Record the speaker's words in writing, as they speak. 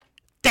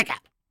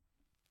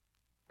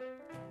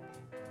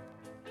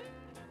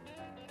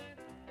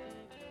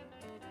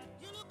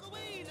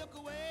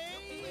look away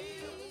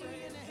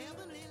in the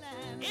heavenly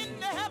land. In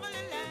the heavenly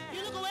land.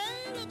 You look away,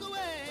 look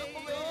away. Look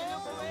away,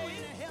 look away.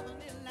 In the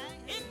heavenly land.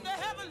 In the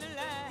heavenly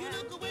land. You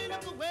look away,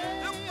 look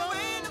away. Look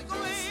away, look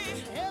away. In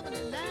the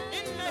heavenly land.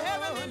 In the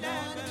heavenly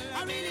land.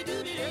 I really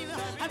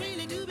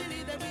do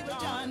believe that we will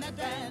join that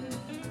band.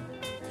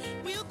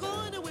 We're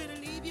going away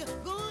to leave you,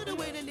 going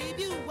away to leave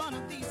you one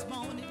of these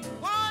mornings.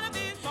 One of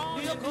these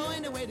mornings. We're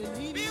going away to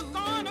leave you. We're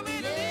going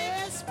away to leave you.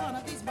 Yes, one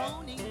of these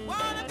mornings.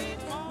 One of these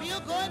mornings.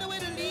 We're going away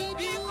to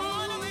leave you. We're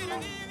going away to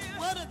leave you.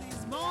 One of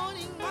these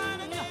mornings.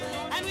 One of these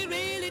mornings. And we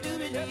really do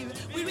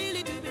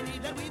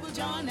believe that we will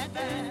join that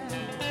band.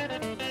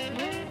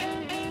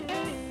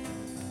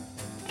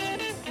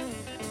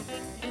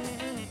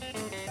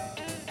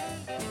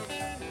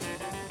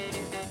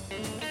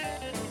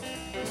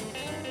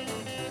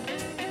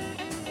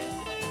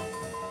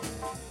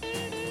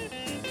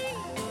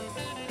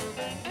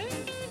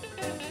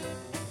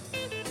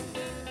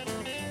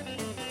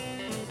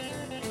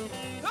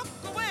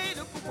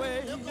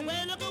 Look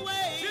away, look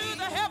away. To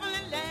the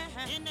heavenly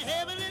land. In the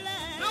heavenly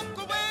land. Look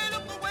away,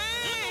 look away.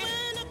 Look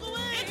away, look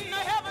away. In the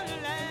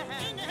heavenly land.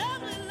 In the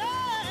heavenly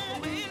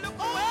land. We look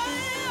away.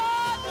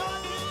 Oh,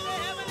 Lord, in the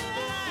heavenly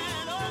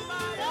land. Oh,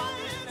 my Lord.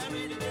 I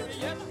really do,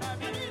 yes, I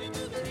really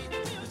do believe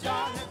that we will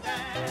join the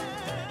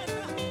band.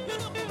 You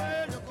look away,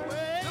 look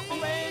away. Look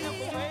away, look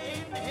away.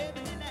 In the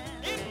heavenly land.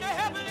 In the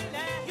heavenly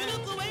land. You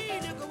look away,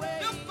 look away.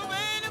 Look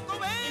away, look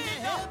away. In the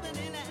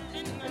heavenly land.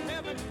 In the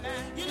heavenly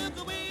land. You look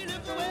away,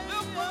 look away.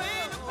 Look away,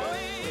 look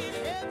away. In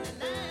the heavenly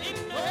land. In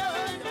the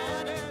heavenly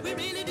land.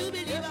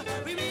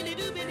 We really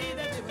do believe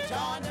that we will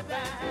join the band.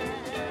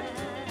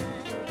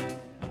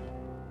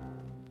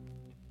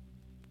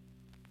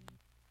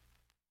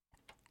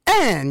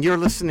 And you're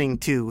listening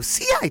to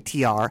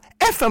CITR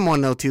FM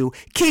 102,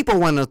 Cable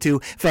 102,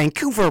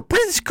 Vancouver,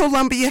 British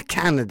Columbia,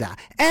 Canada,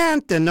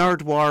 and the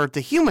Nardwuar,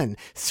 the Human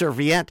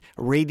Serviette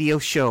radio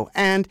show.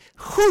 And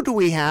who do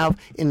we have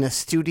in the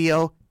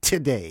studio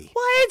today?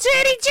 Why, it's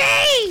Eddie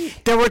J!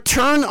 The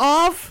return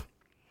of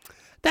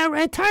The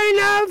return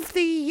of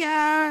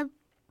the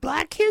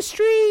Black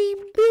History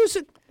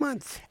Music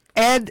Month.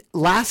 Ed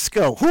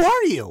Lasko. Who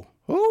are you?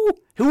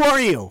 Who are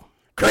you?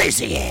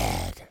 Crazy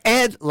Ed.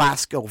 Ed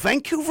Lasko,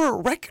 Vancouver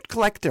record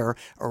collector,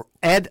 or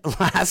Ed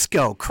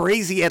Lasko,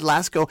 Crazy Ed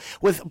Lasko,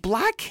 with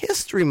Black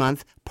History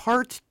Month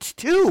Part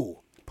 2.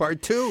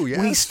 Part 2, yes.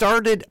 We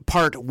started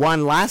Part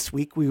 1 last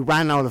week. We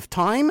ran out of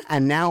time,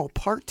 and now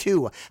Part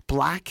 2,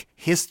 Black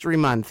History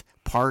Month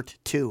Part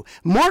 2.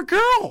 More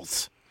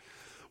girls.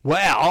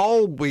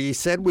 Well, we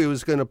said we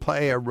was going to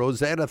play a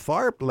Rosetta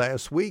Tharpe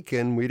last week,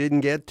 and we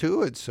didn't get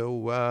to it,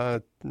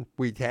 so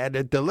we had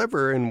to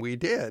deliver, and we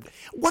did.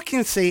 What can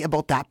you say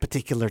about that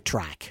particular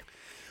track?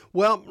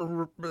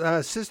 Well,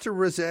 Sister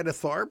Rosetta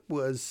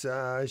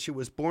Tharpe she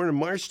was born on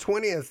March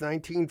 20th,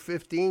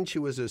 1915. She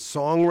was a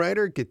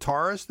songwriter,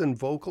 guitarist, and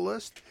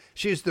vocalist.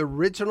 She's the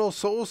original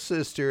soul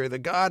sister, the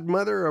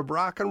godmother of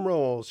rock and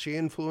roll. She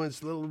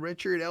influenced Little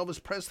Richard,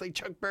 Elvis Presley,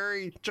 Chuck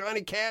Berry,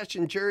 Johnny Cash,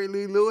 and Jerry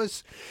Lee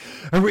Lewis,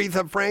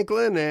 Aretha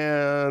Franklin,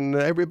 and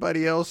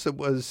everybody else that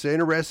was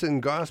interested in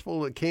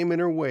gospel that came in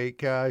her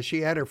wake.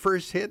 She had her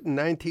first hit in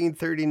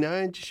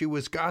 1939. She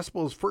was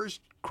gospel's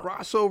first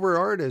crossover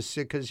artist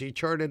because she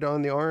charted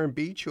on the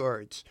R&B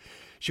charts.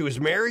 She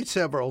was married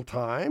several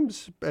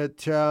times,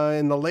 but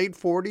in the late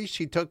 40s,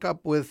 she took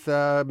up with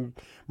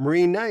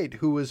Marie Knight,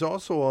 who was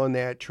also on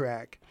that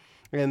track.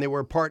 And they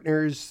were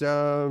partners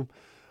on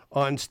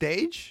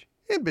stage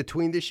and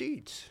between the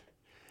sheets.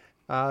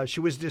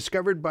 She was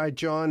discovered by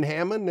John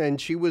Hammond,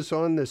 and she was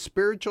on the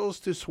Spirituals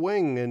to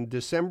Swing in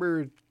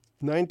December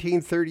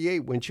 1938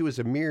 when she was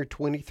a mere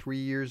 23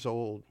 years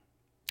old.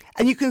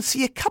 And you can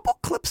see a couple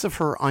clips of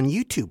her on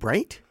YouTube,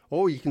 right?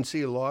 Oh, you can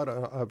see a lot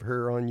of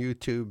her on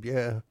YouTube,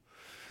 yeah.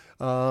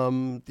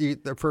 From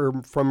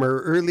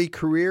her early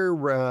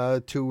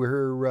career to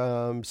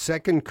her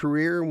second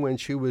career when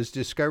she was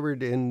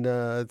discovered in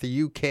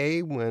the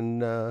UK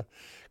when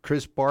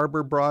Chris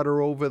Barber brought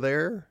her over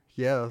there.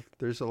 Yeah,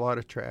 there's a lot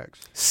of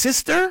tracks.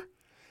 Sister?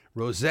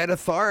 Rosetta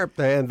Tharpe,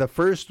 and the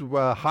first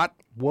hot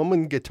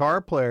woman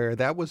guitar player.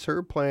 That was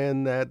her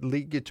playing that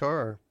lead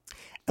guitar.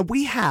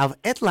 We have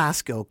Ed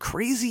Lasko,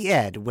 Crazy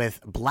Ed,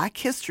 with Black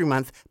History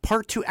Month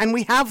Part 2, and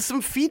we have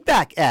some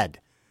feedback, Ed.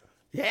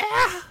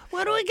 Yeah?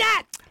 What do we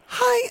got?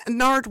 Hi,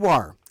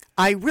 Nardwuar.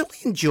 I really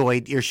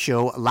enjoyed your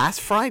show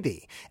last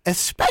Friday,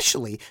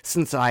 especially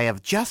since I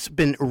have just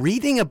been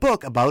reading a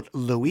book about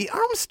Louis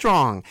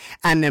Armstrong,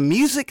 and the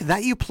music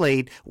that you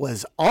played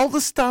was all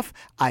the stuff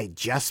I'd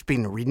just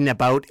been reading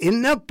about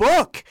in the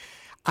book.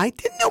 I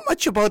didn't know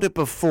much about it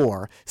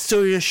before,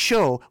 so your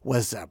show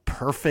was a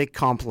perfect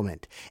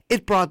compliment.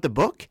 It brought the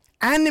book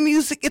and the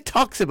music it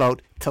talks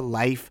about to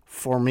life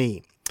for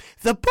me.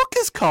 The book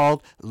is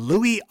called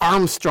Louis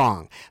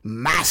Armstrong,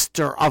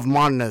 Master of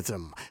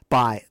Modernism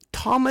by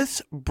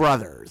Thomas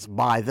Brothers.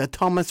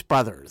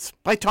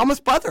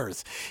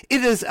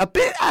 It is a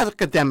bit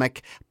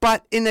academic,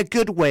 but in a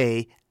good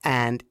way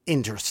and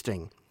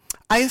interesting.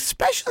 I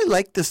especially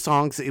like the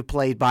songs that you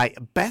played by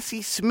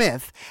Bessie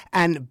Smith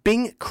and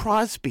Bing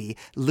Crosby,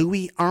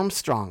 Louis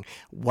Armstrong.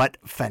 What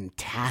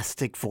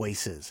fantastic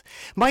voices.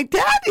 My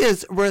dad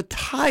is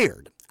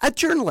retired, a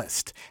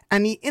journalist,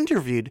 and he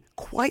interviewed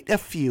quite a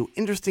few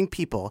interesting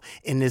people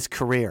in his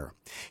career.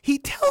 He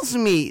tells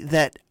me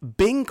that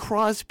Bing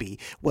Crosby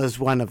was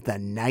one of the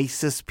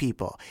nicest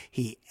people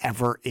he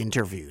ever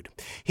interviewed.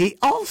 He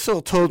also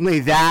told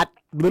me that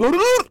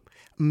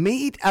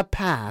made a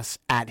pass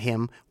at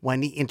him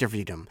when he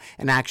interviewed him.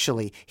 And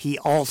actually, he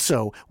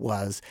also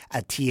was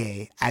a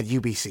TA at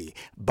UBC.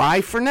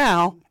 Bye for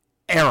now,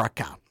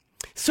 Erica.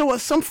 So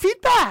some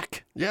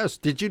feedback. Yes.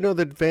 Did you know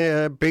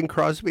that Bing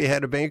Crosby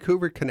had a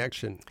Vancouver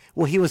connection?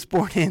 Well, he was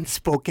born in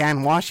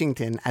Spokane,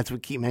 Washington, as we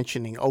keep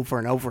mentioning over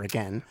and over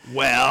again.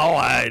 Well,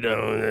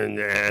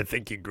 I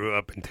think he grew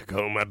up in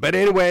Tacoma. But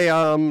anyway,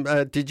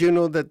 did you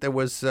know that there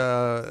was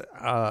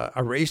a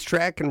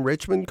racetrack in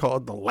Richmond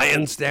called the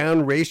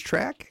Lansdowne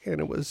Racetrack?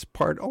 And it was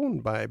part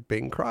owned by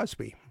Bing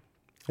Crosby.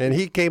 And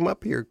he came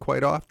up here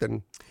quite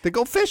often to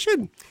go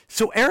fishing.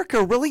 So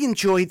Erica really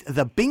enjoyed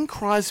the Bing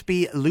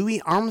Crosby,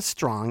 Louis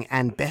Armstrong,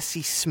 and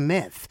Bessie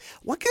Smith.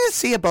 What can I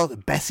say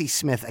about Bessie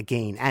Smith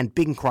again, and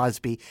Bing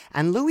Crosby,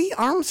 and Louis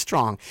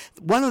Armstrong?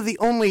 One of the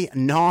only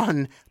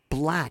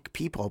non-black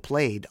people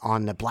played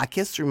on the Black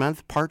History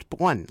Month Part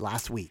 1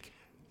 last week.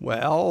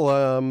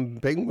 Well,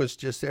 Bing was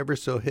just ever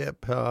so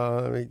hip.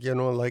 Like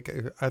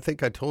I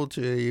think I told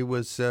you, he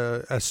was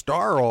a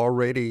star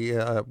already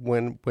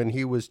when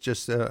he was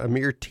just a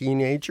mere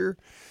teenager.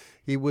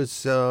 He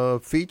was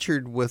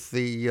featured with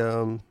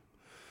the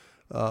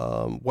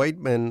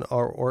Whiteman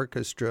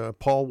Orchestra,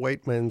 Paul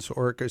Whiteman's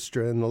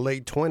orchestra in the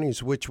late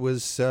 1920s, which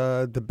was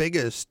the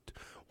biggest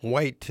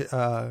white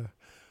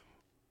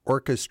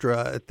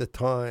orchestra at the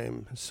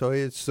time. So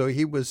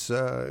he was.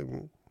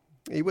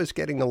 He was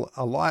getting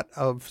a lot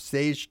of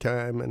stage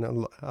time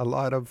and a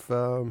lot of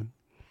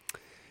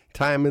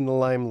time in the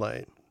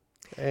limelight,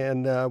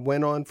 and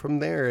went on from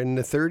there. In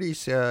the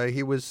 1930s,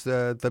 he was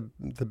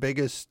the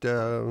biggest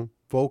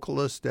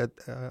vocalist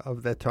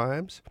of the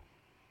times,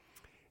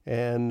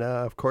 and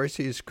of course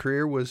his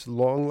career was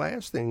long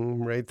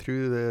lasting right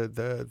through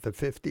the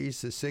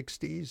 50s, the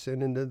 60s,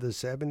 and into the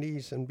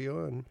 70s and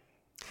beyond.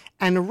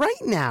 And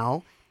right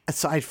now,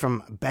 aside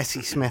from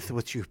Bessie Smith,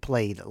 which you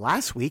played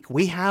last week,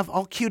 we have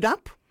all queued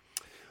up.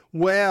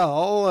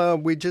 Well,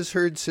 we just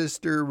heard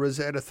Sister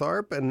Rosetta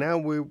Tharpe, and now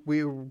we're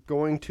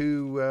going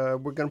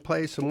to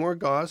play some more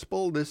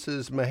gospel. This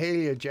is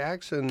Mahalia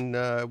Jackson.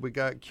 We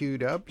got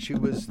queued up. She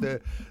was the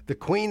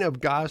queen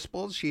of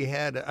gospel. She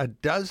had a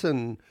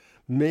dozen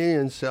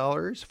million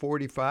sellers,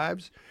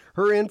 45s.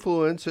 Her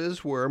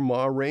influences were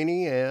Ma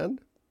Rainey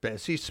and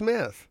Bessie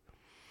Smith.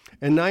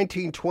 In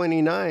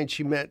 1929,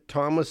 she met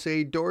Thomas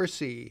A.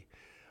 Dorsey,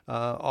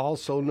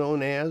 also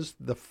known as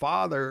the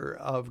father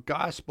of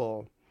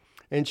gospel,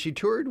 and she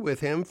toured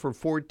with him for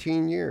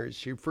 14 years.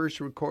 She first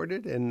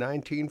recorded in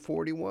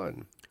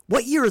 1941.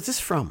 What year is this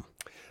from?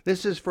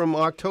 This is from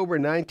October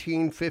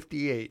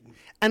 1958.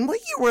 And what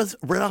year was,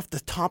 right off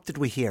the top, did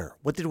we hear?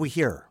 What did we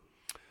hear?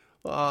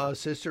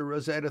 Sister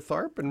Rosetta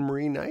Tharpe and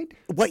Marie Knight.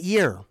 What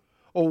year?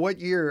 Oh, what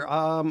year?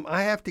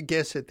 I have to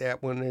guess at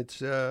that one.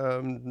 It's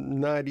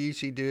not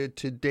easy to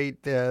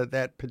date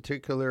that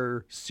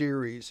particular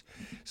series.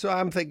 So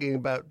I'm thinking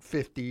about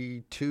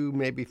 52,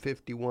 maybe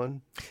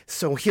 51.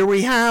 So here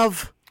we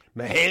have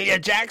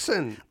Mahalia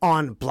Jackson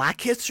on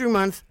Black History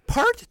Month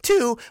Part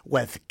 2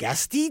 with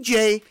guest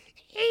DJ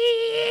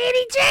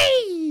Eddie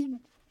J.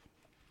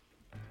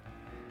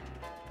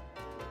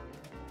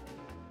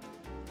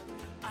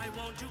 I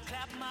want to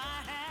clap my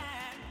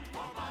hands. I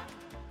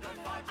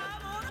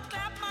want to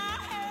clap my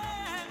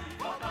hands.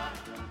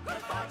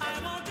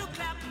 I want to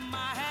clap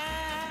my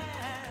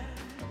hands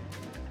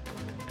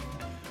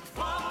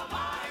for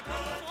my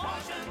good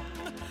fortune.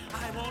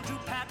 I want to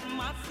pat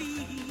my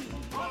feet.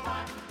 I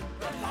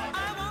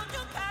want to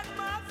pat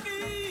my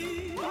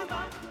feet.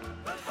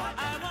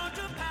 I want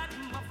to pat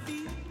my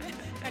feet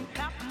and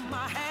clap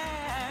my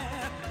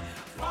hands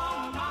for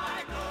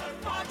my good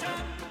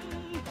fortune.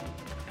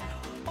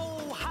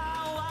 Oh,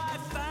 how I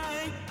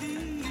thank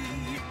thee.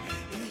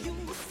 You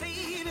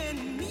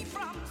saving me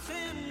from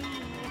sin.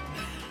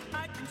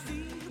 I can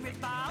see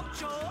without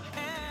your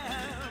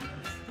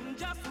hand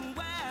just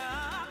where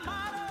I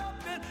might have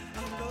been.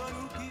 I'm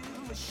gonna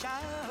give a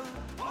shout.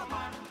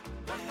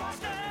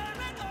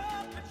 Stand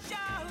up and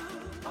shout.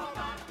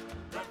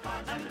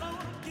 I'm gonna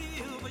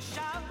give a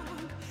shout.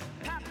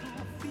 Pat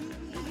my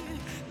feet,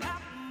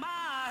 pat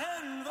my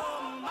hands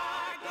on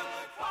my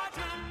good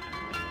fortune.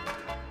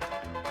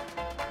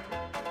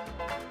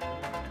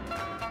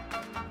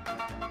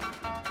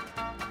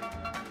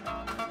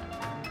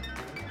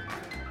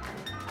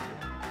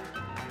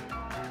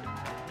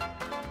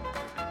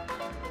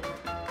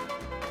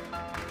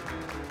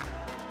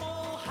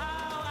 Oh,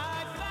 how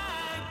I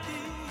thank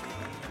thee.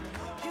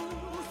 You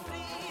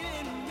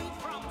saving me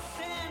from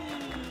sin.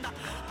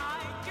 I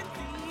can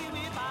see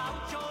without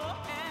your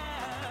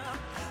hand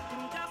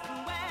just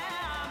where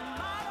I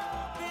might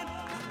have been.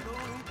 I'm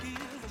gonna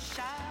give a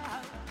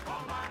shout.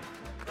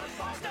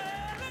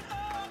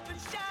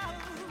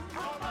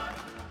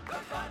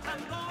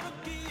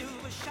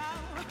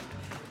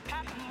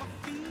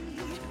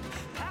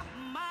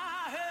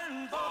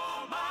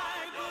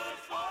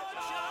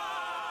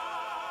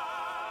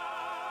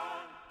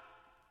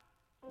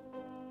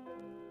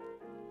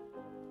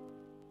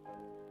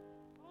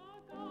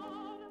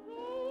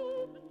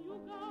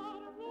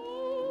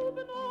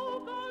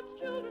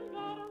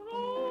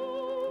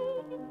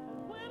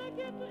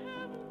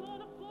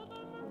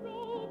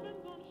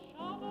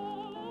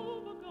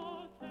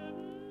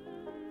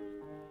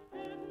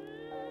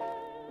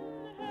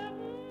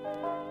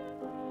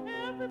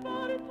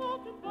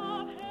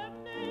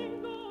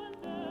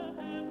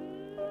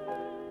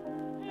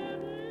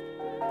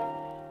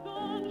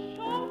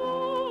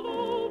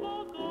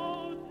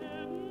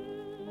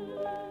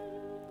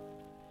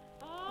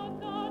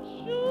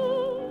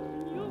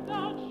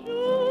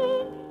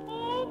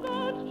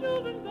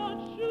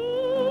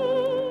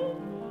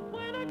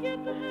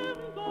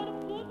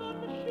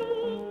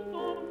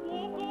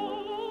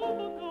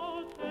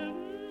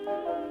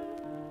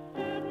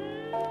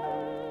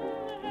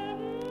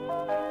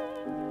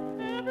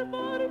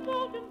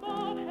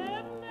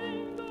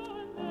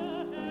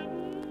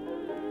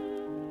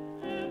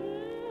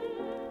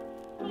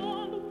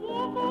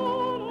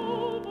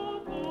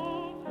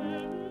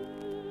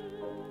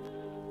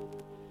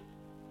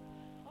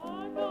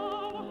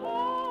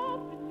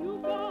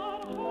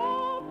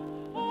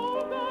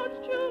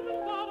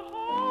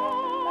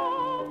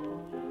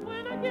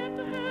 get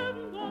to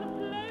heaven, gonna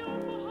play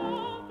on the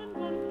harp and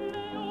gonna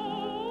play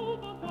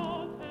over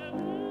God's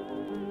heaven,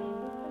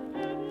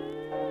 heaven.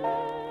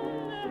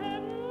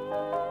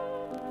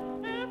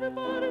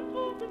 Everybody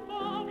talking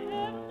about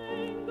heaven,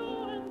 ain't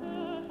going to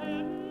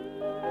heaven,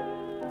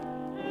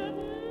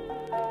 heaven.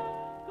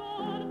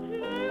 Gonna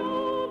play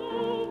all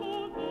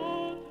over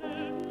God's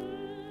heaven.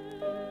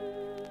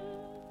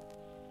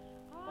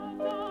 I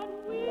got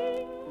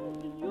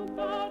wings and you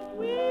got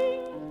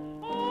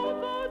wings. All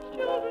God's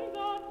children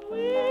got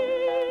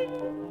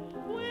wings.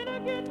 When I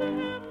get to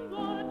heaven,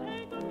 gonna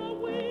take up my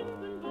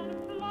wings and gonna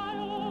fly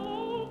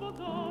all over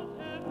God's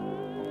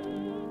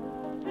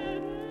heaven,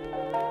 heaven,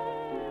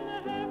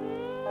 heaven.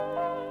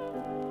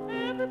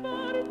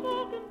 Everybody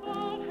talking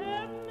about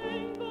heaven,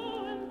 ain't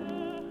going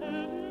to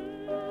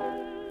heaven,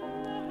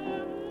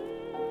 heaven.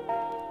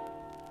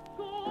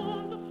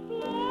 Gonna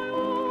fly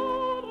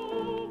all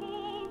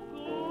over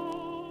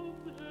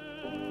God's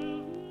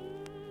heaven.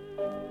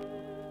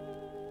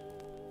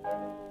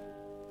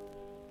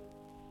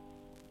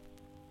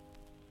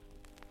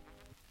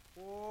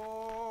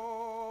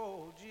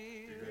 Oh,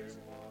 Jesus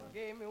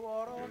gave me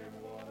water.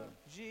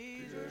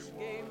 Jesus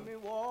gave me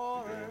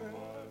water.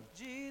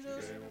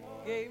 Jesus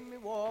gave me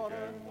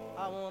water.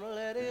 I want to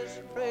let his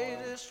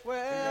praises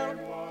swell.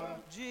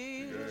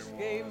 Jesus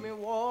gave me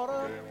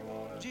water.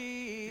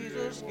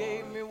 Jesus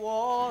gave me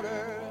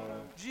water.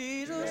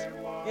 Jesus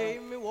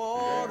gave me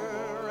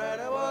water.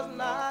 And it was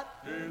not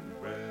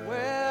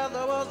well,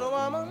 there was a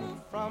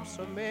woman from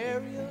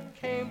Samaria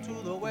came to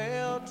the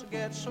well to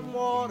get some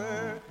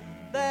water.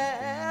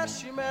 There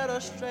she met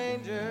a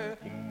stranger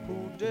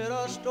who did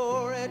a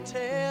story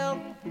tell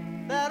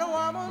that a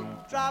woman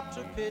dropped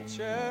a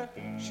pitcher.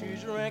 She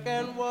drank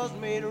and was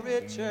made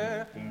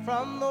richer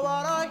from the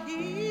water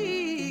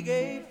he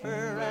gave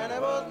her, and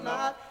it was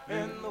not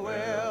in the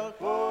well.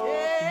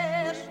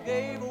 Yes,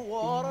 gave her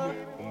water.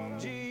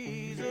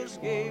 Jesus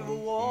gave her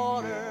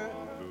water.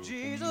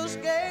 Jesus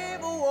gave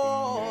her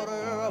water.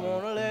 I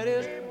want to let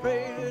his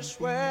praises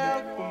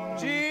swell.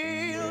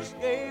 Jesus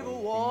gave her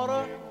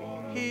water.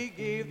 He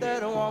gave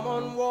that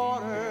woman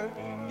water.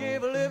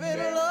 Gave a living,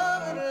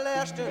 loving,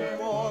 lasting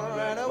water.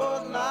 And it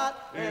was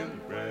not in.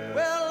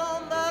 Well,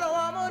 on that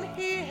woman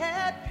he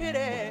had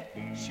pity.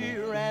 She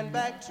ran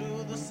back to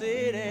the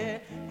city,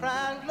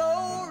 crying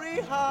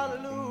glory,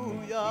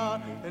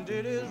 hallelujah, and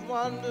did his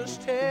wonders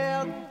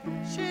tell.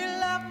 She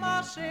left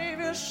my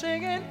Savior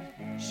singing.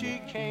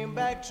 She came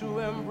back to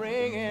him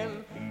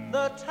bringing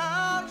the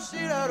town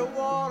seat of the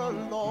water,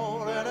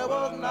 Lord, and it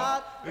was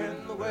not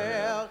in the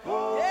well.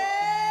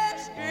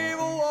 Yes, gave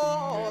her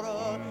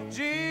water.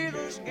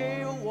 Jesus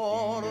gave her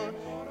water.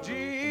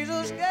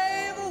 Jesus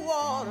gave her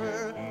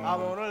water. I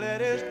want to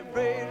let his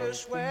praises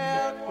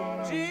swell.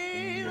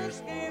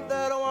 Jesus gave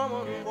that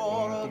woman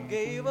water,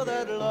 gave her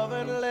that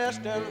loving,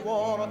 lasting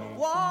water,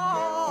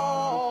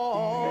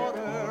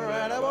 water,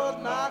 and it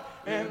was not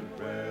in.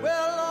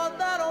 Well, Lord,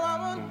 that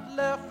woman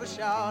left for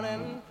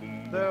shouting.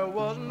 There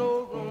was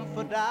no room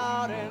for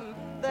doubting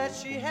that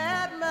she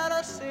had met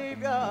a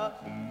Savior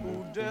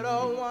who did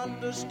her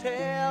wonders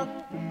tell.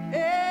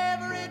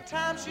 Every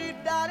time she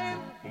doubted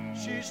him,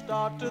 she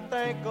started to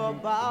think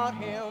about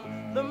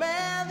him, the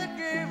man that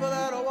gave her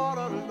that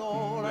water,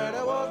 Lord, and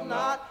it was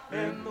not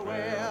in the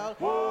well.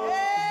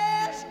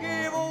 Yes,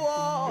 gave her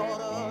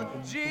water.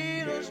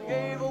 Jesus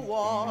gave her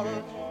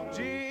water.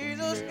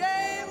 Jesus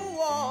gave her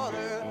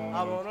water.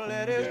 I want to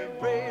let his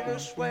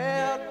praises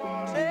swell.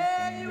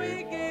 Tell you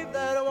he gave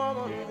that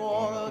woman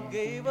water,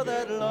 gave her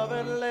that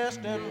loving,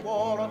 lasting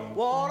water,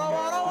 water,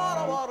 water,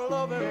 water, water,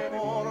 loving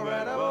water,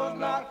 and it was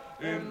not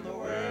in the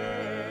well.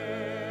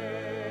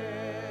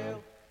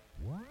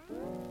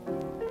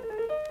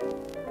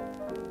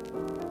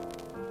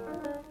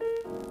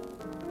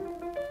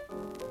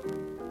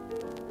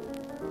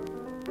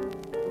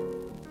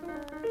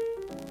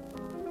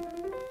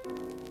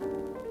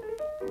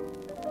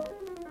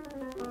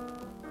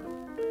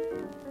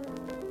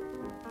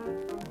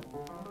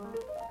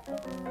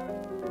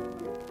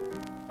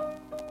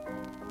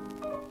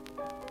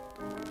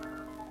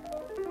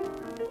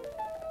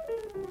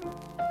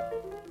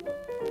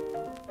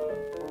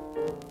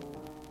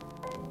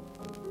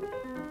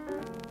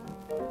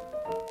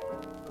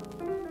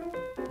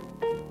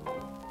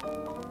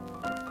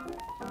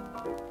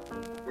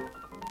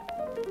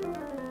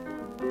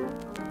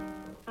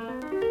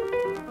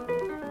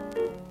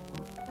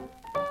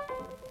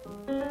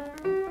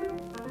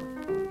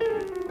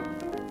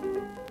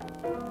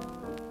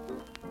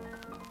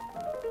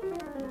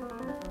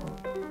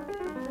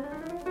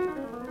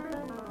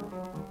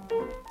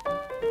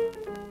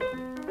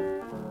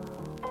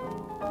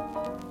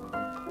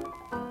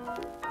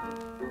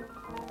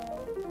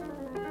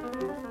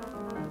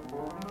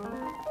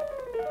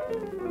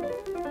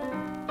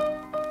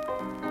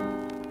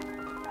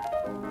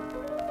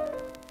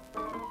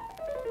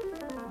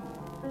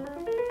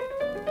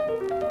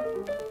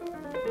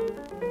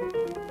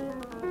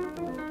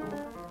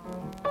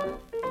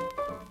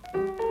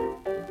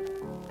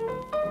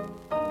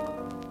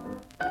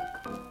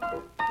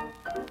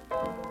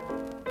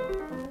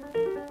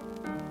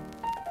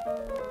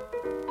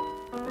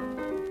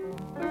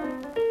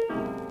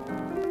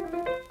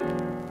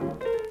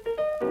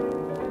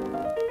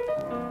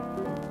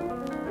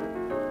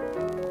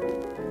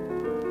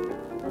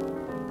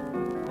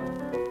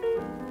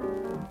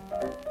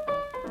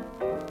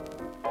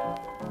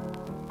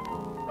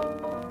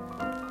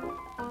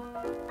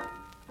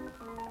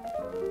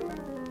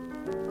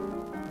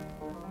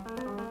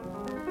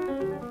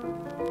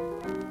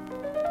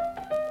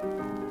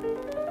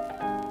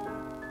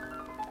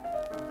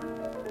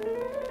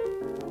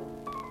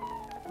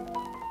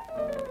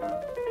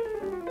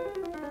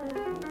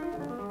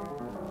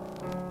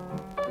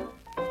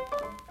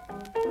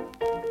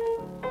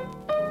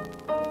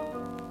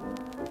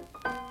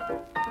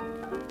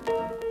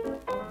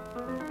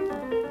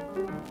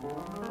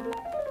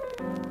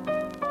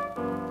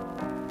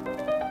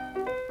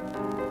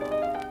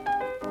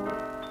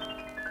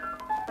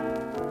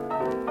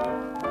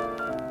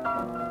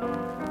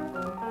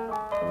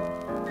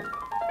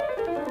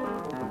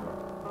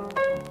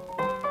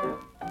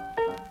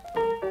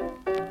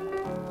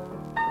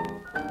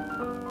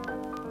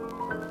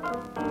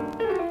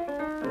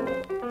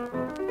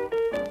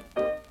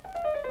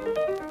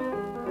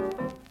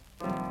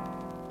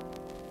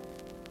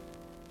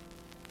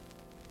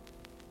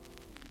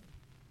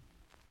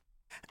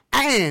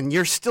 And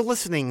you're still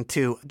listening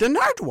to the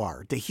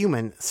Nardwuar, the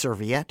Human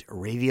Serviette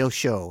Radio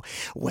Show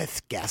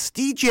with guest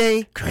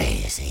DJ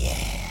Crazy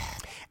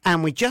Ed.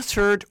 And we just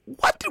heard,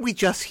 what did we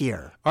just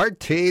hear? Art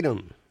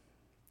Tatum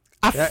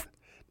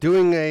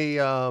doing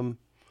a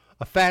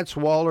Fats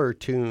Waller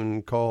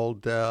tune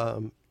called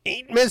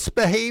Ain't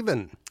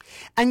Misbehavin'.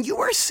 And you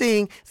were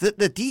saying that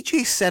the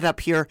DJ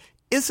setup here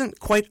isn't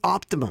quite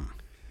optimum.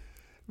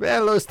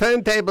 Well, those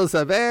turntables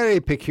are very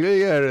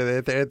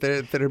peculiar.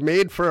 They're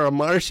made for a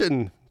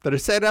Martian. They're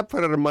set up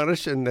for a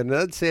Martian. They're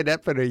not set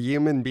up for a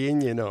human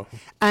being, you know.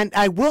 And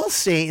I will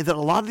say that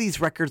a lot of these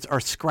records are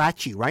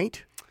scratchy,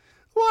 right?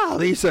 Wow,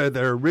 these are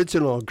the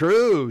original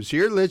grooves.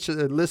 You're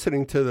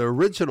listening to the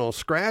original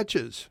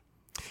scratches.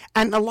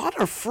 And a lot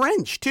are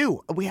French,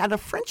 too. We had a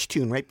French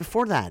tune right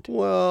before that.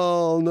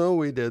 Well, no,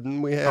 we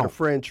didn't. We had a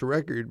French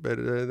record, but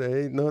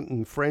there ain't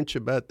nothing French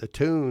about the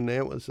tune.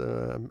 That was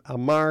a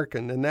mark,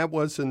 and that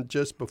wasn't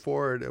just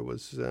before it. It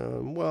was,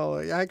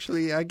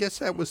 actually, I guess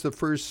that was the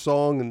first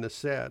song in the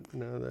set,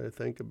 now that I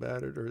think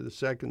about it, or the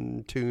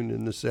second tune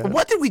in the set.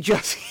 What did we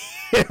just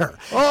hear?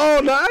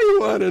 Oh, now you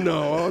want to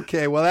know.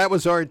 Okay, well, that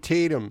was Art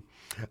Tatum.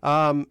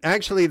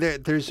 Actually,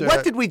 there's...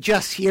 What did we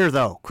just hear,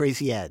 though,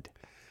 Crazy Ed?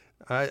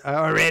 I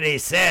already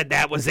said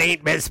that was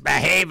Ain't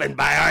Misbehavin'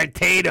 by Art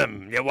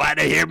Tatum. You want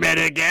to hear it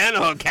again?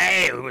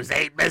 Okay, it was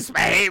Ain't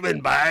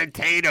Misbehavin' by Art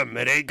Tatum.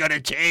 It ain't going to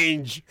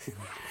change.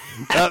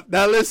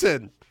 Now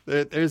listen,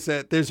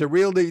 there's a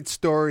real neat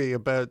story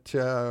about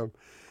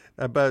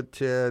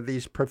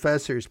these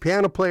professors.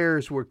 Piano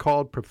players were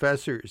called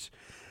professors.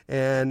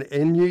 And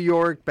in New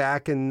York,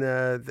 back in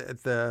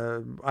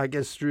I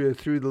guess through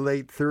the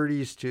late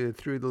 30s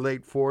through the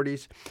late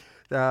 40s,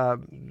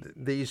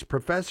 these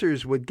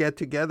professors would get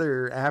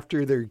together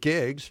after their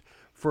gigs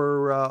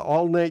for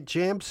all-night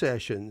jam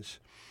sessions,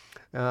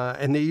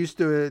 and they used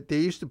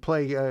to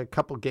play a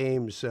couple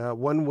games.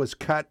 One was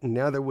cut, and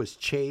the other was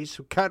chase.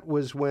 Cut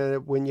was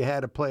when you had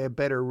to play a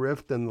better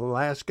riff than the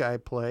last guy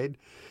played,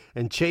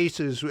 and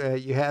chase is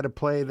you had to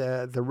play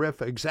the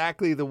riff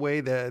exactly the way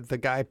the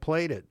guy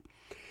played it.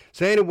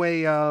 So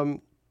anyway,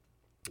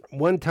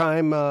 one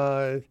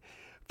time.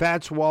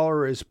 Fats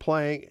Waller is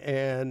playing,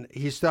 and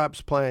he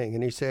stops playing,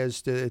 and he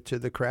says to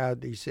the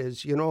crowd, he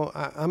says, you know,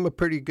 I'm a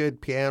pretty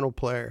good piano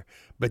player,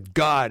 but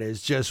God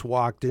has just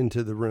walked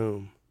into the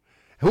room.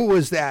 Who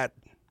was that?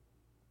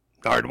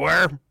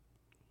 Nardwuar?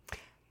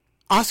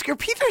 Oscar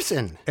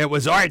Peterson. It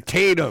was Art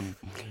Tatum.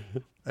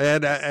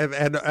 and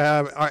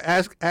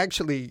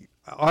actually,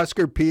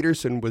 Oscar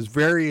Peterson was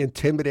very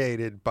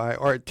intimidated by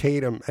Art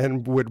Tatum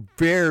and would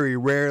very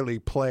rarely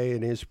play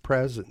in his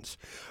presence.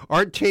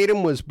 Art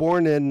Tatum was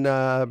born in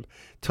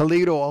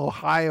Toledo,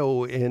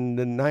 Ohio in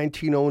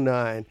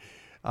 1909.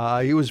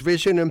 He was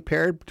vision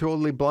impaired,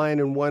 totally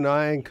blind in one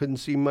eye, and couldn't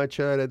see much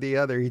out of the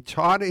other. He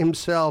taught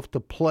himself to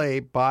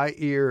play by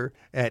ear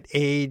at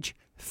age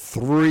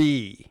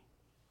 3.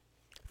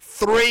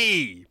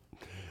 3!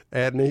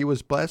 And he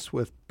was blessed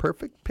with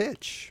perfect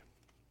pitch.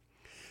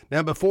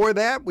 Now, before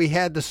that, we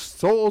had the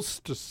Soul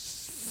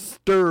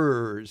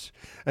Stirrers.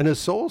 And the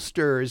Soul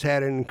Stirrers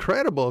had an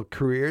incredible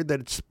career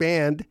that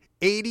spanned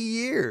 80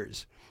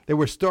 years. They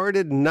were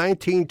started in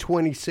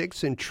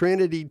 1926 in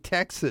Trinity,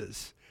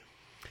 Texas.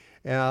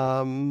 They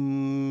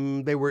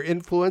were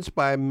influenced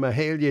by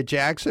Mahalia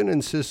Jackson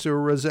and Sister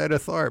Rosetta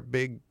Tharpe.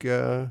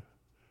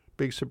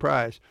 Big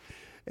surprise.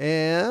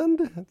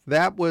 And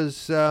that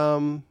was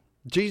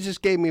Jesus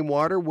Gave Me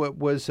Water, what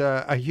was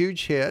a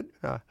huge hit.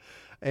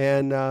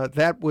 And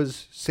that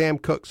was Sam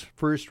Cooke's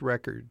first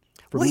record.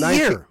 What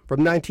year?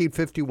 From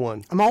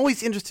 1951. I'm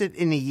always interested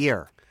in a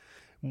year.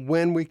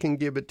 When we can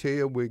give it to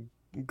you, we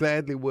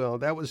gladly will.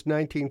 That was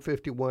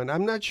 1951.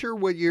 I'm not sure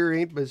what year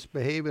Ain't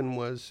Misbehavin'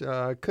 was.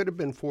 Could have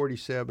been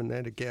 47,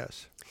 I'd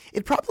guess.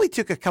 It probably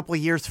took a couple of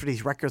years for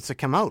these records to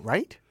come out,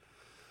 right?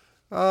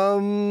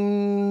 Not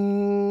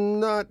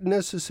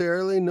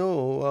necessarily,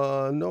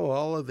 no. No,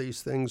 all of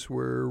these things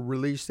were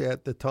released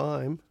at the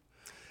time.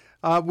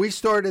 We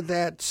started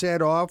that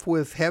set off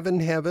with Heaven,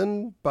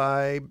 Heaven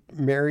by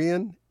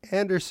Mariam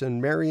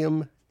Anderson,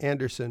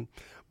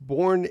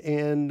 born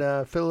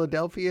in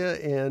Philadelphia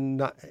in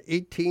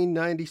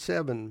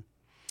 1897.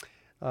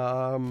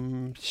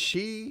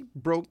 She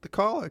broke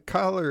the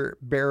color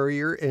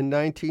barrier in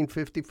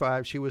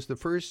 1955. She was the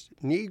first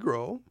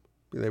Negro,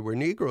 they were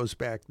Negroes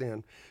back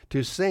then,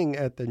 to sing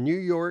at the New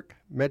York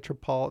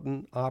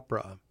Metropolitan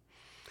Opera.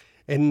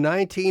 In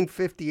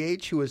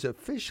 1958, she was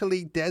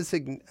officially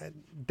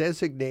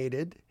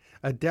designated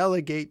a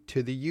delegate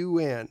to the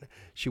UN.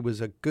 She was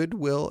a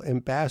goodwill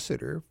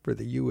ambassador for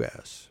the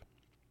U.S.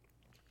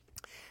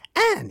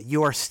 And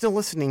you are still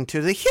listening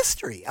to the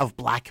History of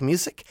Black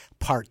Music,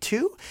 Part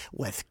 2,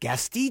 with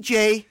guest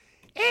DJ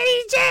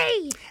Eddie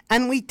J.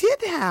 And we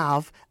did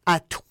have a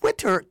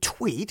Twitter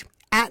tweet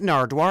at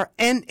Nardwuar,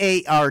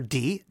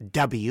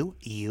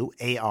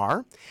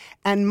 Nardwuar,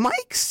 and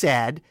Mike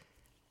said,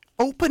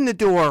 "Open the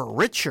door,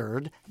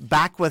 Richard,"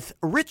 back with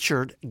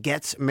Richard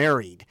Gets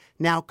Married.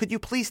 Now, could you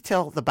please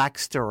tell the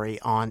backstory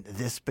on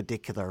this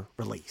particular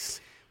release?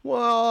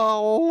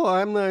 Well,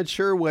 I'm not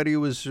sure what he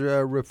was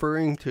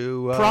referring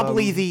to.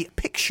 Probably the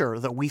picture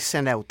that we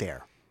sent out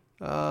there.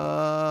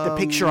 The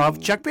picture of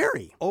Chuck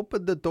Berry.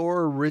 Open the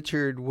Door,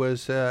 Richard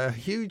was a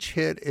huge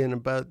hit in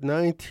about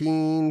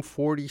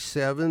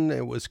 1947.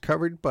 It was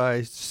covered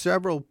by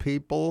several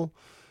people.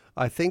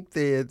 I think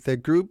the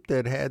group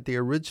that had the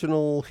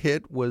original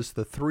hit was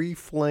the Three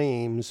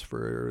Flames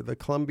for the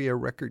Columbia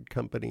Record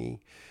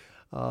Company.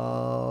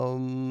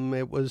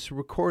 It was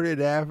recorded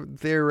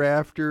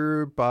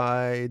thereafter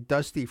by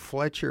Dusty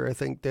Fletcher. I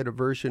think did a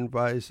version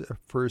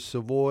for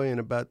Savoy in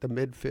about the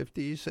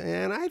mid-50s.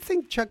 And I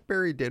think Chuck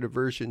Berry did a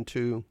version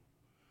too.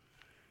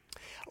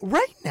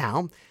 Right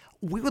now,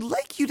 we would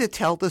like you to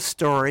tell the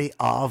story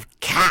of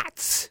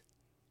Cats.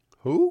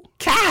 Who?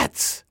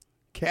 Cats!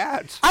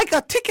 Cats. I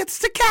got tickets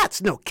to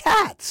Cats. No,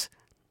 Cats.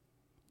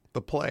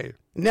 The play.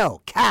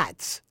 No,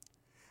 Cats.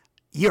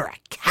 You're a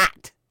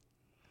cat.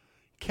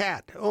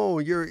 Cat.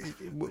 Oh,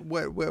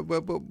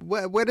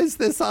 what is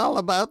this all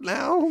about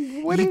now?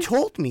 You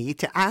told me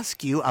to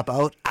ask you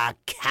about a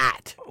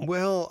cat.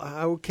 Well,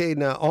 okay,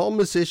 now all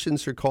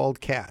musicians are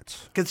called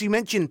cats. Because you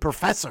mentioned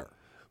professor.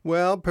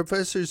 Well,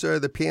 professors are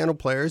the piano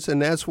players,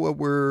 and that's what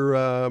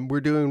we're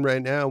doing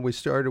right now. We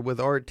started with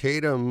Art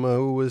Tatum,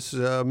 who was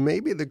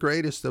maybe the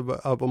greatest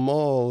of them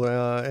all,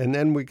 and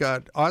then we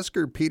got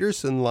Oscar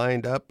Peterson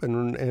lined up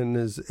and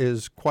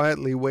is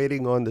quietly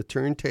waiting on the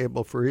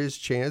turntable for his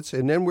chance,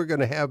 and then we're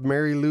going to have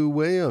Mary Lou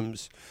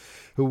Williams,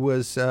 who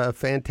was a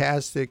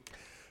fantastic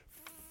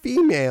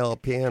female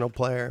piano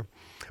player.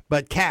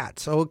 But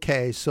cats,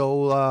 okay,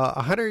 so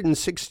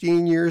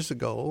 116 years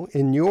ago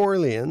in New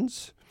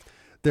Orleans,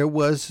 there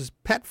was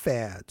pet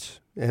fads.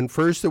 And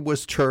first it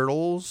was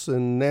turtles,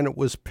 and then it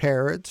was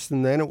parrots,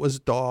 and then it was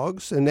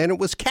dogs, and then it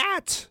was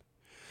cats.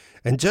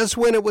 And just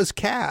when it was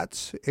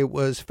cats, it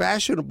was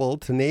fashionable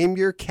to name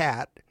your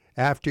cat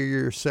after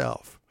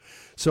yourself.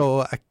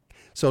 So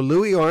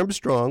Louis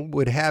Armstrong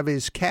would have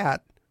his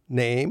cat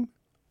name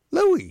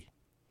Louis.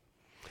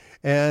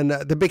 And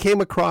there became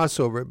a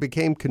crossover. It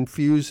became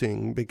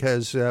confusing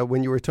because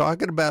when you were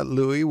talking about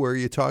Louis, were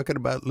you talking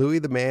about Louis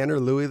the man or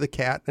Louis the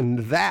cat? And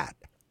that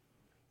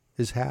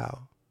is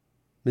how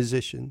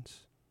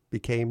musicians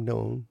became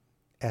known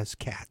as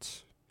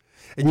cats.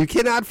 And you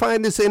cannot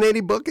find this in any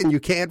book, and you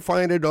can't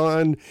find it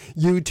on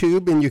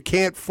YouTube, and you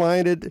can't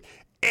find it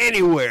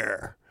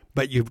anywhere.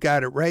 But you've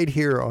got it right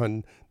here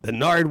on the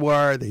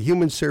Nardwuar, the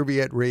Human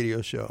Serviette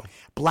radio show.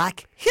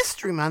 Black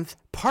History Month,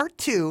 Part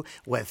 2,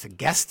 with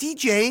guest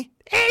DJ,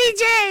 Eddie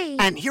J.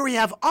 And here we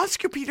have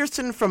Oscar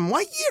Peterson from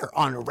what year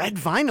on red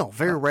vinyl?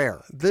 Very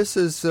rare. This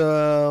is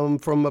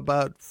from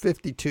about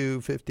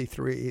 52,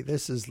 53.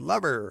 This is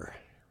Lover.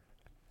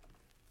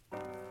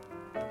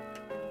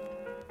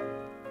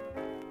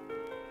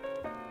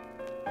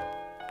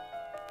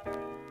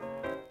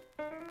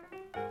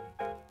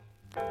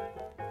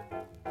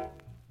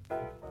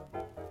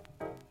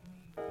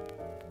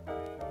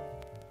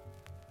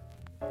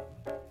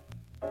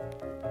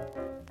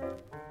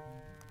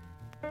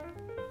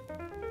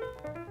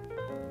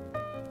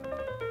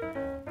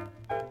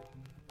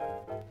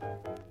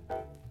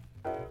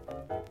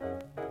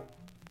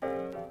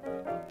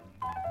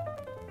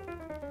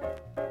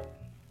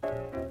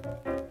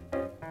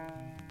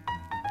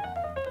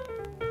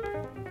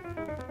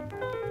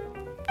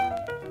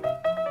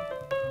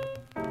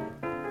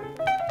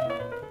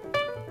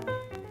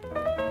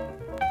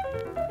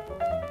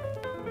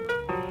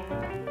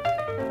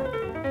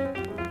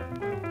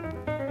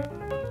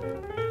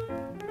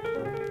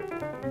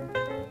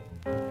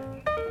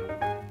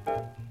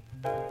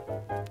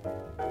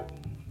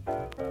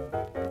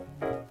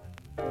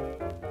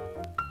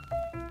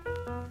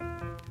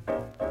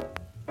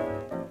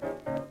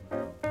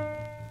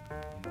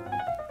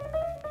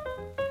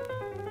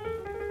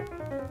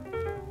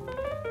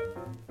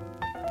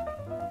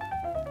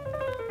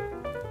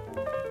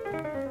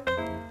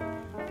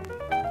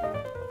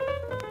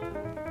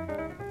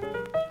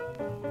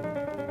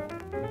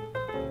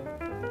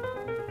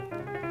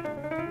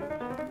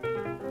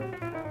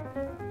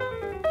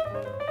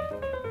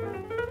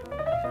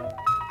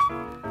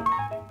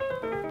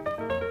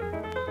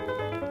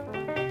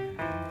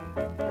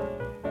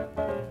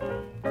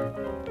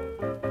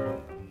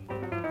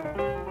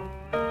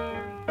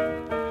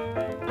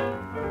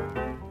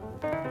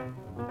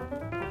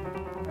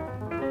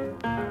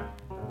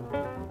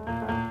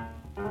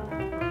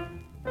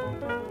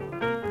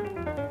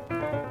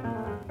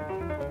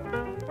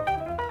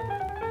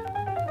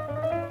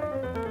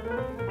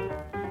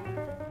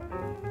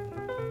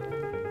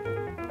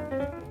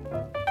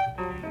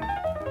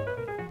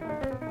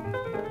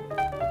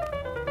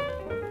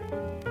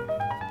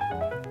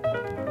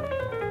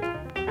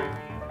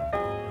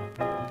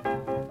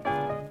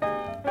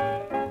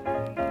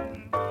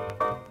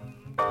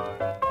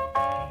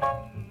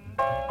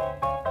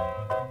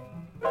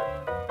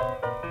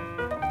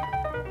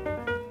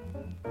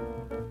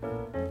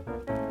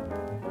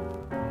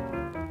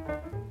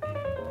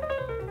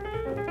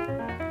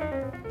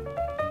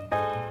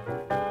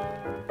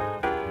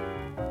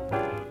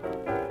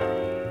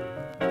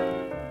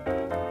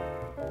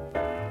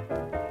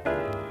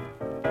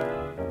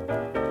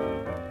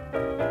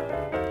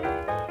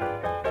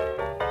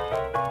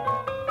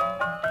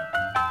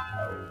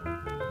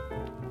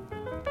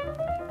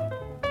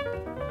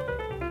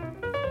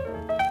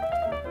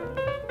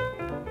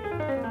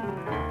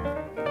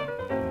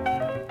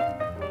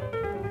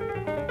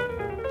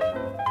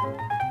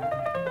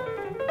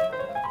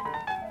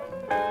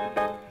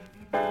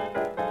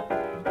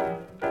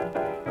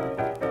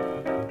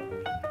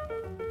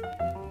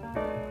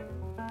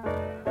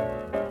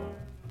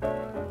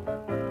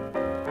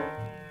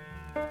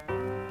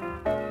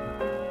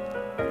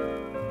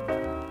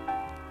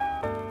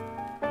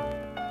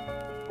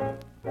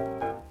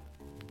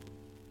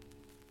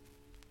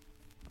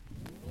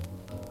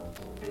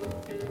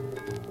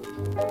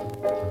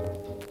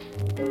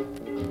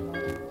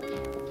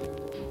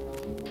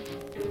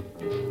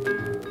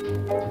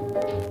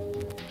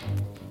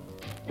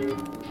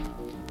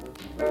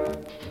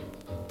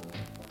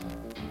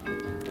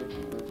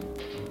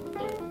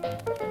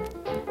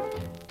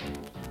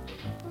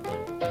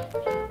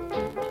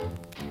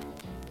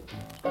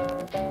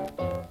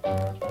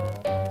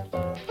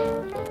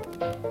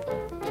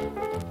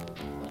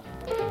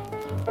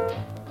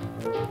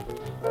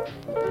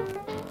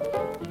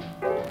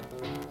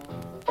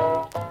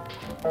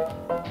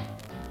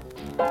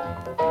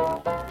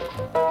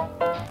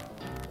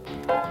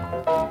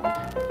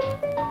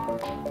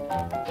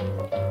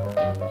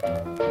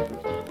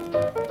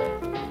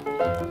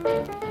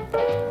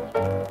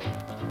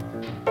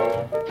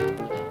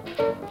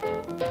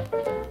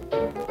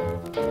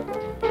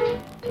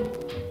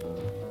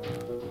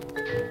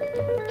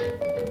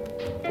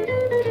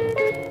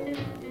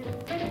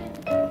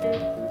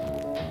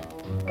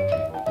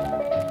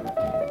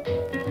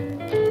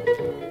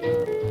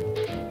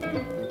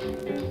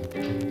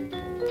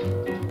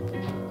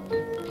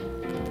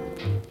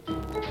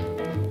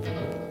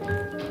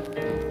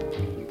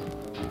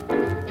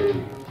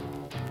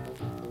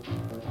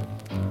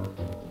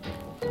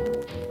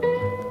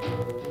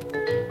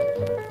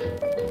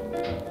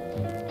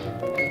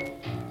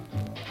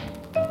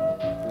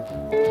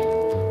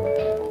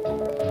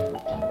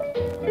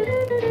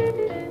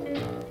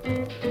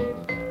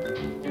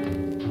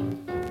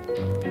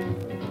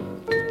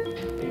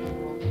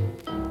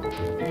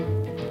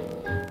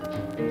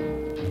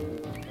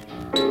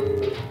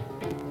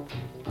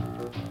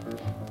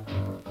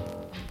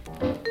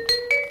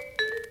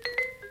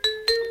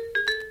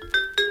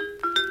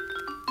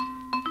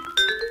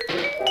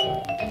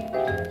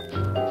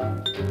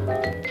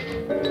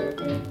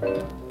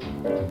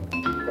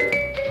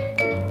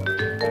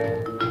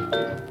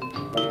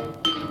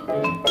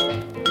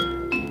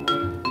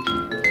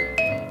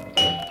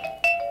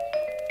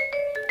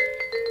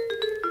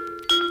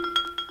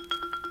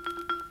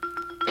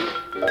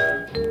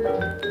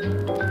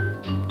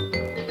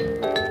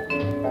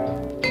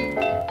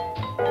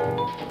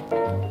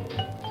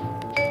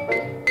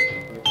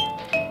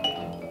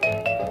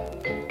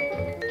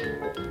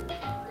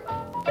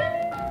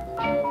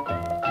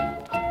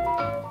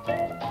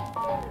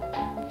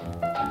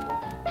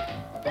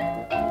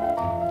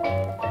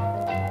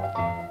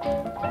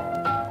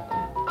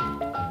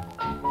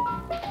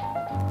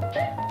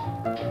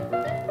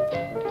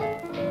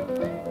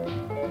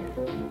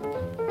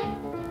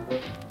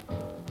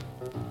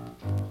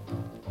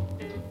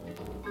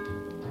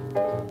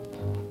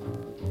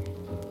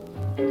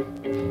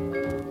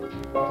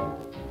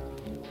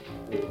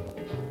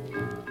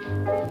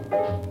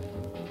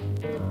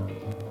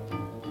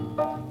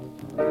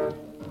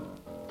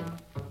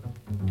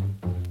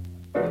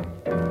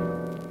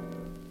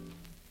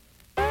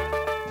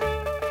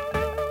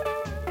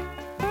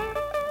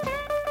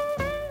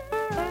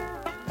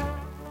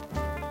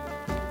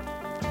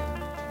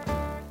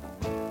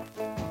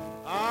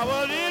 I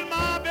was in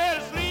my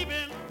bed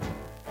sleeping.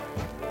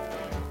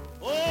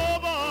 Oh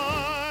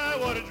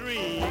boy, what a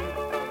dream.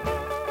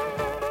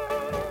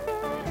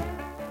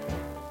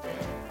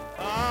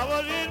 I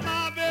was in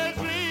my bed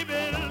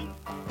sleeping.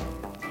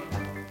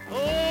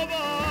 Oh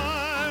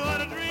boy,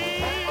 what a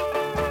dream.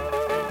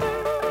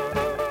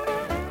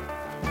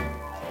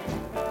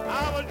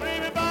 I was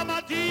dreaming about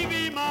my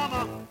TV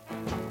mama,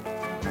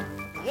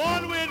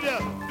 one with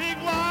the big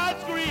wide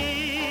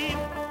screen.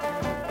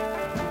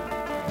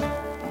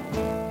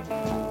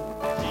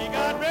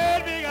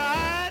 Red big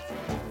eyes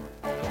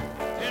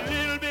and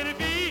little bitty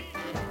feet,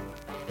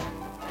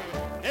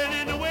 and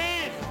in the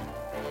waist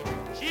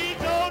she's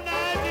so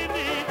nice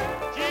indeed.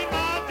 She's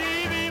my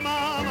TV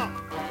mama,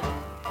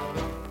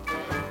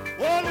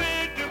 one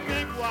with the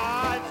big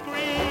wide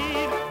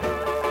screen.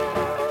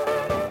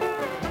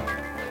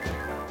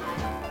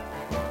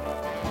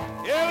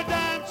 Every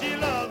time she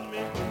loves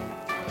me,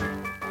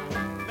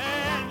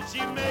 man,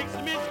 she makes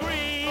me scream.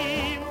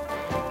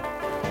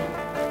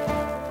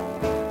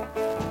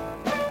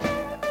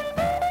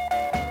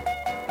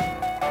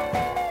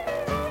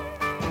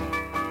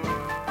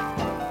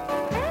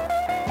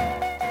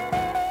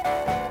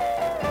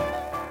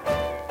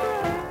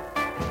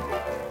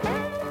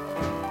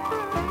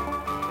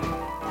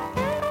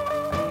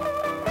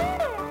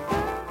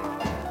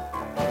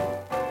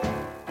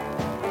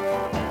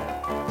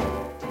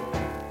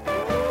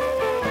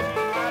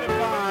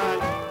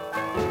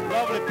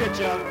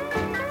 Picture.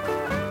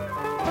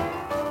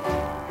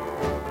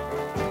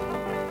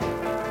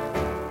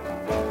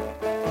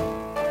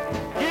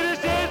 Kitty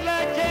tastes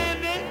like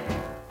candy.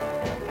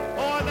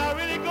 Oh, and I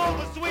really go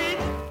for sweet.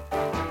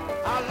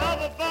 I love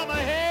her from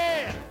her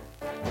head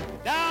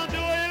down to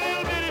her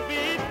little bitty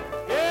feet.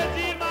 Yeah,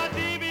 she's my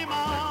TV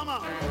mama,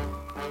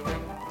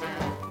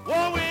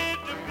 one with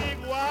the big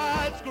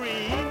wide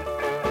screen.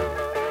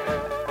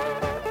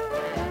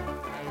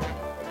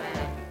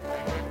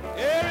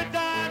 Every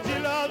time she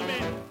loves me,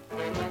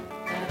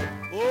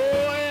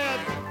 oh yes,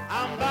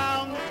 I'm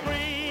bound to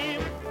scream.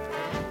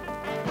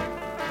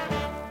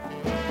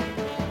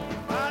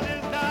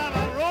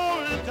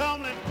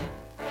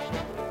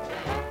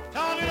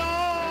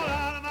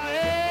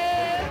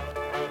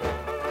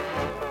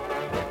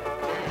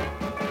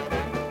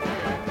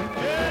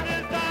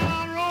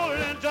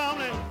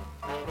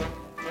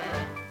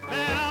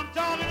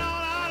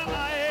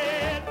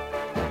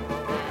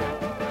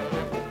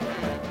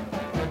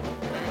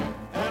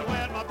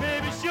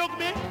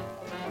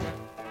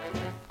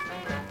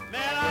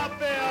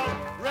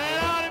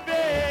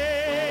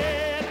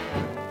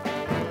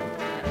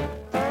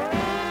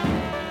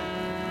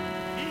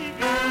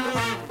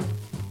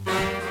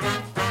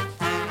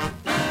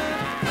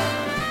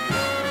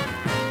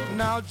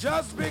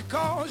 Just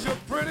because you're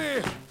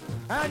pretty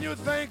and you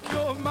think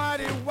you're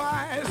mighty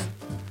wise,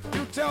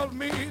 you tell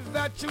me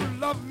that you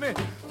love me,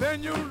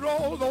 then you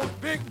roll those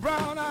big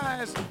brown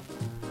eyes.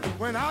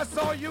 When I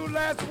saw you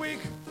last week,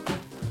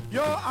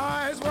 your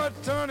eyes were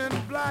turning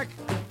black.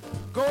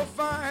 Go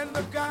find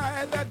the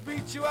guy that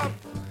beat you up,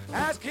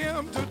 ask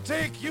him to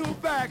take you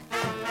back.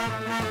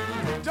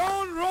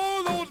 Don't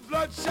roll those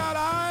bloodshot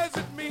eyes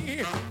at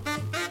me.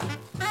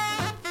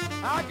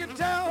 I can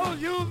tell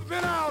you've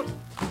been out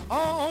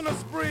on a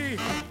spree.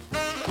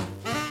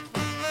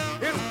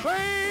 It's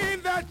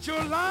plain that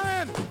you're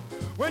lying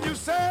when you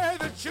say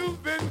that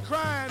you've been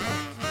crying.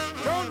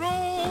 Don't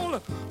roll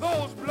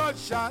those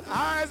bloodshot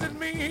eyes at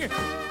me.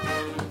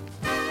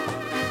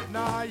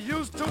 Now I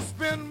used to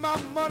spend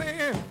my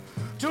money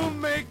to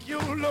make you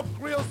look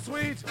real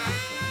sweet.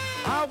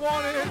 I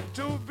wanted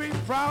to be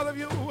proud of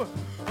you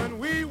when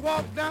we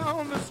walk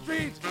down the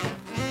street.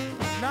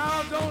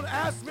 Now don't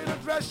ask me to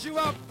dress you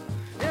up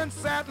in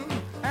satin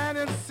and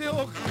in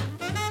silk.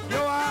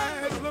 Your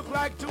eyes look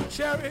like two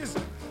cherries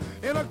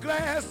in a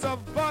glass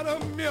of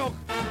buttermilk.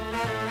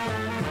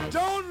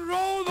 Don't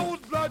roll those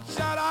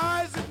bloodshot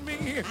eyes at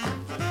me.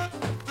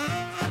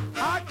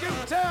 I can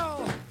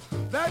tell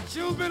that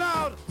you've been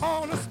out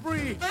on a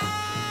spree.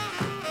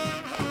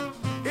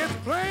 It's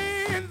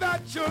plain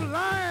that you're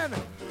lying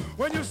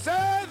when you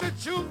say that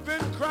you've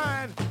been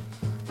crying.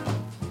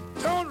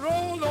 Don't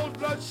roll those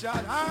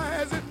bloodshot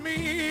eyes at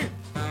me.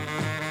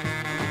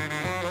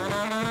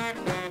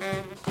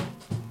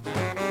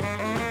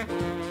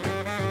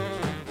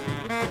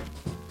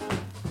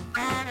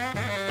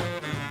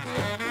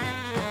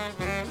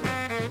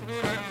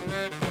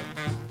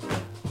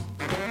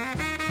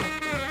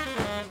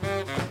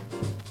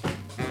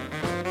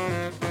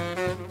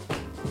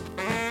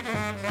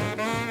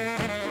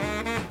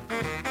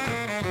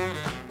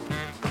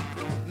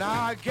 Now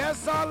I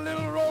guess our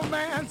little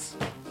romance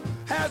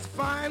has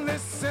finally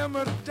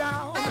simmered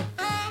down.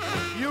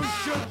 You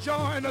should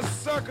join a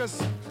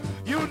circus.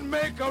 You'd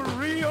make a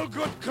real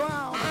good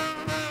clown.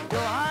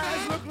 Your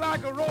eyes look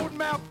like a road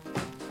map.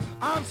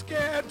 I'm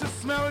scared to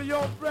smell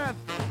your breath.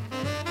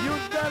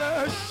 You'd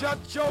better shut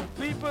your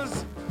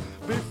peepers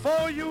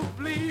before you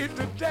bleed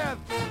to death.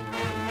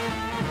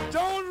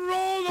 Don't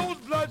roll those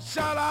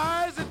bloodshot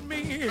eyes at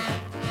me.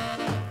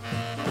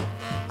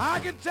 I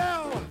can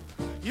tell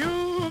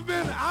you've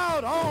been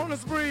out on a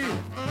spree.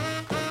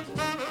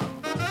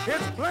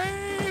 It's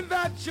plain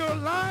that you're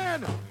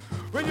lying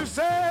when you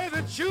say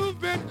that you've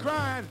been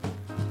crying.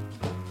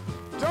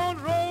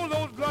 Don't roll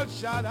those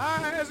bloodshot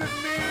eyes at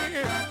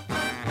me.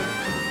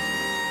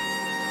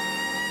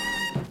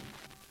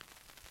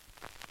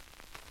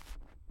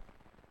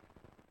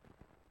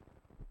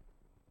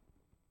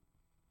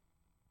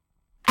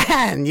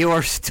 And you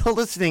are still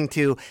listening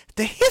to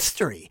the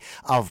history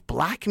of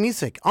black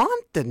music on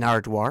the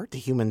Nardwuar, the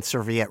Human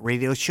Serviette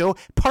Radio Show,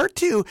 Part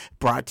 2,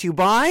 brought to you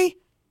by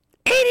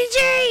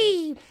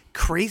ADJ!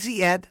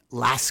 Crazy Ed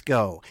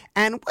Lasko.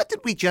 And what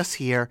did we just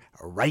hear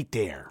right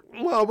there?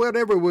 Well,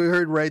 whatever we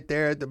heard right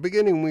there at the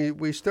beginning,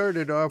 we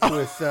started off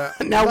with.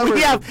 Now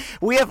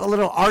we have a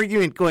little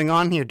argument going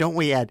on here, don't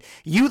we, Ed?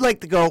 You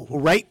like to go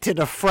right to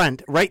the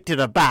front, right to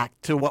the back,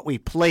 to what we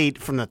played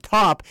from the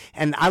top,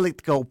 and I like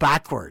to go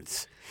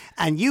backwards.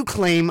 And you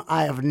claim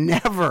I have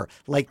never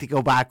liked to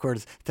go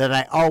backwards, that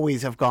I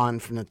always have gone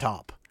from the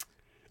top.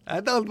 I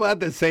don't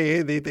want to say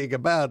anything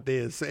about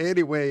this.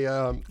 Anyway,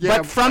 yeah.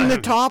 But from the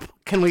top,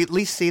 can we at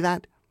least see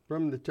that?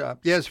 From the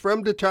top. Yes,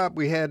 from the top,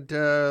 we had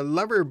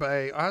Lover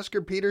by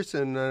Oscar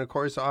Peterson. And, of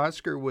course,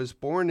 Oscar was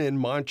born in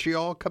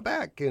Montreal,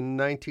 Quebec in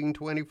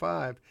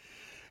 1925.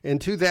 In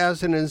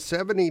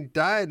 2007, he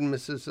died in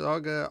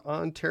Mississauga,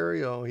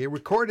 Ontario. He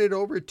recorded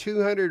over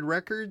 200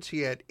 records.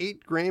 He had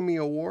 8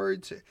 Grammy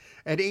Awards.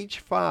 At age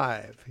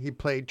 5, he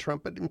played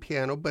trumpet and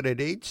piano, but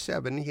at age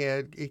 7,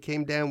 he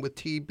came down with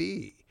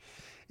TB.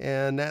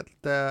 And that,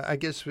 I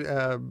guess,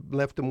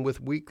 left him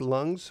with weak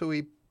lungs, so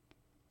he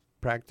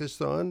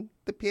practiced on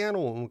the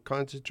piano and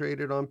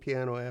concentrated on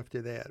piano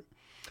after that.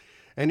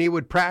 And he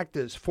would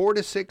practice 4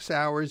 to 6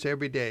 hours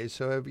every day.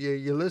 So if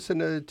you listen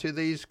to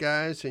these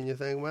guys and you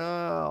think,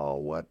 wow,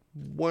 what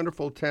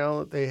wonderful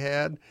talent they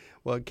had,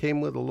 well, it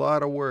came with a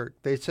lot of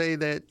work. They say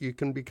that you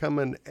can become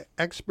an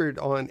expert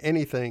on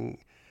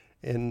anything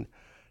in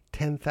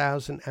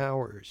 10,000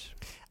 hours.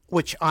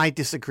 Which I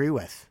disagree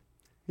with.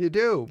 You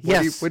do?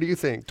 Yes. What do you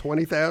think,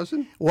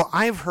 20,000? Well,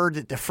 I've heard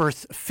that the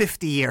first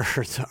 50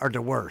 years are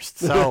the worst.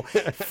 So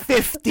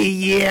 50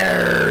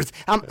 years.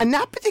 In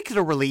that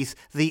particular release,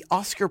 the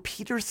Oscar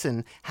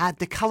Peterson had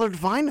the colored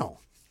vinyl.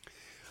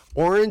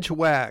 Orange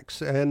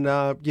wax. And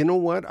you know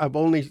what? I've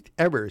only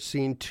ever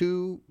seen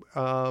 2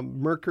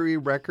 Mercury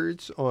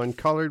records on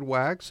colored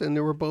wax, and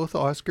they were both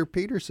Oscar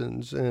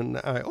Petersons. And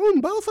I own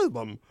both of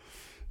them.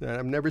 And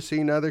I've never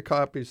seen other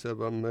copies of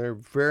them. They're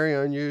very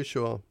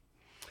unusual.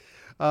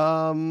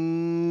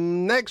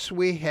 Next,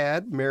 we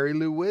had Mary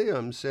Lou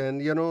Williams.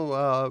 And, you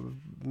know,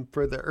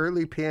 for the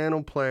early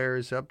piano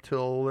players up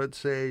till, let's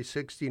say,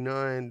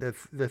 69,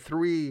 the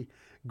 3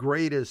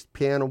 greatest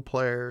piano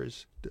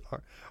players,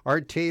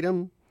 Art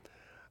Tatum,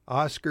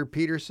 Oscar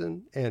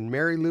Peterson, and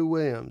Mary Lou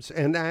Williams.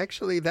 And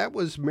actually, that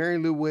was Mary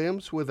Lou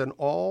Williams with an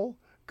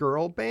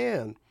all-girl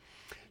band.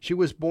 She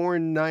was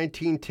born in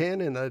 1910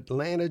 in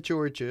Atlanta,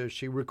 Georgia.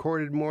 She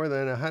recorded more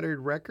than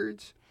 100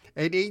 records.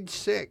 At age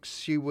 6,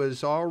 she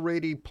was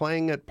already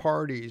playing at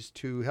parties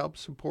to help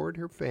support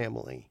her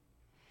family.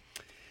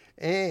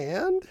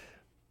 And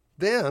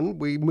then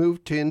we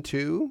moved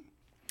into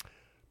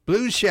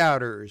blues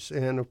shouters.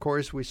 And, of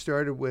course, we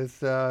started with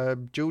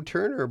Joe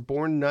Turner,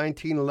 born in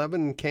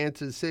 1911 in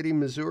Kansas City,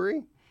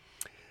 Missouri.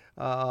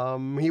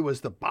 He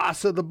was the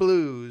boss of the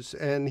blues,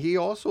 and he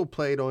also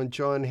played on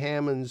John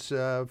Hammond's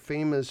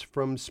famous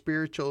From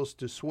Spirituals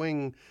to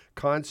Swing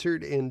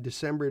concert in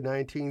December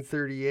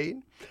 1938.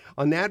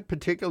 On that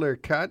particular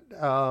cut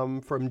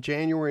from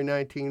January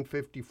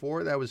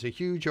 1954, that was a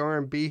huge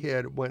R&B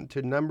hit. It went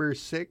to number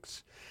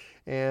 6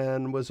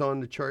 and was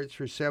on the charts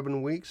for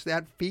 7 weeks.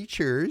 That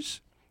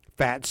features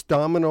Fats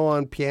Domino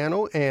on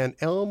piano and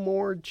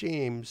Elmore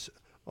James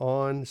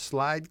on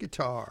slide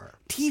guitar.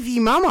 TV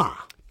Mama.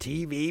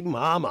 TV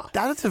Mama.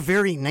 That is a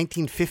very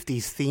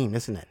 1950s theme,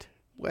 isn't it?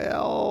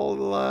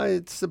 Well,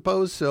 I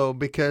suppose so,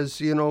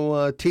 because, you know,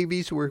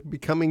 TVs were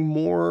becoming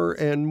more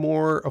and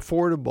more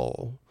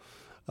affordable.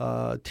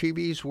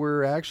 TVs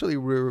were actually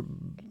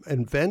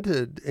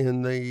invented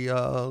in the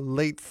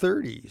late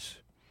 30s.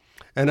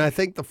 And I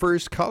think the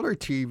first color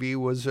TV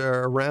was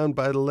around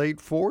by the late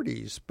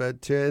 40s.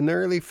 But in the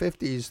early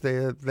 50s,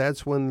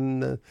 that's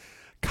when the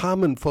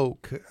common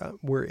folk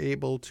were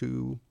able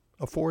to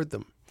afford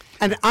them.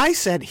 And I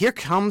said, here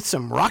comes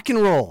some rock and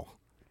roll.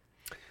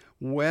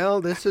 Well,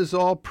 this is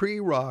all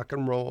pre-rock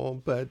and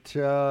roll, but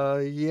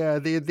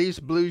these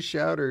blues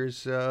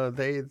shouters,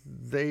 they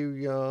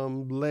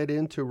led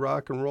into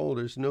rock and roll.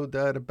 There's no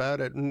doubt about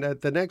it. And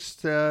the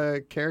next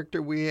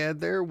character we had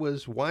there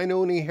was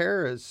Wynonie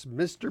Harris,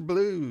 Mr.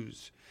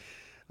 Blues.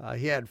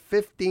 He had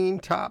 15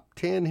 top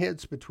 10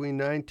 hits between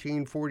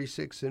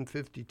 1946 and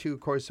 52. Of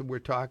course, we're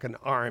talking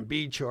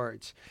R&B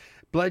charts.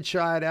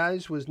 Bloodshot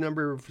Eyes was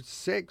number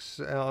 6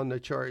 on the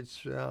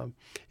charts.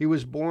 He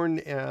was born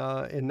in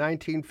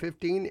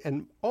 1915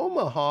 in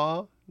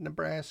Omaha,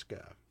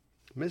 Nebraska.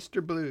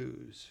 Mr.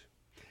 Blues.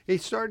 He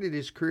started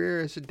his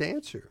career as a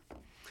dancer.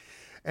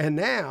 And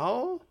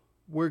now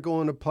we're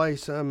going to play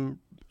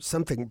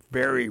something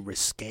very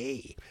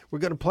risque. We're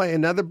going to play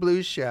another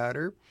blues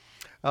shouter.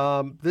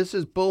 This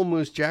is Bull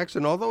Moose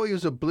Jackson. Although he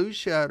was a blues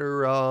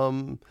shouter,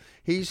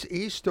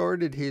 he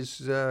started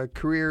his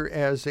career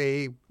as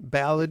a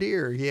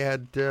balladeer. He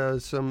had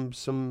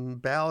some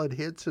ballad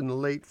hits in the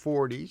late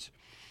 40s.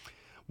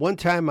 One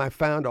time I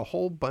found a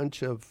whole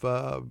bunch of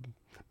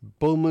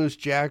Bull Moose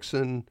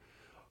Jackson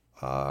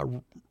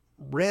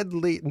Maple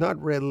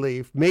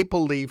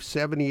Leaf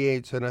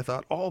 78s, and I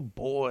thought, oh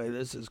boy,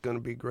 this is going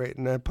to be great.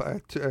 And I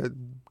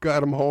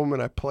got them home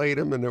and I played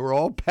them, and they were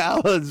all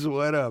ballads.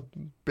 What a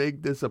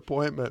big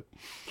disappointment.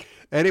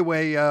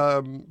 Anyway,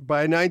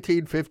 by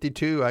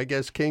 1952, I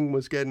guess King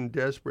was getting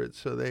desperate,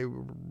 so they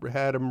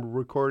had him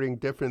recording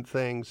different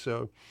things.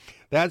 So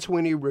that's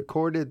when he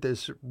recorded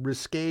this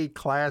risque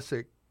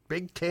classic,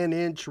 big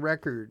 10-inch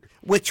record.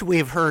 Which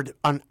we've heard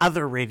on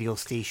other radio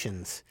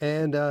stations.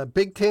 And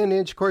big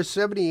 10-inch, of course,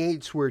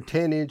 78s were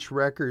 10-inch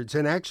records.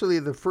 And actually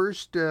the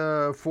first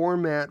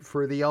format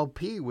for the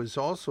LP was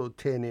also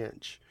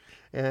 10-inch.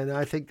 And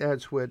I think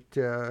that's what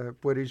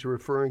he's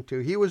referring to.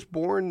 He was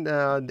born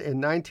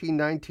in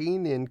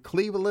 1919 in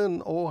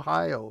Cleveland,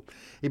 Ohio.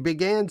 He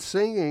began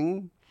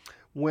singing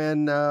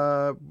when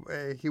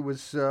he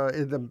was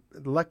in the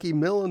Lucky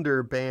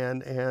Millender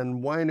band,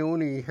 and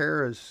Wynonie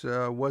Harris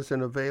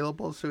wasn't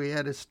available, so he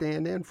had to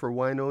stand in for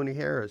Wynonie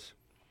Harris.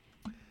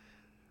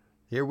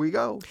 Here we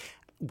go.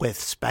 With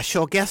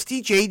special guest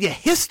DJ, the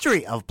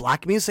History of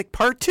Black Music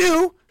Part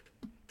 2.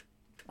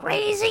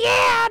 Crazy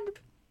Ed!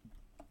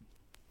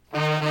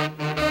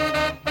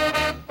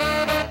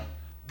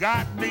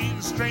 Got me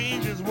the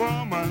strangest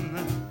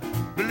woman.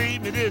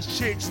 Believe me, this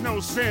chick's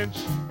no cinch.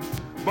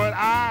 But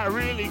I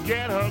really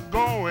get her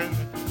going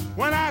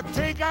when I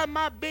take out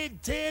my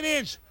big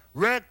 10-inch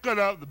record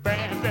of the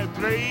band that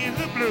plays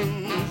the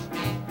blues.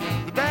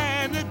 The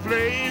band that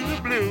plays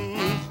the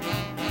blues.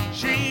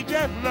 She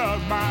just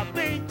loves my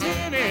big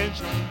 10-inch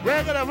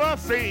record of her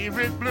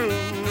favorite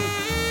blues.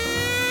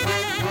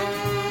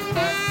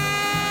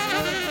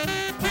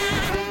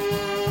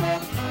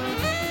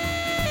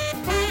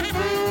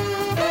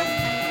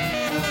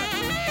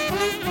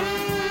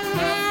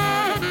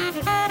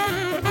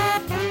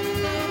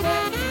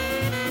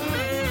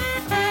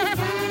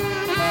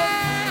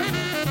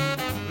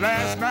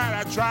 Last night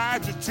I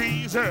tried to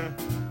tease her,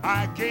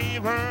 I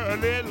gave her a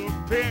little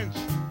pinch,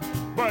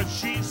 but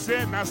she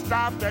said, now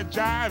stop that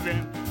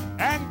jiving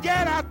and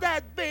get out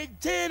that big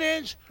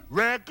 10-inch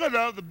record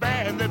of the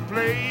band that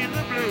plays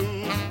the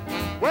blues.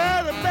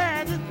 Well, the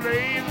band that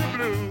plays the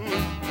blues.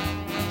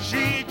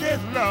 She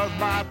just loves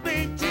my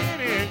big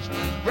 10-inch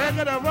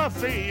record of her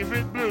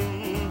favorite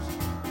blues.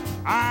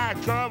 I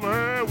cover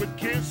her with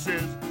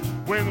kisses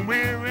when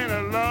we're in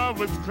a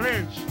lover's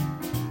clinch.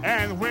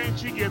 And when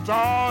she gets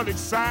all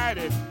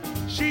excited,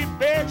 She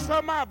begs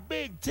for my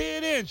big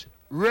 10-inch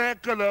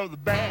record of the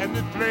band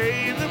that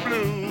plays the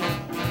blues.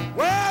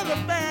 Well, the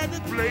band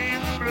that plays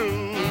the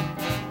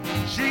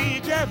blues. She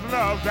just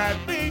loves that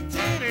big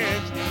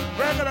 10-inch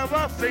record of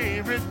her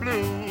favorite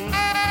blues.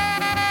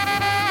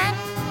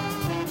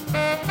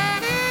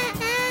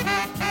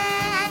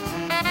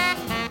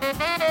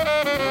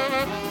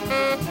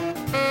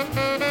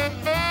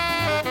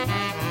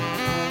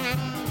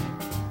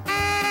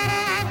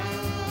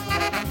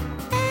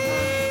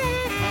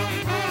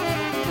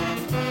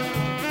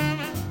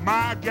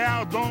 My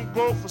gal don't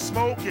go for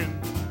smoking,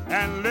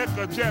 and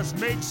liquor just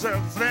makes her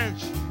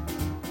flinch.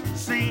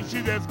 See,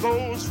 she just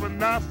goes for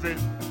nothing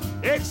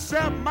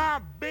except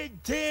my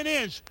big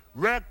 10-inch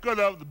record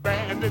of the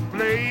band that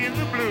plays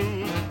the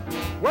blues.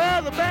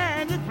 Well, the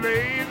band that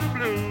plays the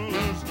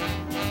blues.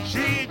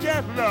 She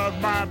just loves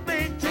my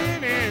big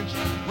 10-inch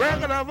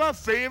record of her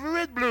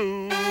favorite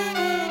blues.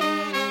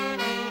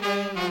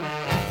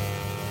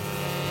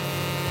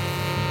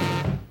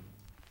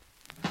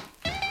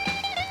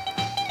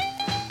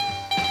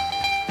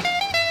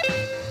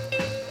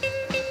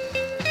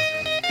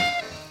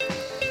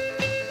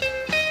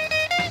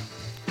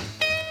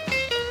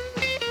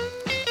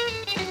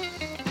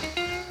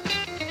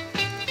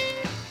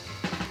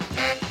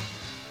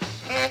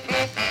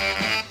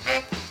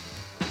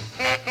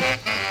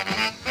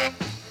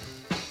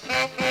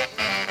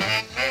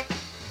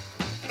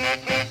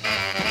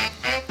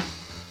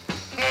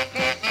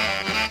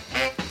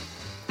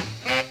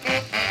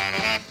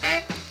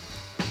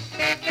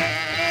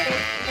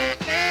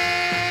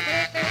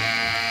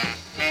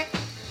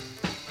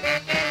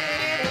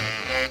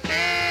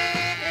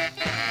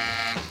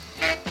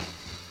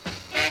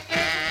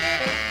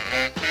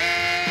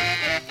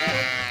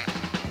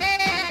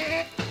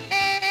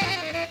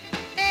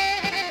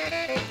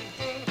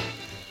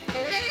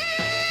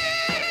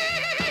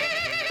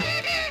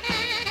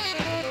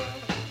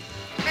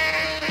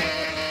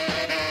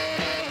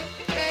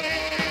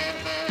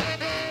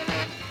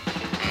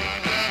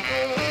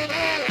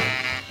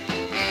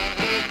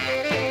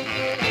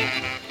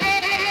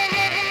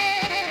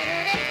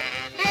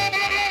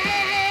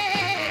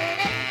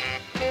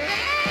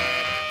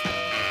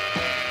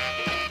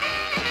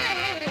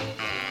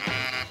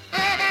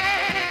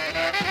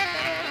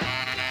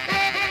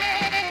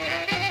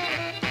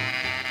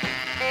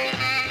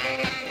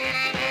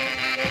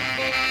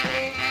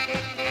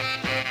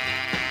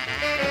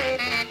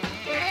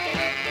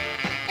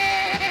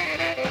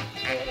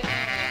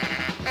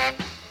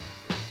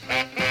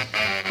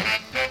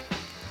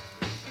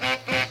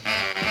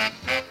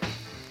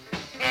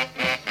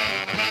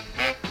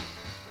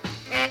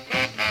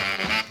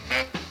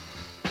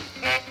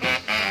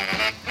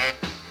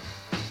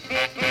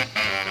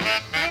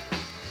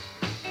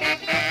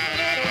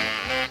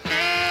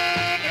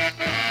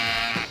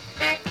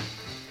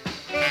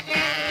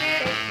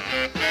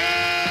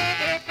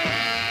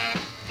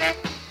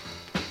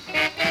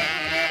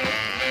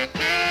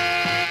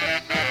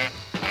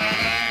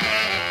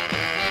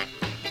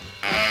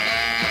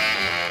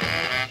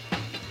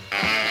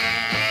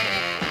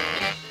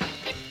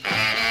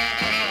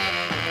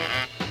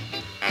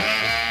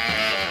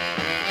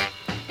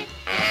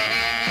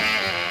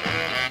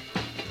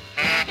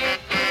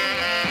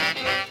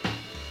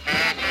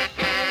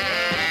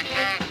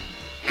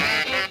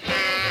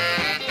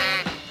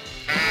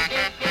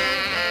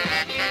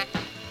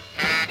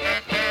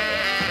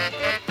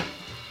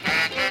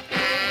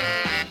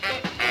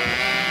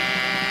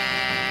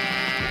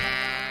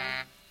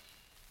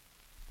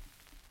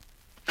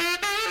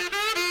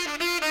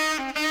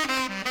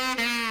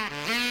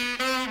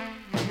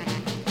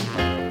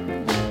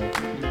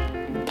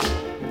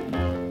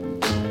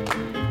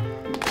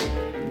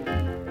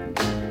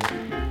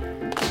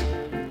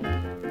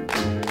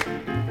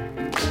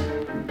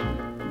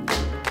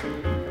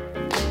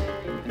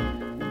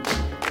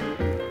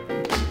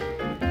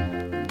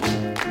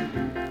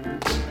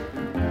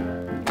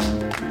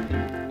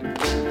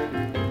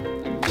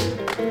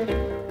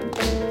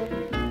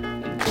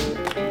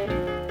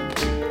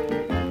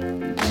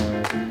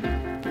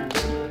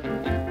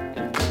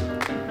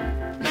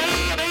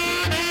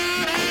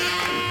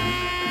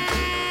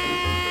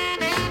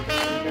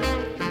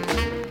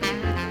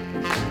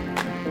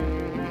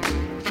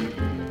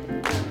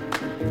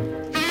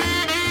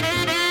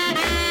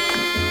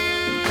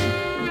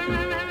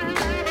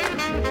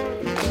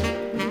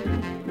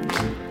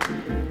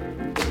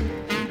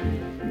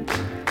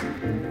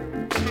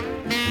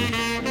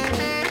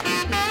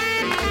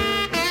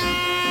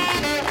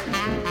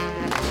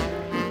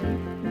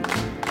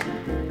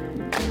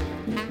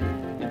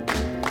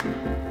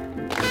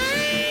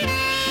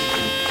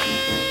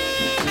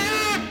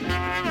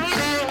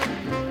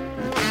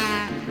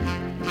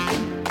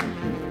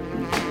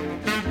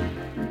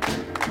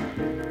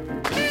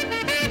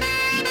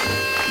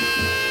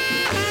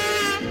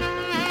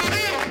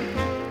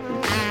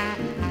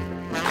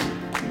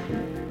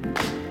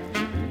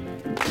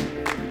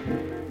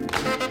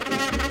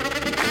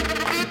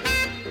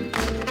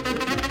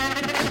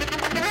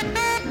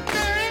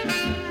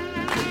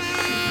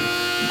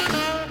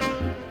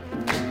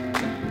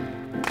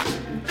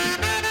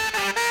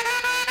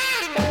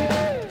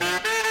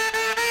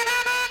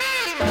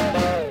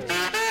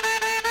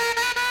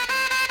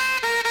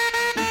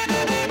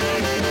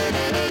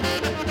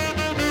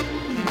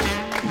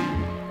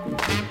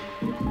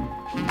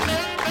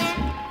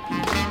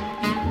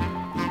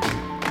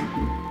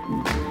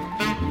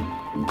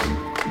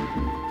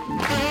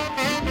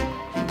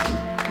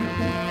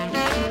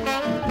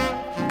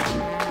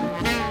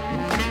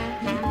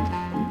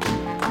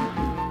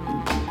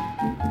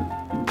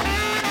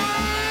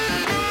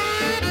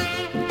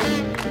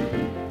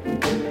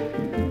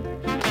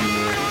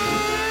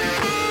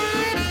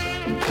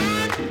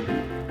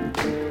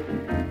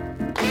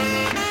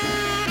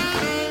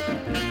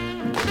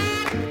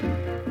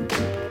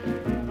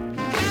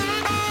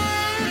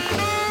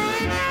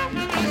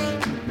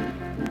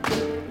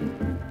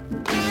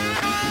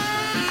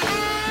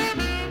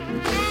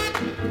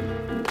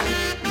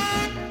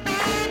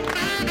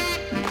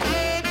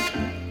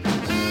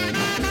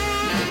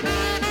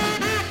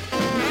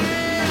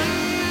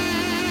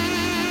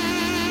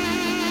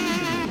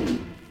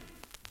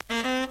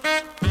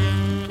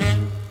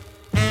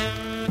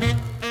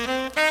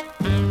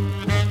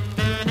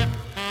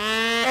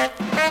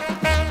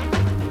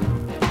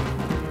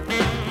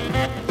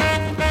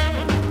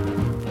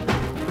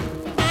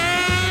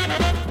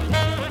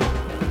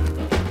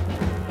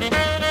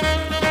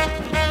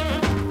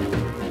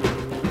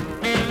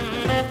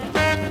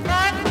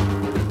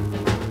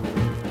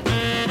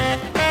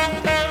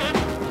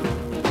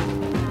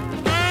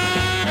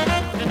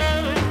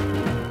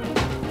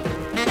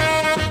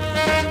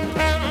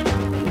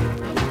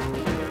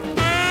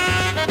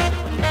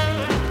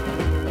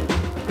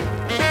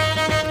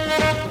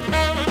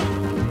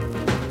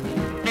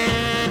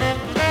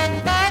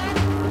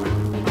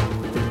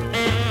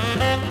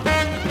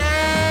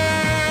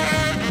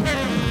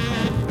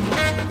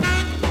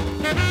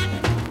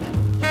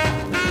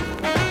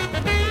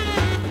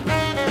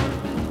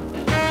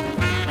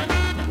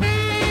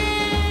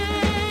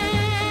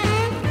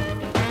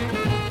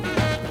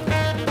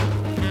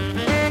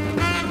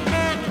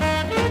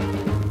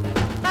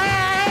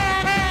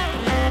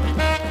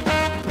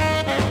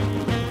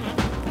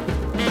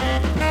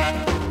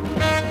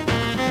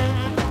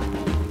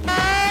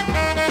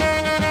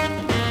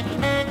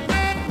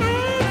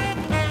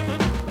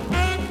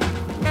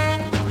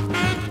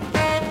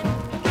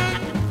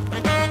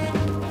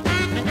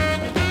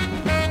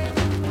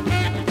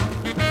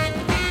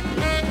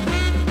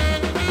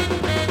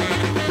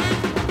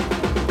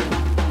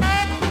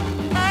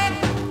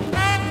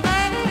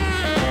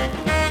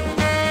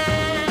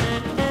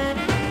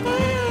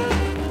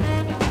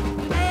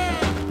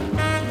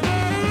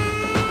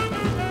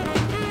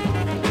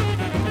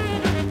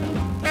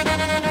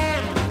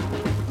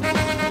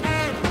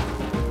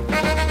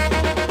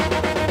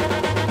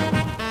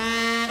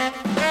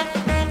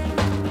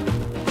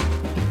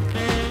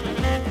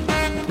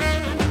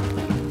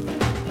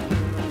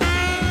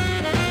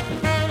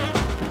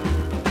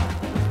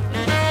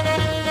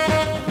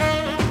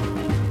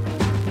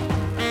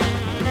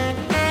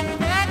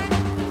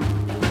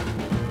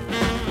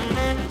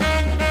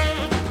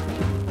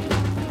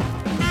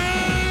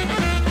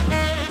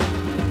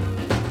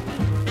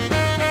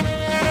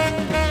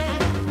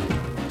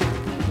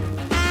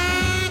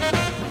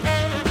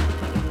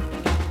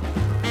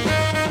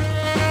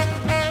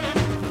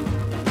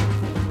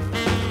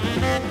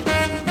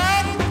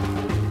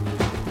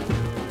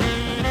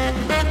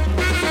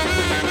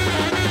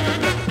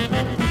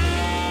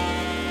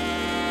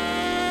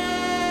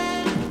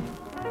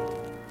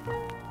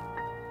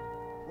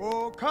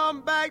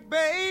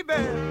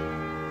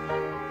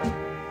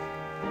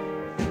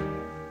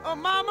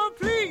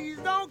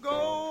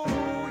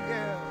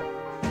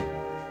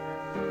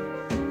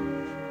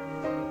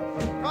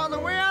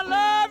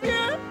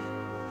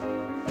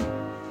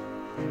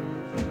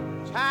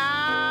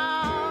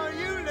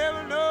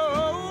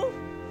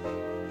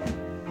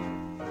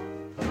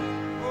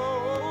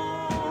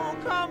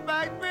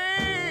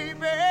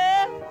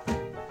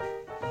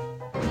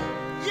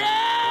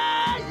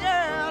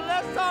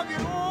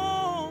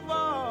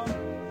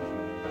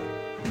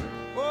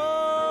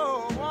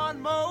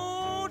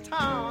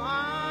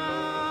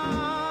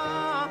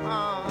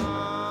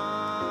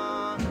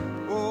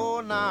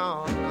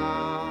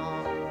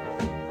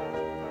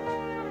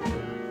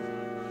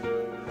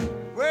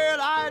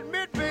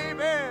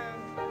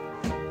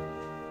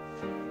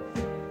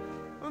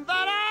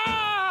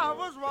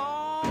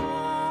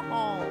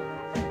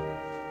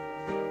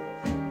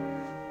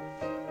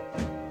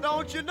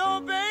 Don't you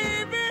know,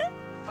 baby?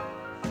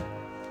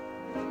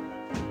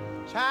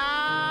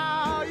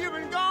 Child, you've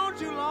been gone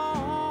too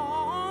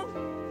long.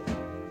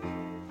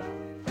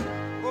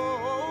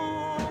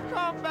 Oh,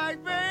 come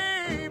back,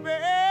 baby.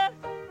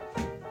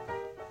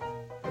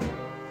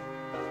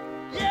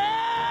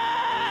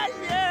 Yeah,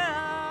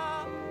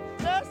 yeah.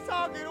 Let's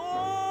talk it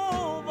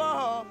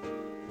over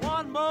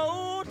one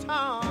more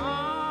time.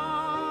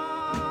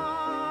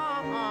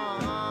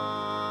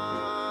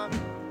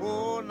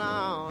 Oh,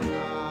 now,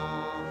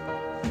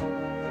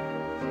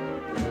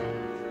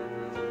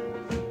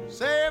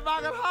 say if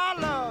I could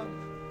holler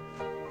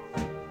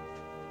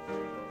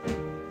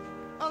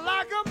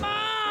like a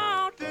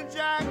mountain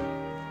jack.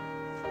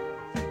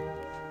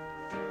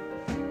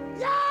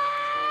 Yeah,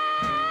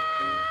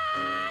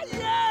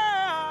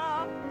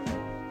 yeah.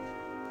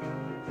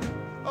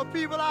 Of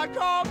people I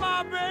call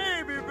my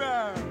baby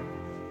back.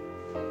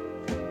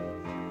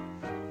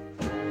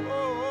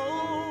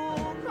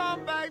 Oh,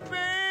 come back,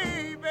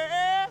 baby.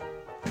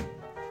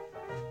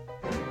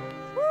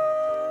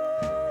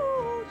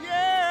 Woo,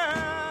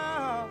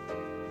 yeah.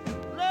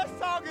 Let's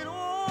talk it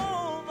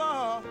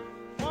over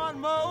one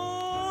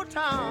more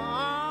time.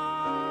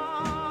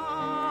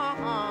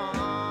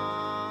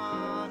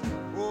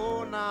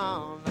 Oh,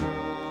 now,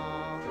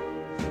 now.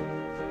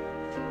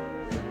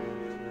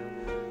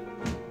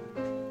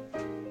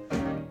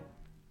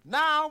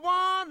 Now,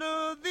 one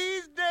of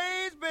these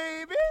days,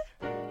 baby,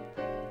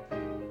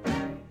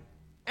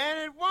 and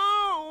it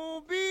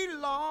won't be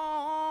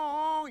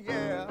long,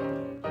 yeah.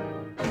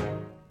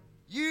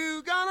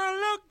 You gonna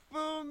look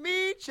for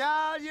me,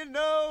 child, you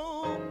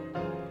know,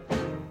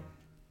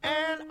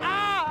 and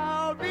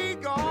I'll be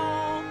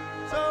gone.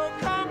 So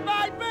come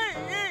back, baby.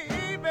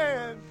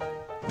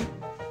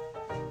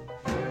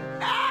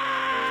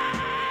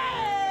 Ah,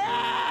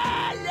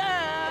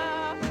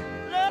 yeah.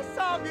 Let's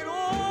talk it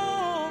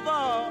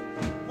over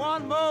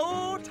one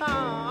more time.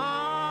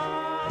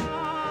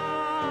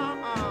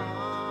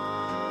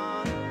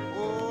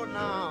 Oh,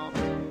 now.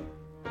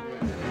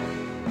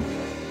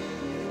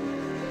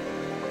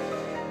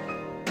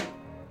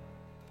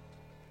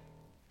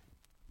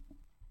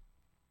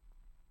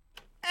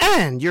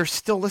 And you're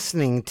still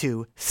listening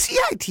to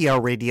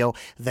CITR Radio,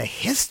 the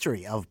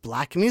history of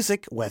black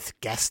music with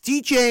guest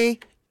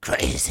DJ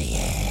Crazy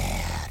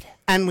Ed.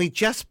 And we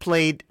just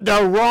played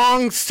the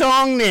wrong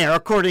song there,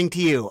 according to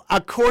you.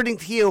 According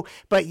to you.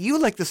 But you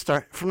like to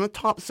start from the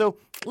top, so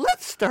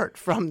let's start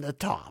from the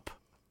top.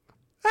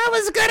 I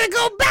was gonna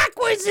go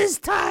backwards this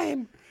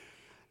time.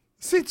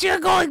 Since you're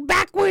going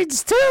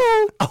backwards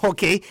too.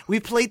 Okay, we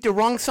played the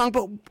wrong song,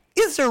 but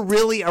is there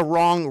really a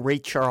wrong Ray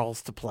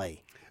Charles to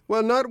play?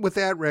 Well, not with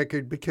that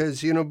record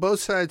because, you know, both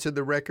sides of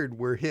the record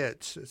were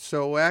hits.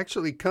 So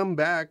actually Come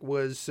Back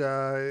was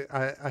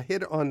a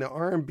hit on the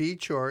R&B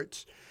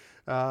charts,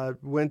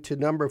 went to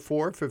number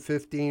 4 for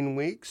 15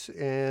 weeks.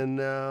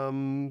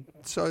 And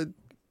so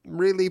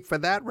really for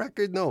that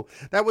record, no.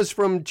 That was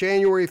from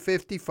January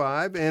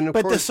 55. And of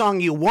But course, the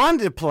song you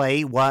wanted to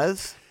play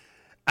was...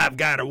 I've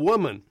Got a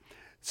Woman.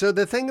 So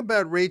the thing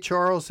about Ray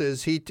Charles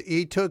is he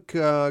took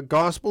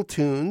gospel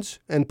tunes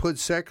and put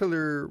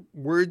secular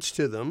words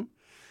to them.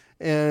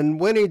 And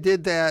when he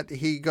did that,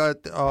 he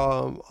got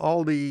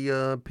all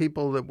the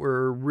people that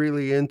were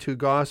really into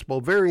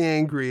gospel very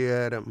angry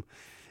at him.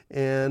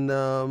 And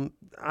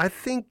I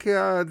think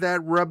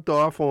that rubbed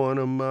off on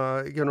him.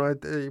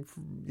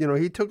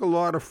 He took a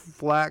lot of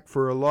flack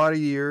for a lot of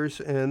years.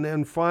 And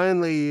then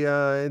finally,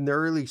 in the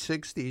early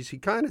 60s, he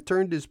kind of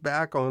turned his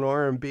back on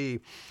R&B.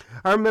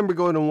 I remember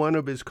going to one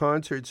of his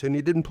concerts, and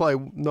he didn't play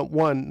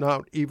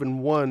not even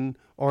one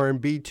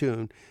R&B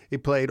tune. He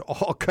played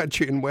all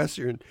country and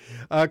western.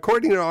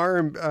 According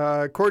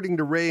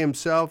to Ray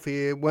himself,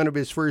 one of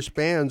his first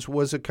bands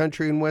was a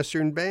country and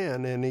western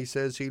band, and he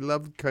says he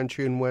loved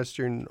country and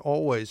western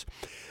always.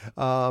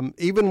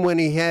 Even when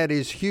he had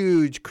his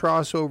huge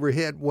crossover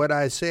hit, What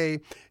I Say,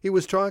 he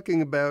was talking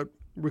about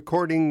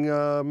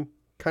recording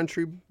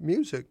country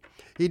music.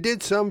 He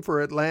did some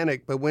for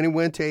Atlantic, but when he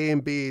went to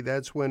A&B,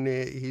 that's when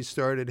he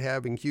started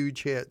having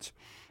huge hits.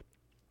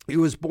 He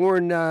was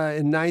born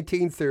in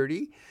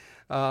 1930.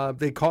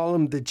 They call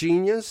him the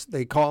genius.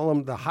 They call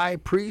him the high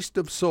priest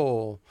of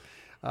soul.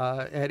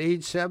 At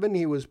age 7,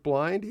 he was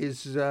blind.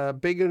 His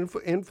big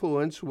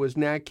influence was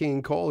Nat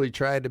King Cole. He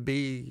tried to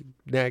be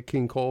Nat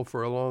King Cole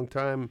for a long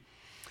time.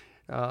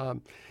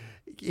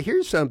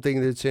 Here's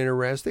something that's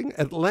interesting.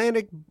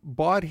 Atlantic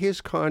bought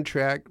his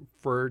contract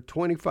for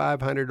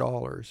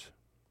 $2,500.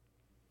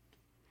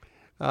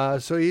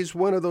 So he's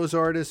one of those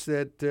artists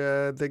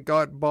that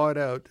got bought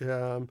out.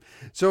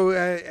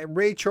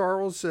 Ray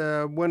Charles,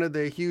 one of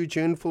the huge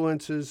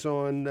influences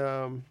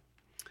on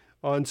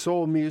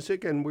soul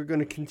music, and we're going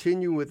to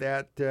continue with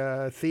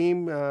that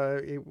theme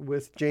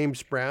with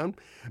James Brown.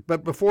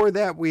 But before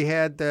that, we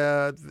had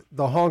the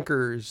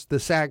Honkers, the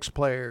sax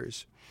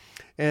players.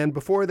 And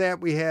before that,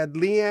 we had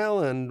Lee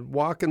Allen,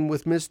 Walking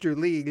with Mr.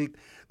 Lee.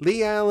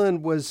 Lee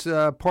Allen was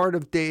part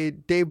of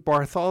Dave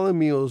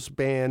Bartholomew's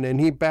band,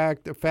 and he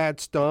backed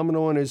Fats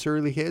Domino on his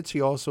early hits.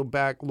 He also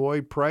backed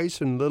Lloyd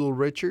Price and Little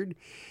Richard.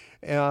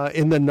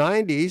 In the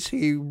 90s,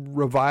 he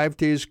revived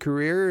his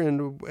career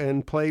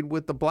and played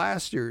with the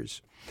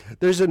Blasters.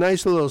 There's a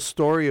nice little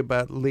story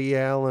about Lee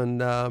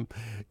Allen. Of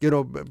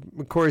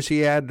course, he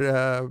had,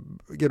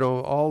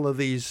 all of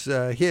these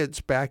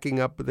hits backing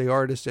up the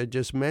artist I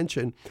just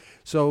mentioned.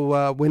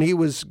 So when he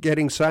was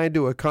getting signed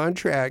to a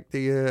contract,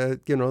 the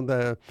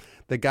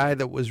guy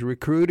that was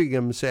recruiting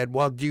him said,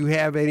 "Well, do you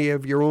have any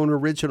of your own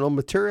original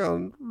material?"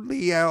 And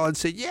Lee Allen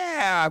said,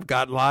 "Yeah, I've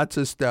got lots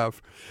of stuff."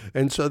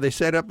 And so they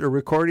set up the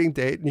recording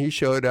date, and he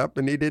showed up,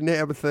 and he didn't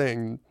have a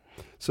thing.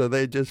 So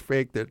they just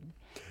faked it.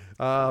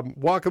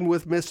 Walking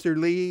with Mr.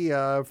 Lee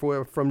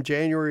from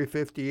January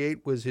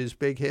 58 was his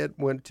big hit,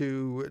 went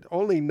to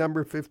only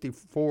number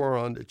 54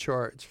 on the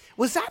charts.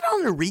 Was that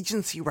on a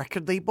Regency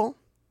record label?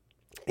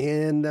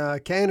 In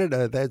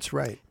Canada, that's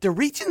right. The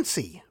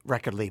Regency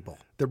record label.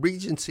 The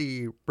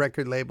Regency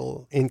record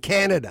label in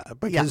Canada,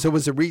 because there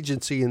was a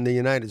Regency in the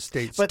United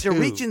States, but too. The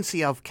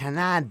Regency of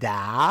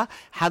Canada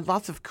had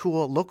lots of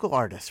cool local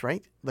artists,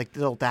 right? Like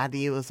Little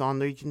Daddy was on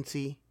the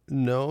Regency.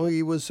 No,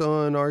 he was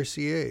on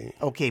RCA.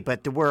 Okay,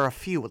 but there were a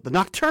few. The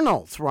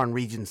Nocturnals were on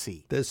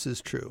Regency. This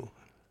is true.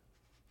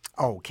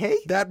 Okay.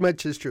 That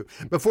much is true.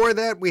 Before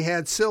that, we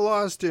had Syl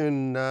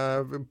Austin,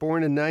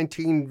 born in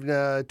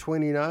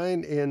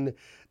 1929 in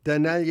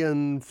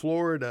Dunedin,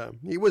 Florida.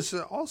 He was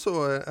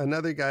also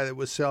another guy that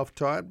was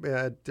self-taught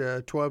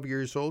at 12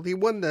 years old. He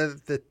won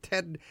the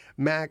Ted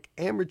Mack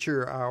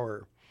Amateur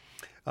Hour.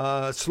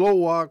 Slow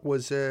Walk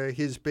was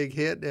his big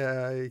hit,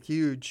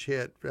 huge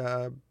hit.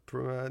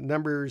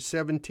 Number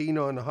 17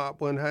 on the Hot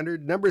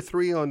 100, number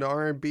 3 on the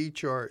R&B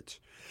charts.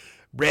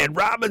 Red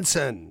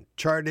Robinson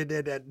charted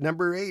it at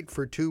number 8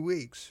 for 2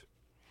 weeks.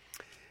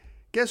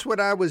 Guess what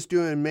I was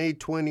doing May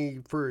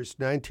 21st,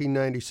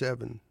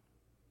 1997?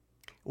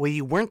 Well,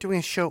 you weren't doing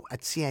a show at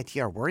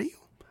CITR, were you?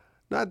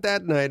 Not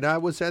that night. I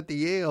was at the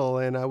Yale,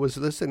 and I was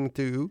listening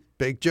to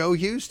Big Joe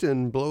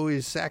Houston blow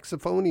his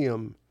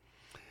saxophonium.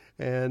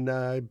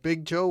 And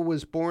Big Joe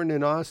was born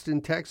in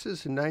Austin,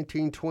 Texas in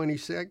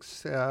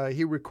 1926.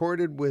 He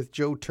recorded with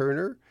Joe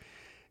Turner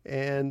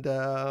and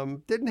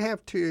didn't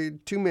have too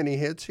many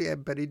hits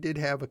yet, but he did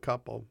have a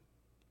couple.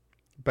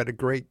 But a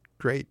great,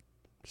 great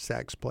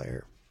sax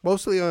player,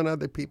 mostly on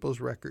other people's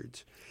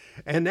records.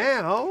 And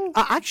now...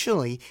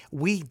 actually,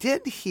 we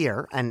did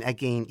hear, and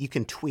again, you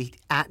can tweet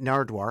at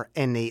Nardwuar,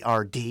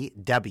 Nardwuar.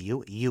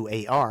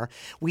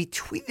 We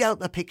tweeted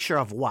out a picture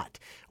of what?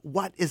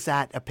 What is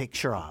that a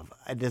picture of?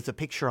 It is a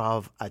picture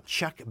of a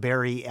Chuck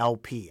Berry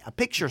LP, a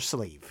picture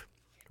sleeve,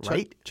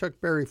 right? Chuck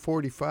Berry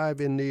 45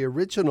 in the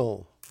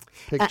original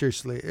picture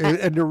sleeve,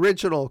 an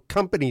original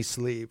company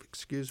sleeve,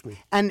 excuse me.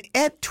 And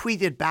Ed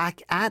tweeted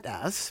back at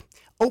us,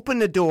 "Open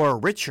the door,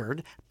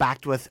 Richard,"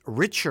 backed with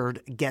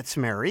 "Richard gets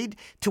married,"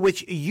 to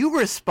which you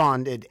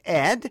responded,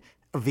 Ed,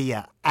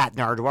 via at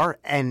Nardwuar,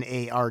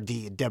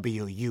 Nardwuar,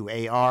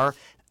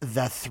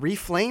 The Three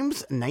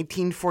Flames,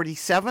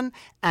 1947.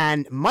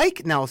 And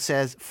Mike now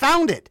says,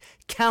 "Found it,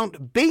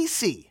 Count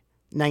Basie,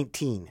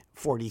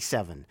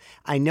 1947.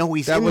 I know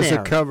he's in there. That was a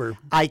cover.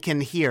 I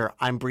can hear,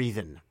 I'm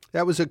breathing."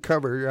 That was a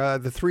cover.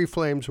 The Three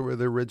Flames were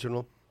the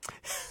original.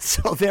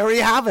 So there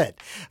you have it.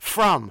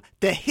 From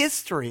the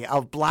History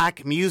of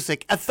Black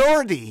Music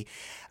Authority,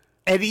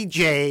 Eddie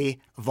J,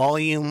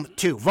 Volume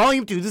 2.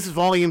 Volume 2, this is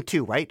Volume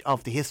 2, right,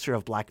 of the History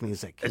of Black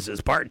Music. This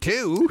is Part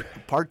 2.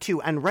 Part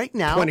 2. And right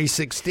now,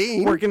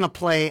 2016. We're going to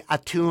play a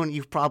tune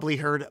you've probably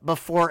heard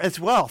before as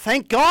well.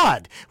 Thank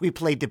God we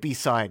played the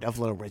B-side of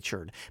Little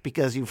Richard,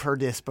 because you've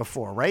heard this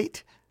before,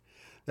 right?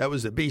 That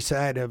was the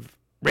B-side of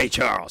Ray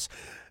Charles.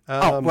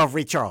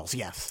 Ray Charles,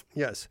 yes.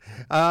 Yes.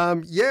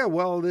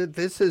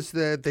 This is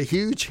the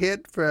huge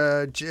hit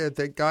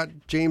that got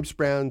James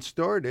Brown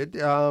started.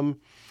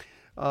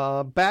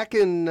 Back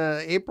in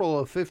April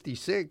of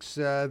 56,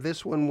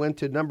 this one went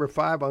to number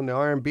 5 on the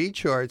R&B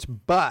charts,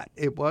 but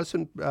it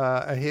wasn't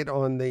a hit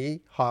on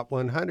the Hot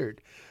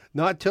 100.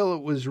 Not till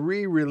it was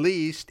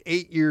re-released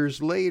 8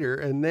 years later,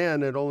 and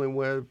then it only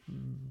went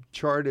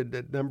charted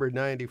at number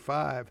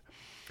 95.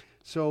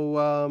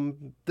 So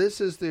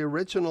this is the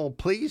original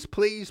Please,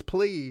 Please,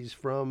 Please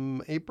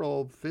from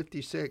April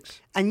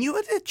 56. And you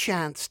had a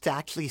chance to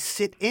actually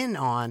sit in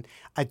on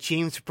a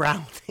James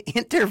Brown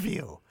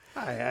interview.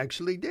 I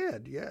actually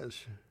did,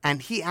 yes.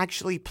 And he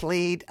actually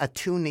played a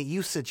tune that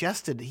you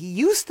suggested he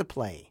used to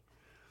play.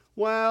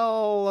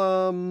 Well,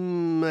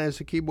 as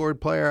a keyboard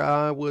player,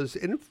 I was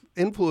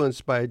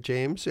influenced by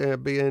James,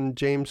 being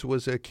James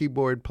was a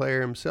keyboard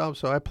player himself.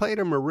 So I played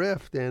him a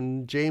riff,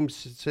 and James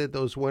said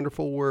those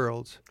wonderful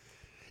words.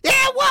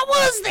 Yeah, what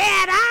was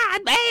that?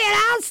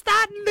 I'm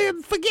starting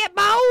to forget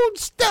my old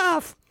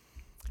stuff.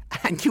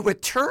 And you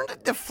returned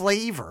the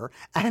flavor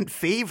and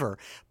favor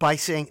by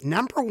saying,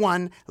 number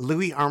 1,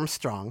 Louis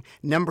Armstrong,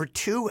 number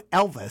 2,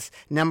 Elvis,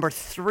 number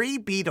 3,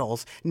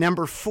 Beatles,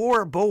 number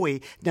 4,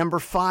 Bowie, number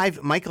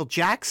 5, Michael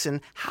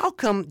Jackson. How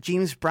come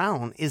James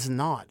Brown is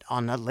not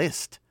on the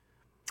list?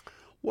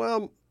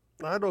 Well,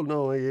 I don't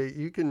know.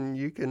 You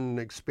can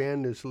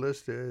expand this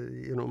list,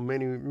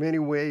 many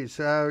ways.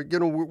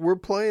 We're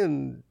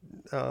playing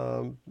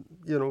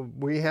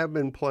we have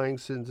been playing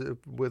since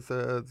with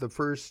the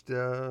first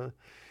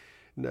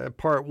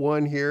part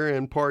one here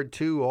and part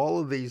two. All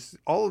of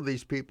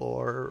these people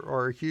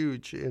are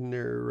huge in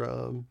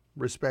their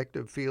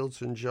respective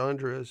fields and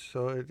genres.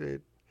 So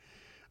it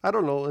I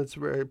don't know. It's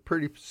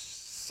pretty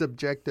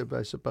subjective,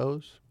 I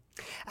suppose.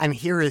 And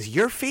here is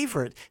your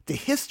favorite, The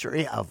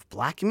History of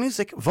Black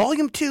Music,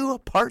 Volume 2,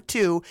 Part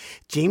 2,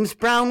 James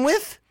Brown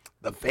with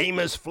The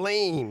Famous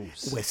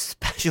Flames. With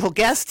special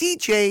guest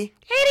DJ,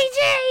 Eddie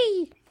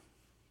J.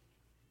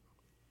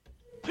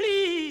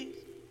 Please,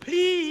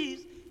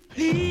 please,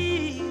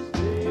 please.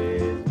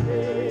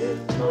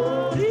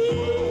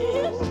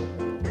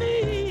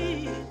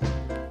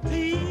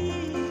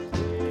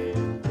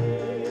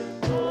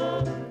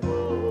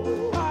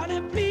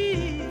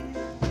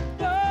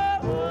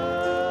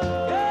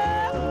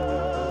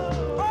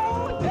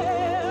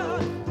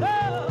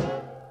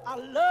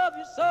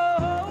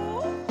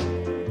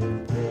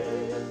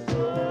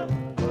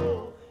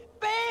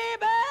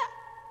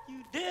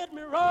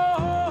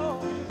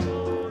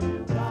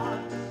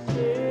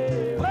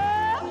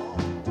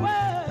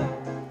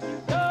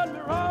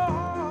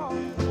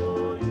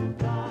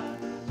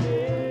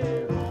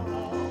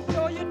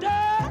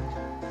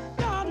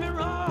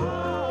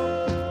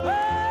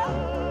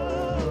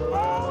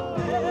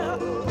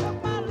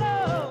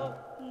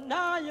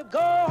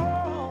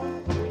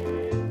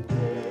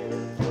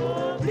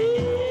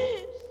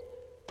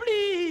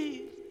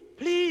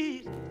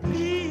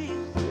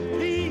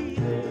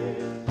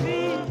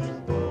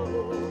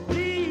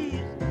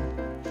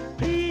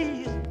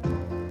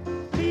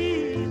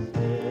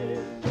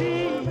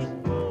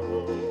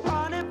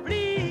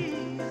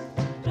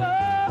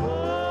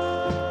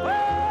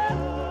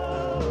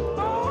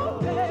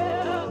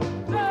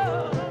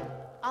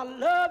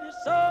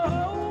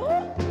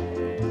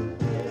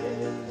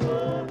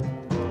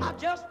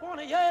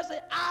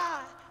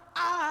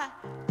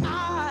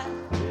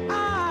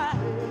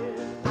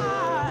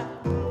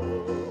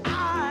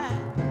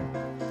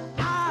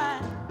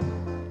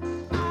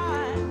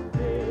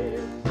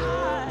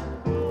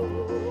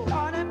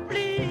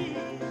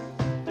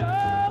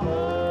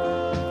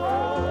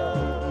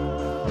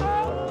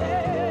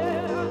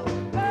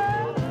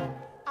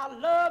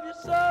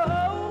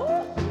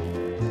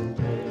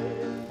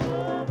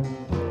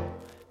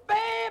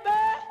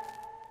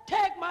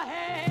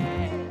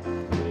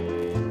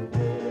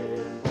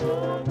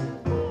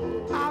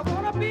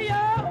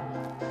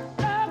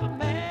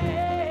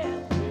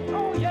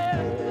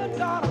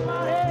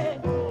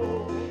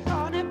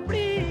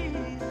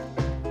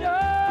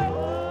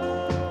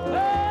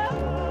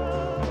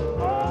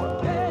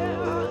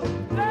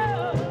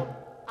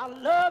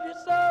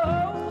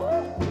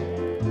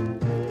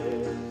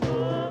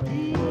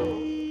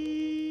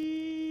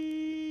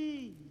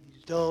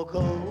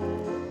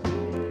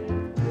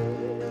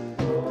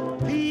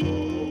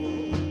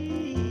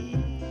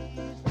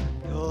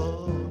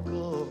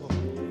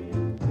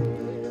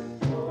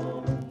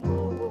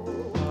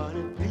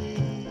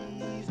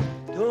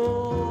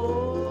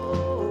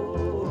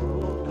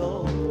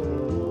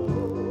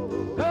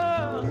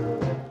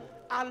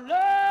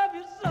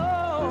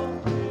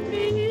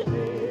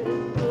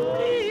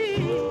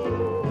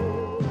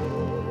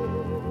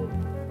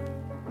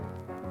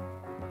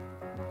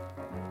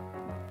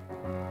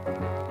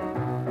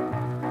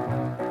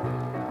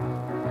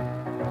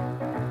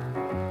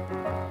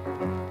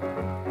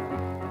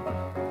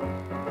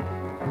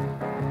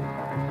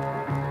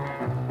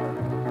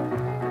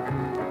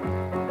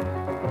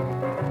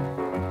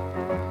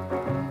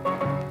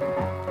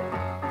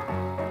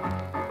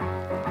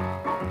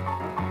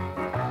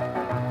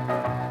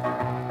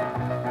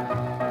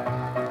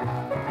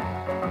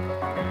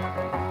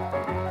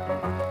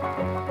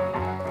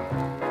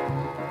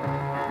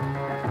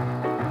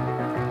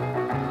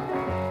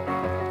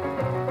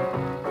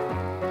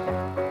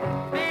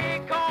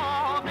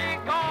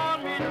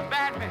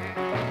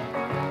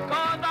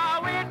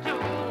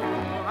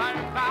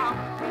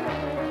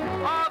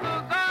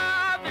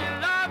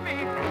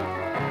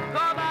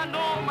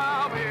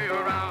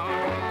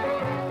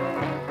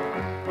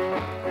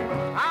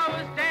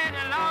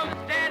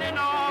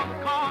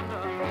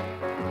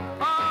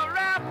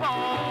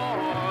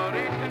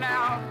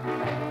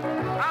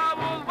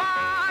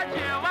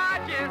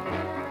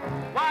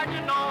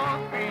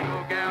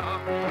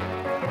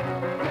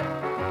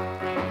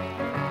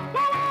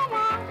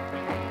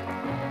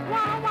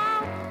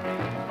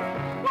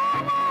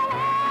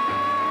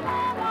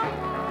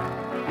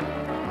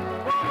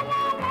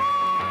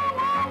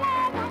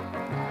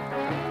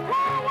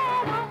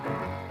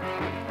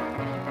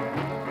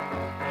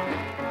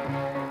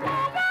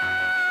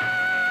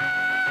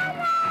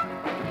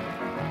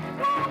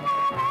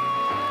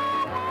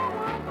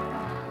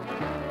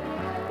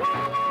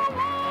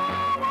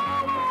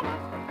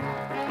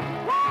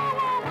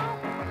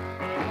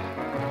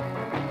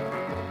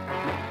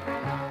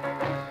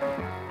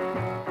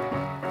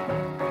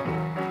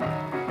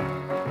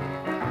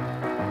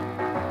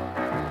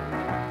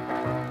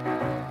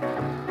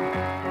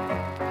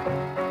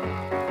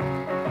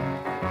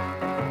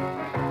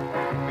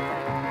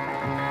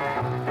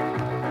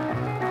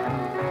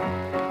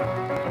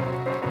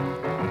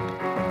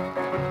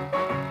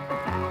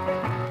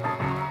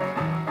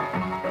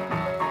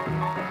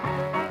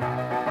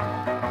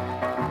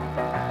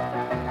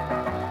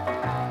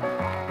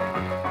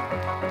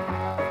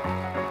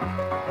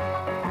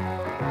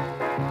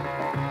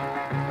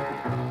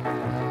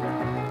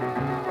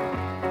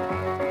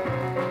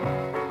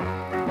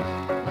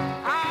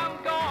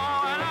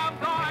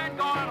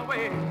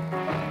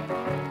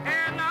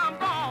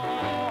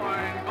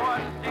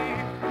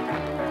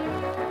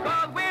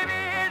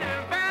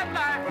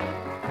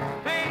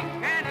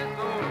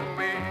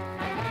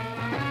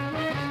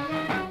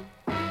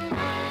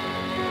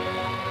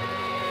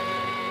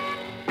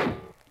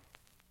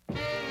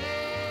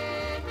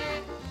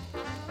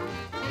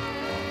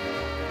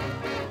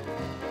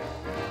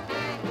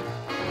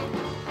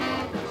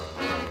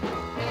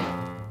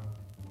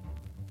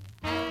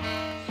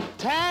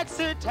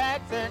 Taxi,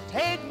 taxi,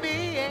 take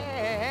me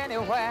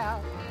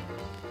anywhere.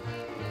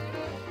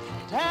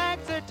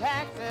 Taxi,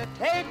 taxi,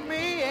 take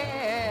me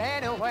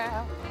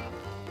anywhere.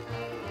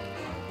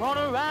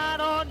 Wanna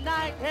ride all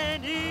night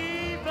and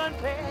even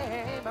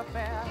pay my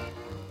fare.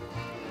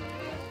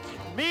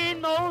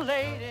 Mean old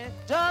lady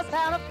just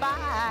had a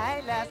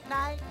fight last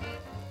night.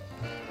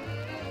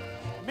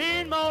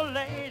 Mean old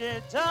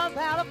lady just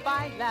had a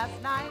fight last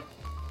night.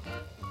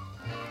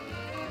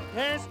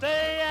 Can't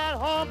stay at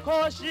home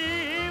 'cause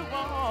she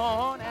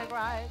won't act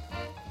right.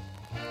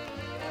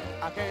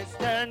 I can't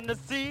stand to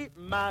see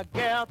my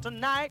gal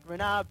tonight.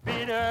 When I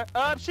beat her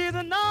up, she's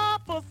an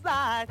awful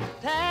sight.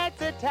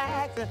 Taxi,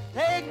 taxi,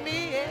 take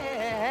me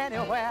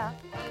anywhere.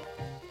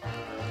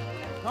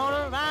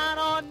 Gonna ride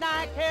all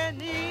night, can't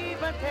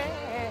even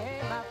pay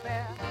my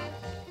fare.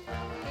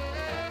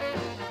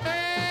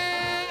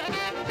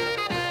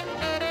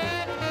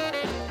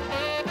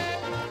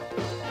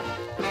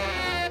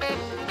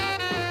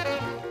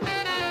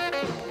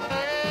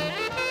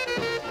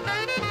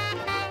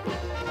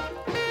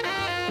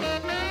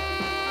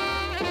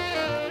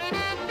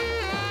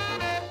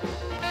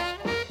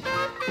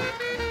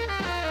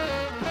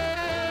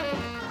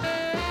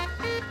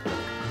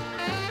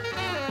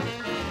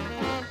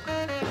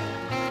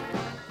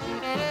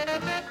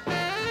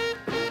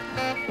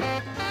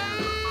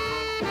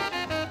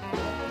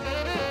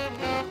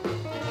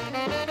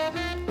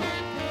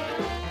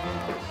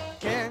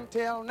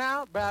 Tell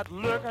now about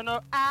look in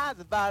her eyes.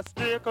 If I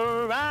stick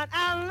around,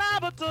 I'm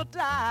liable to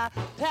die.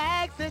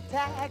 Taxi,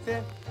 taxi,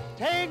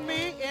 take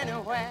me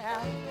anywhere.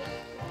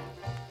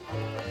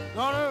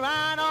 Gonna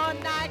ride all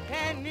night,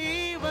 can't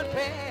even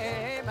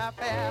pay my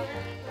fare.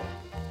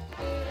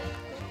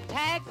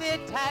 Taxi,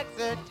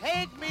 taxi,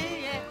 take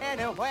me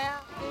anywhere.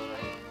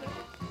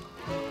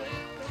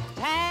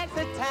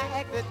 Taxi,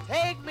 taxi,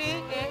 take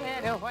me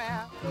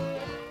anywhere.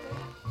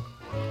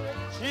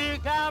 She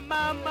got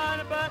my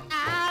money, but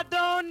I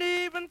don't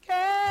even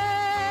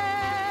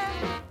care.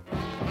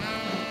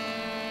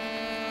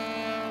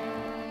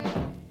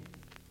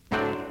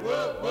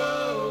 Whoa,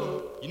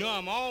 whoa. You know,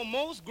 I'm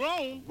almost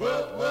grown. Whoa,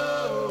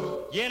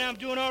 whoa. Yeah, and I'm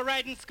doing all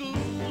right in school.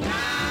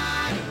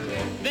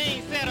 They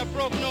ain't said I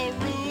broke no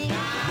rule.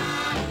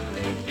 I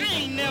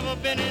ain't never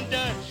been in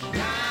Dutch.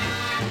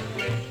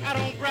 I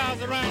don't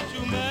browse around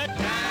too much.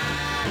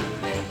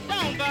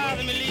 Don't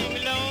bother me, leave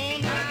me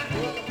alone.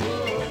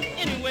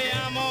 Anyway,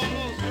 I'm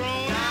almost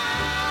grown.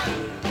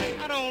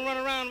 I don't run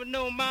around with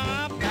no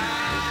mob.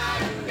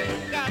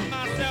 Got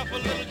myself a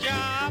little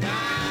job.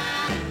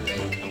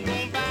 I'm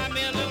gonna buy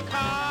me a little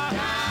car.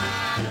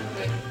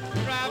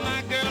 Drive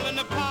my girl in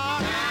the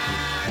park.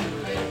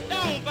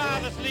 Don't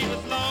bother, sleep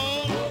us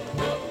alone.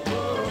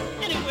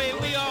 Anyway,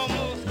 we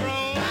almost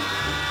grown.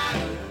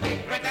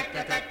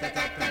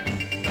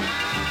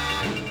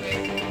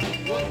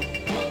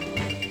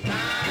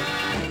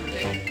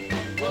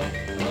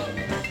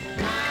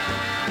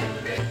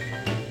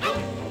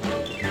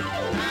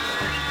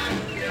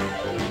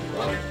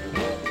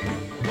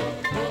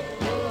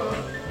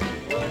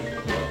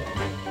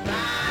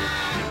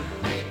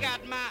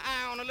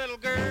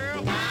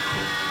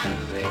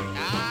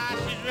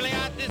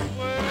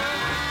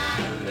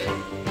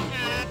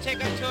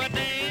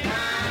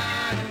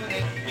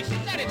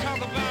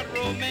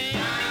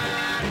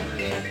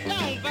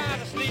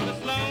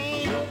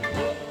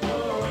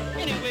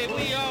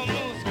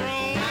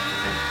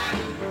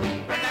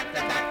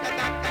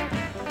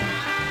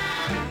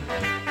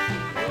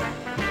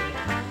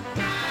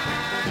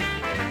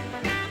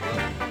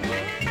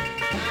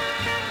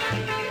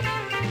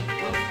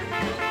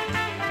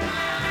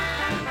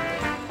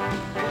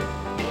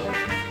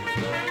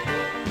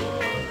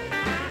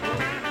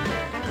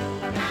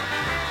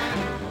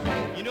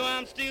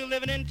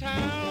 Living in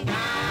town,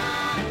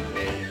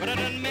 but I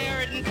done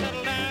married and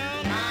settled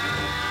down.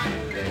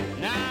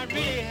 Now I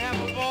really have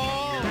a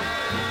ball,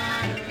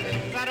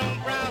 'cause I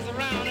don't browse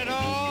around at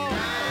all.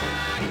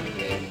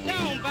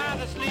 Don't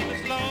bother, sleep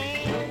as long.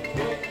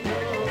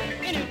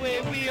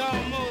 Anyway, we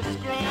almost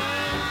grown.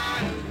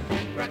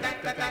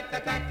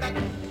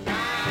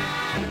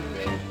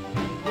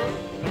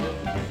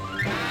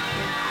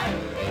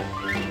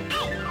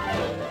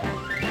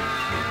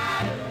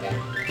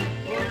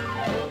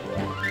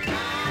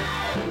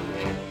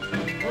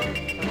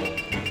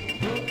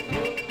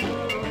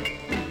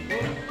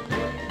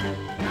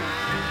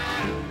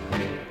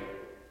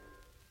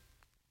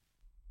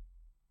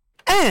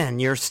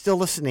 And you're still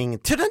listening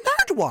to the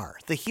Nardwuar,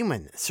 the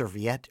Human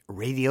Serviette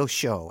Radio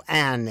Show,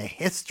 and the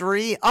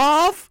history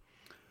of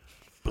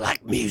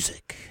Black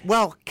music.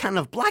 Well, kind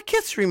of Black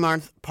History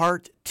Month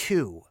Part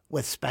 2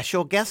 with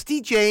special guest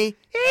DJ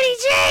Eddie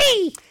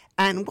J!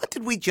 And what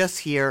did we just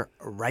hear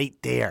right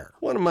there?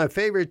 One of my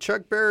favorite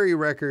Chuck Berry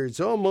records,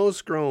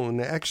 Almost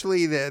Grown.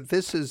 Actually,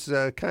 this is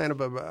kind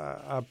of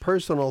a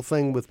personal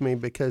thing with me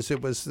because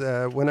it was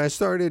when I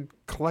started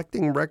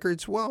collecting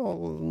records.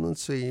 Well,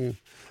 let's see.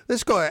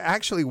 Let's go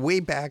actually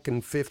way back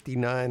in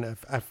 '59.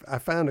 I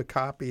found a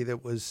copy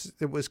that was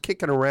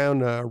kicking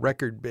around a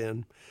record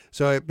bin.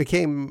 So it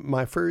became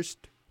my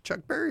first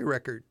Chuck Berry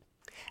record.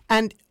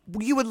 And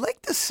you would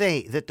like to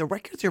say that the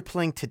records you're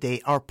playing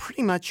today are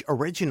pretty much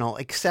original,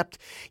 except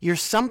you're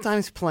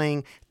sometimes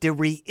playing the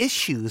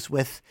reissues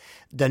with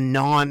the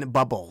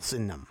non-bubbles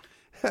in them.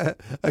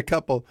 A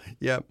couple,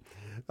 yeah.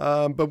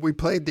 But we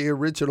played the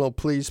original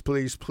Please,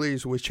 Please,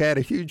 Please, which had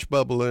a huge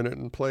bubble in it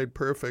and played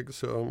perfect,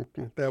 so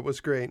that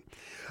was great.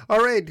 All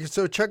right,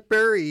 so Chuck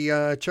Berry.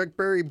 Chuck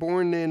Berry,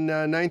 born in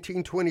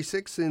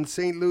 1926 in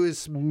St.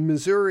 Louis,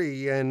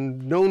 Missouri,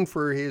 and known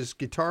for his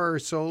guitar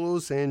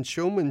solos and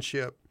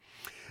showmanship.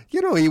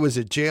 You know, he was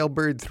a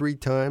jailbird 3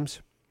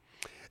 times.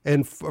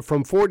 And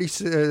from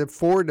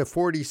 44 to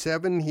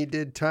 47, he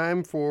did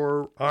time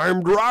for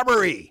armed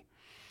robbery.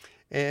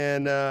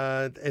 And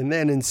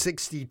then in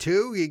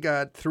 62, he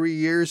got 3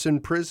 years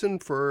in prison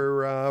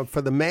for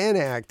the Mann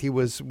Act. He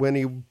was when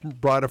he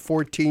brought a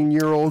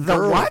 14-year-old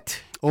girl what?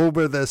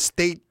 over the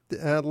state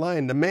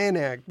line. The Mann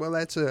Act. Well,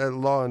 that's a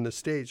law in the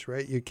States,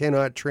 right? You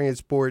cannot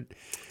transport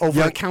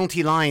over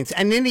county lines.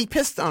 And then he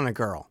pissed on a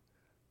girl.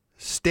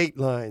 State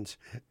lines.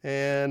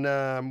 And,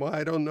 well,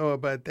 I don't know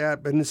about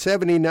that. But in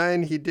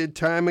 79, he did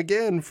time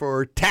again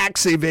for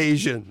tax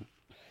evasion.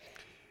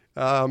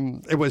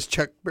 It was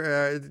Chuck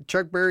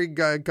Berry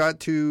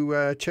got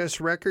to Chess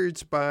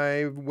Records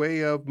by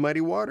way of Muddy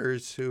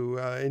Waters, who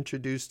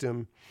introduced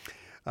him.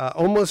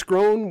 Almost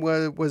Grown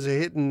was a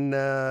hit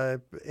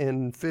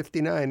in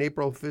 59.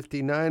 April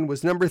 59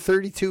 was number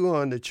 32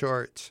 on the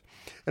charts.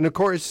 And, of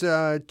course,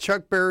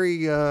 Chuck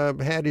Berry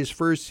had his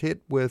first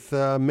hit with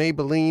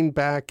Maybelline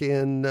back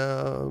in,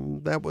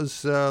 that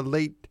was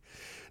late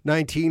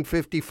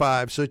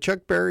 1955. So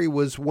Chuck Berry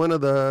was one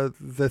of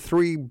the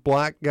 3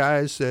 black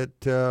guys that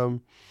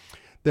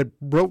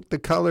broke the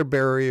color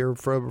barrier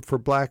for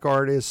black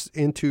artists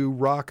into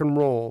rock and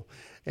roll.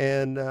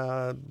 And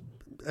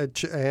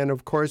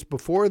of course,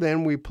 before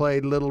then, we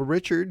played Little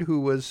Richard, who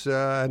was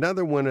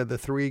another one of the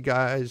 3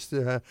 guys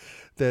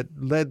that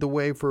led the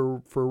way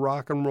for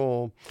rock and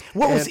roll.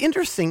 What was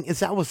interesting is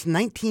that was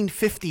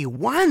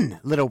 1951,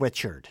 Little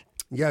Richard.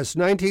 Yes,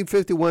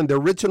 1951, the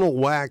original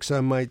Wax,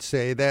 I might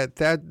say. That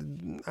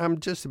I'm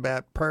just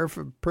about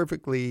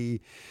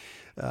perfectly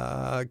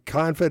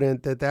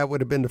confident that would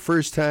have been the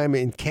first time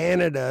in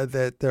Canada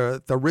that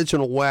the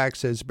original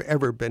Wax has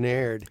ever been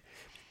aired.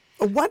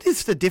 What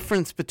is the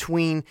difference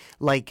between,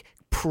 like,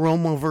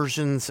 promo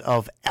versions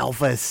of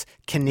Elvis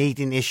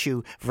Canadian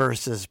issue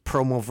versus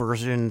promo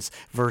versions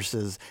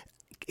versus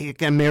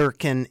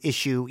American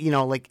issue? You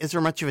know, like, is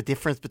there much of a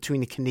difference between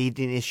the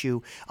Canadian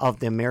issue of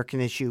the American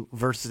issue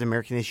versus the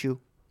American issue?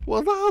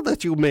 Well, now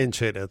that you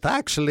mention it,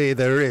 actually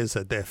there is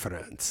a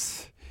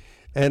difference.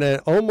 And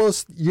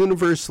almost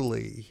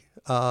universally,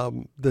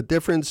 the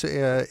difference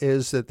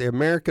is that the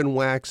American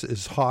Wax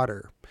is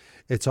hotter.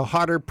 It's a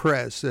hotter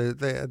press,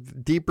 the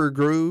deeper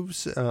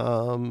grooves.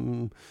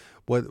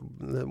 What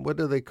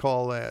do they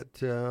call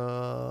that?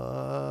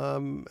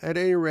 At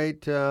any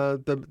rate,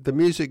 the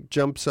music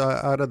jumps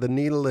out of the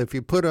needle. If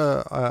you put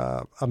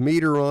a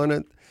meter on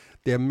it,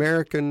 the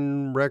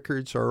American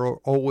records are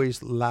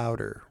always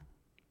louder.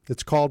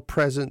 It's called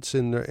presence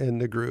in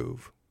the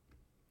groove.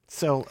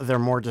 So they're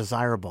more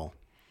desirable.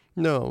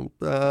 No,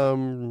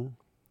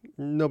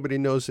 nobody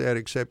knows that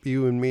except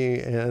you and me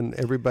and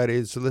everybody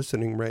that's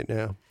listening right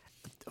now.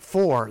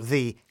 For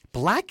the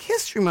Black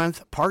History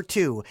Month Part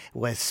 2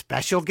 with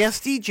special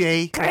guest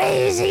DJ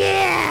Crazy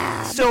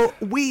Yeah. So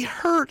we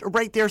heard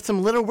right there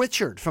some Little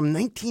Richard from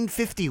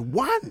 1951.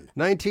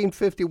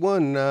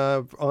 1951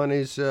 on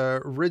his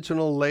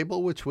original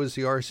label, which was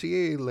the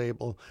RCA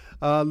label.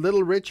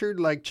 Little Richard,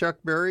 like Chuck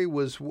Berry,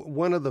 was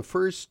one of the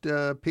first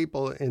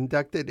people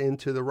inducted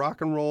into the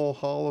Rock and Roll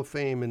Hall of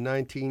Fame in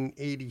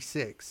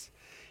 1986.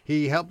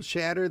 He helped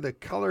shatter the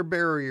color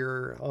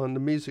barrier on the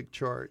music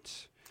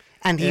charts.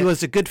 And he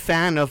was a good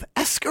fan of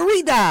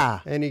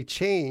Escarida. And he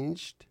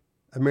changed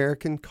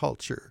American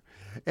culture.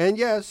 And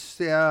yes,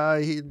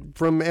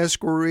 from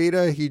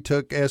Escarida, he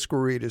took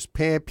Escarida's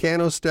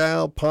piano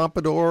style,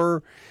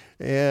 pompadour,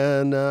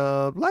 and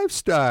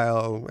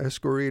lifestyle.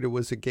 Escarida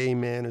was a gay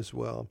man as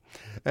well.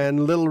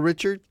 And Little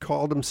Richard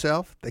called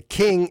himself the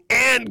king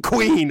and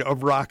queen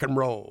of rock and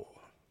roll.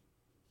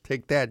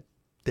 Take that,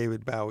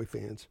 David Bowie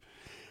fans.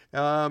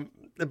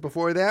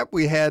 Before that,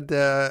 we had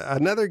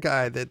another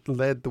guy that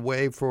led the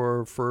way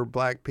for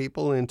black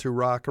people into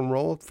rock and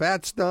roll,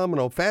 Fats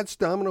Domino. Fats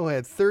Domino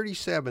had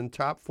 37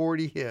 top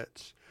 40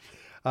 hits.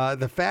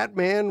 The Fat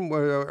Man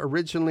were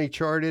originally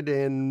charted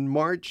in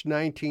March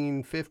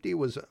 1950,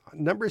 was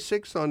number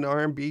 6 on the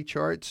R&B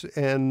charts,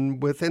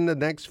 and within the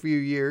next few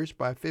years,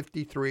 by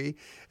 53,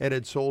 it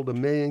had sold 1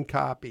 million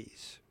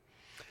copies.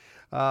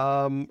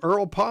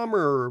 Earl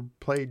Palmer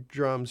played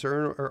drums.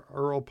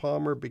 Earl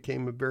Palmer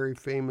became a very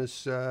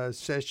famous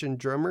session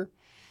drummer.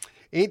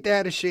 Ain't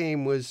That a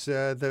Shame was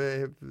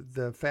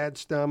the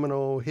Fats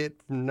Domino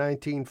hit from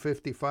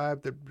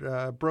 1955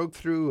 that broke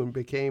through and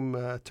became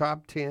a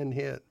top 10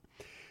 hit.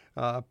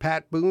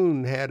 Pat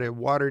Boone had a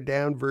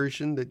watered-down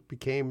version that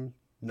became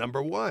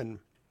number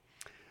 1.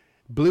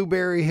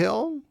 Blueberry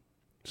Hill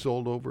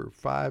sold over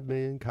 5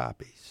 million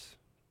copies.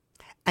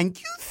 And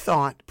you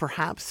thought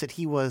perhaps that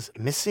he was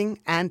missing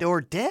and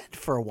or dead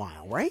for a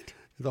while, right?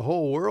 The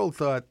whole world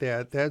thought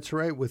that. That's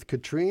right. With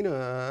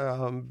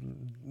Katrina,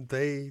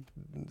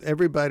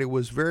 everybody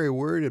was very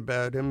worried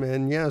about him,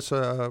 and yes,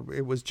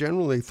 it was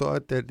generally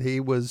thought that he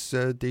was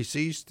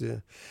deceased.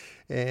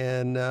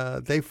 And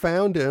they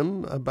found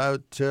him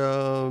about,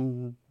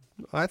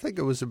 I think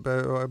it was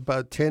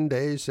about 10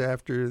 days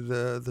after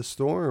the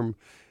storm,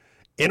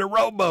 in a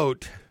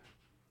rowboat.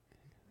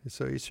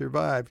 So he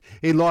survived.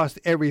 He lost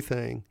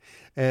everything.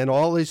 And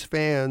all his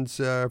fans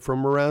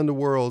from around the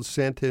world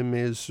sent him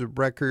his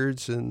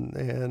records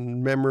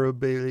and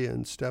memorabilia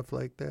and stuff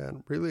like that.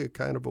 Really a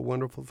kind of a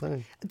wonderful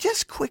thing.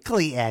 Just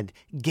quickly, Ed,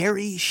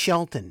 Gary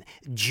Shelton,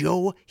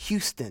 Joe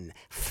Houston,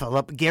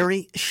 Philip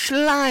Gary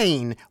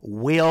Schlein,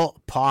 Will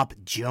Pop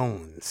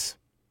Jones.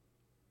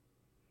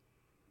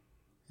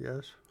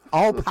 Yes.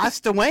 All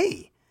passed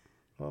away.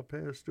 All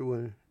passed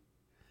away.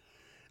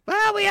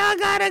 Well, we all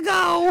gotta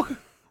go.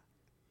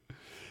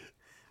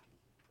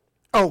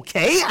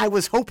 Okay, I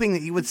was hoping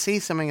that you would say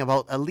something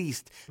about at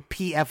least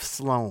P.F.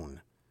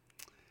 Sloan.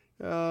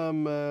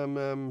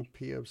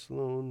 P.F.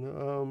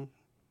 Sloan.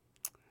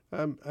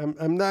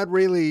 I'm not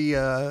really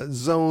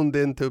zoned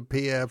into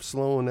P.F.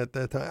 Sloan at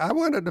that time. I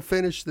wanted to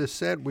finish the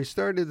set. We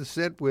started the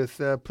set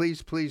with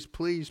Please, Please,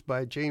 Please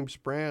by James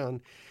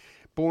Brown,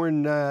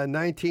 born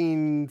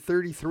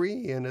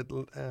 1933 in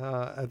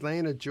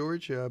Atlanta,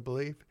 Georgia, I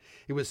believe.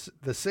 He was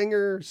the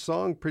singer,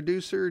 song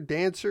producer,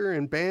 dancer,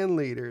 and band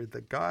leader,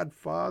 the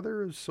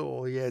godfather of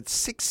soul. He had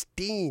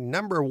 16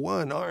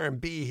 #1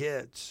 R&B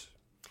hits.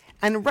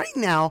 And right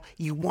now,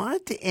 you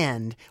wanted to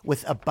end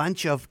with a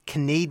bunch of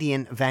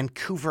Canadian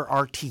Vancouver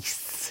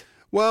artists.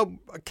 Well,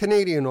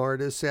 Canadian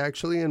artists,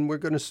 actually, and we're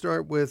going to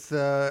start with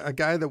a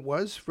guy that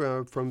was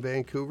from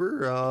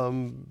Vancouver.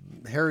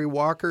 Harry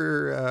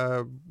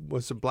Walker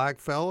was a black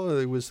fellow.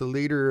 He was the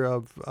leader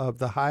of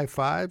the High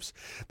Fives.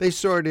 They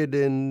started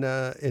in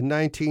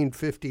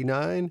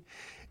 1959.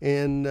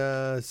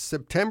 In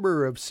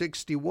September of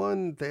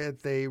 61,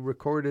 they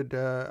recorded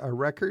a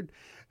record.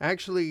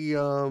 Actually,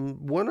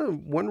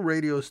 one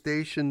radio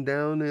station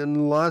down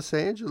in Los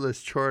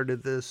Angeles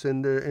charted this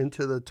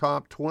into the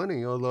top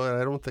 20. Although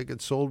I don't think it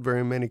sold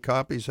very many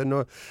copies. I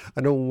know.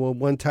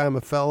 One time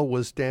a fellow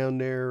was down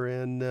there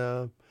and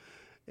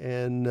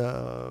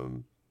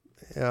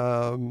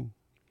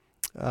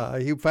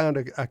he found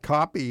a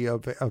copy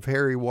of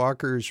Harry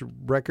Walker's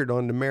record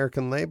on the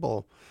American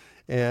label.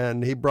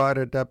 And he brought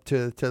it up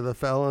to the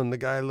fellow, and the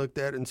guy looked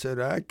at it and said,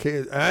 I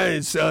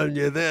ain't selling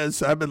you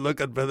this. I've been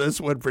looking for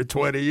this one for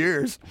 20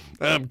 years.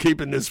 I'm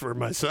keeping this for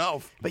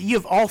myself. But you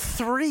have all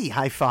three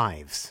High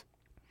Fives.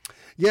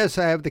 Yes,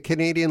 I have the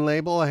Canadian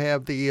label. I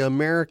have the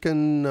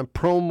American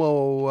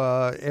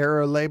promo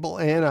era label,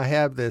 and I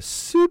have the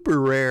super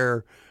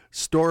rare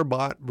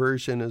store-bought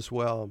version as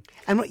well.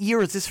 And what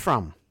year is this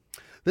from?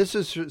 This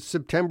is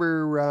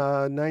September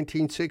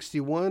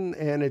 1961,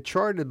 and it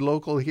charted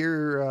local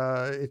here.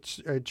 It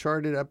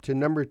charted up to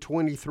number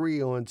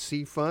 23 on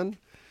C-Fun.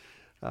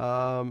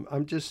 Tab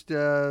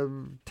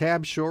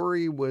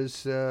Shorey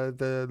was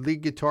the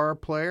lead guitar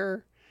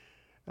player.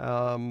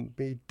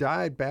 He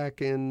died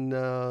back in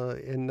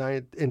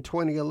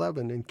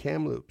 2011 in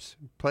Kamloops.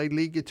 Played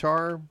lead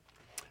guitar,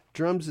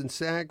 drums, and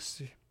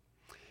sax.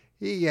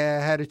 He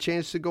had a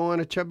chance to go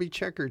on a Chubby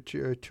Checker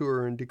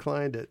tour and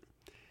declined it.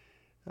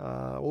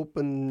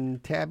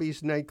 Opened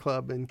Tabby's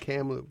nightclub in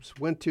Kamloops.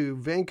 Went to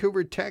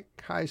Vancouver Tech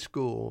High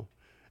School.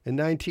 In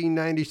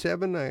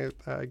 1997, I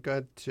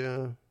got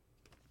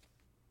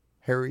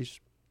Harry's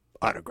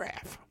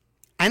autograph.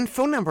 And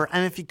phone number.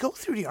 And if you go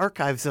through the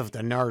archives of the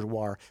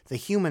Nardwuar, the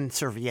Human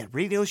Serviette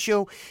radio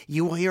show,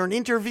 you will hear an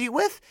interview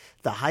with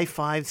the High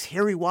Fives,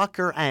 Harry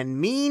Walker,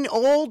 and Mean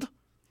Old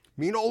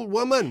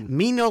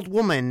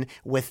Woman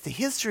with the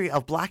History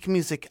of Black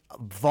Music,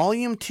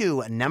 Volume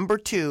 2, Number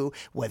 2,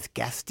 with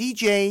guest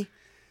DJ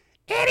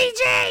Eddie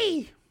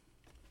J.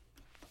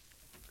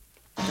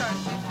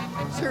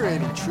 Is there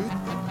any truth?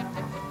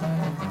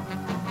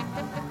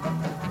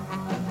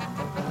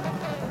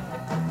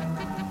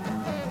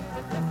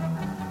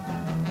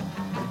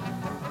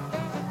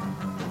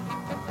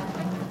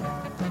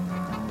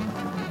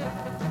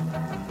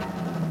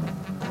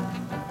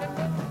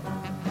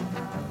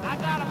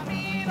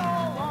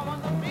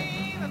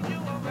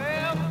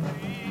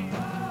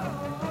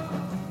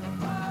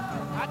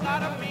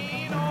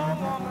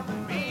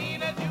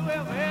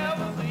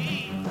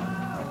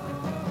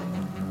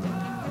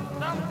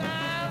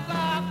 Sometimes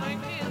I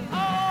think it's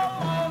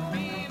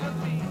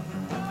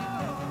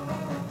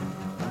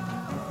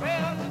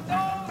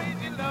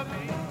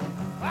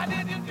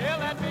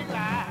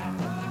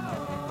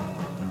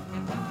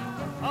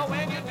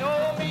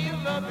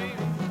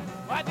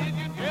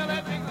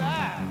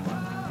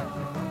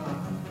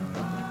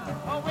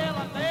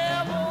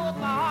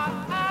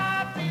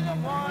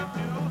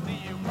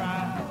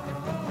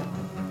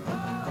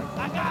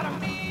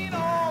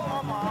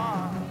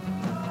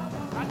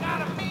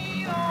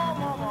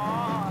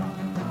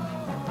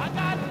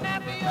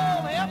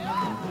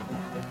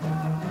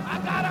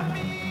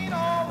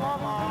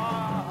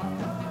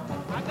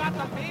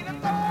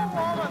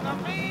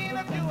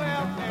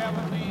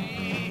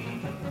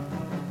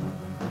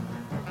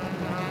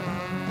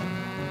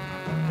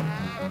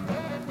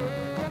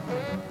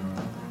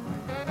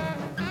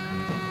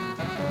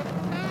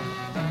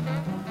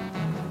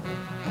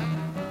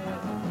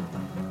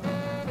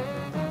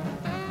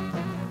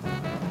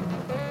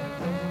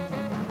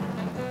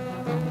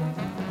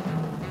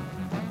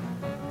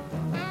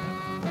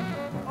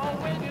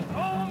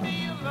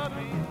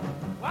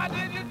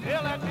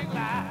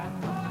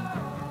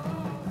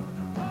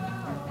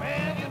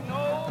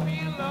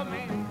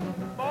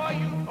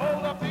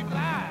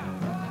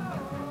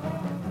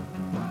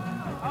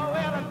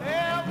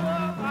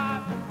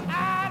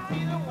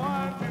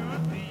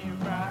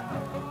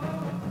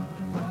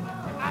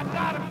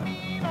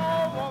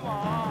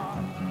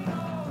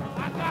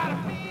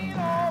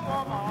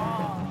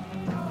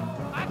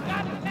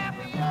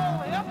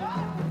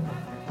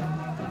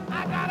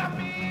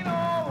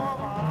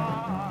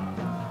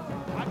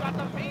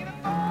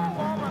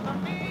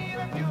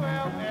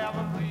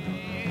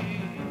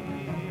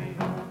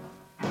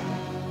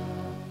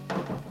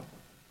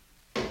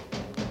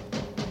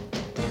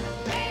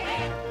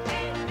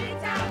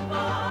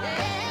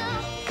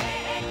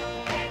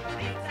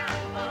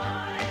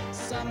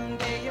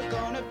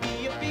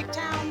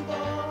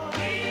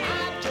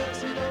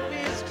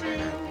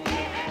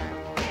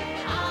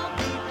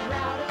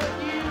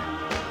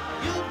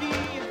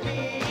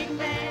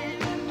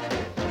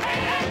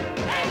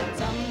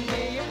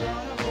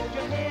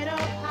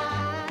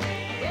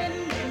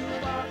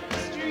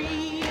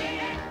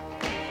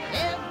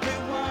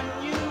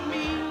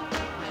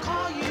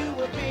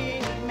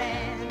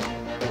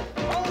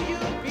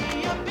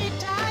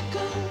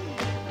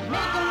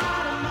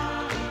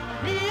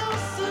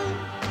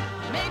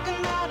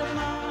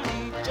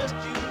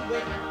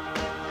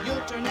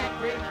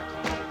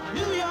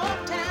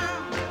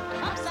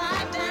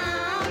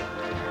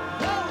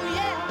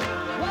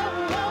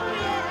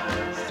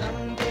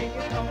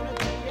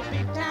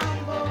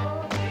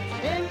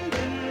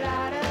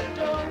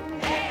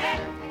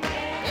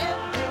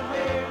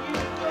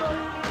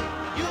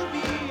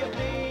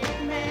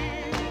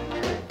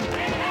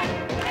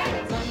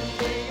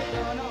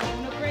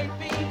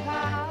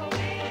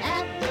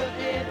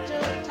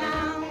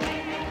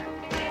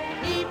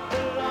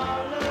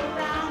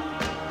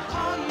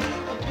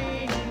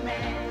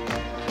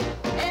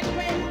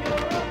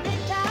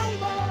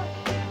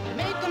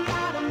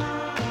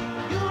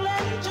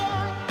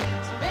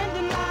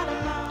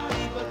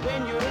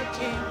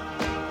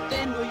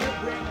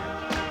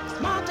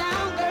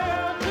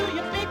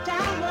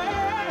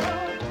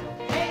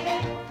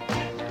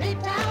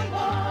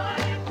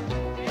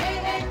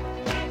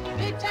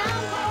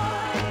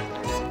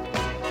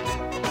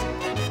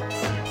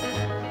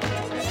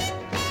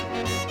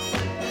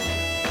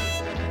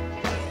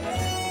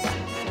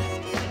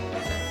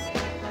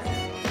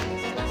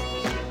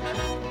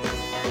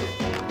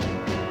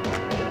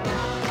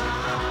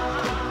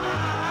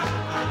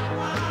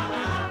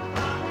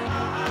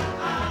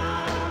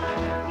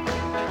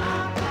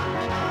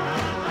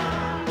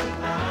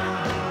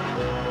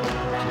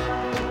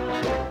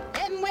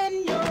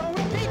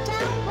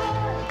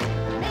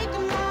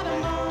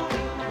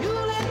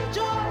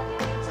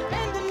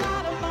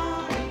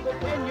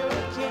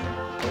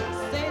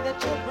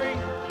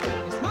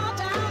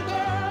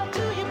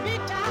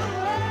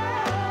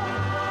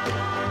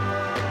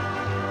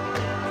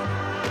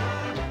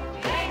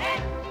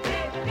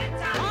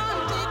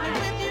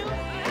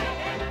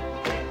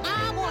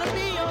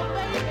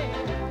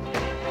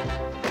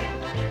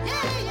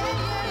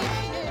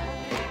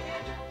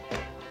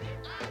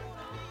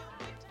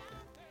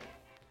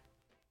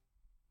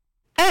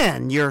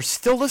and you're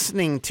still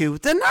listening to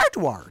the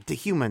Nardwuar, the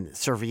Human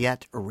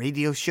Serviette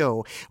radio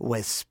show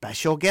with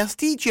special guest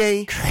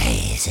DJ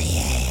Crazy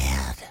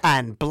Ed.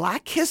 And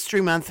Black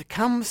History Month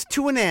comes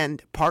to an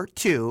end, part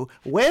 2,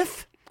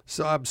 with...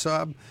 Sob.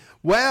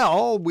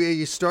 Well,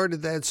 we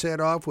started that set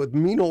off with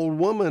Mean Old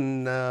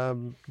Woman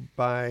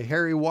by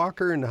Harry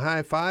Walker and the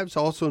High Fives,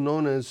 also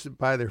known as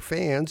by their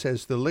fans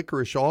as the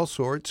Licorice All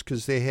Sorts,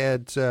 because they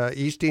had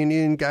East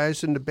Indian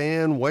guys in the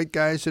band, white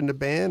guys in the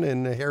band,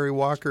 and Harry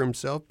Walker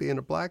himself being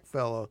a black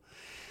fellow.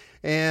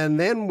 And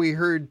then we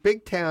heard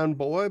Big Town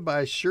Boy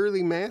by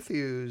Shirley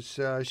Matthews.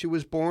 She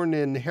was born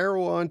in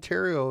Harrow,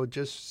 Ontario,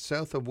 just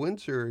south of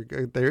Windsor.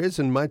 There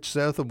isn't much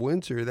south of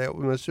Windsor. That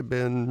must have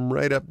been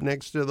right up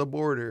next to the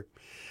border.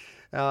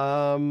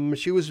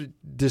 She was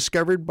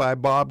discovered by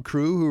Bob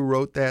Crew, who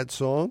wrote that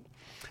song.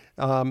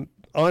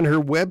 On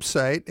her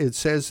website, it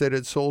says that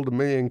it sold 1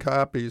 million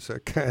copies. I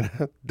kind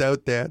of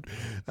doubt that.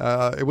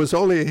 It was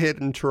only a hit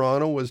in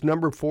Toronto, was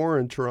number 4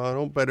 in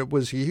Toronto, but it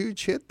was a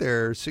huge hit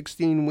there,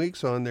 16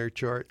 weeks on their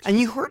charts. And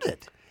you heard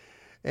it.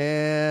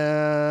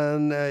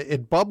 And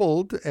it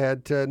bubbled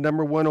at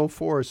number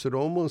 104, so it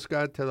almost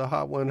got to the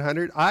Hot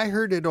 100. I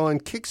heard it on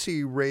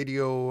Kixie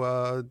Radio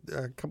a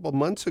couple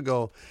months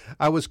ago.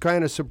 I was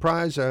kind of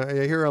surprised.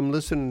 Here I'm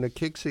listening to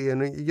Kixie,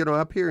 and you know,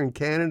 up here in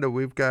Canada,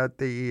 we've got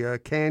the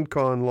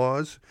CanCon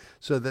laws,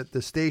 so that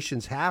the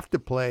stations have to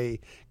play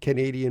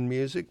Canadian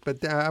music.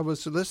 But I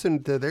was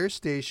listening to their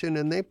station,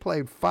 and they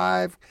played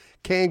 5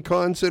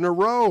 CanCons in a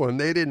row, and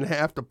they didn't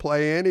have to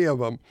play any of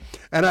them.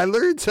 And I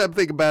learned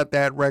something about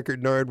that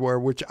record,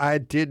 Nardwuar, which I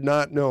did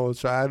not know.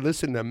 So I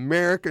listened to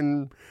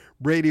American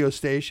radio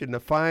station to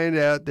find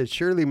out that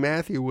Shirley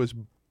Matthews was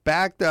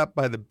backed up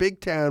by the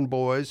Big Town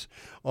Boys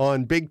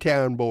on Big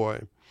Town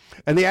Boy.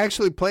 And they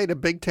actually played a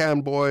Big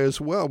Town Boy as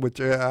well,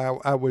 which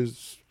I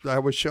was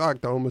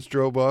shocked. I almost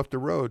drove off the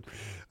road.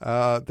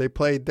 They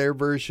played their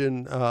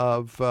version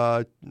of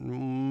It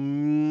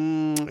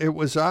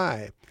Was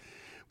I,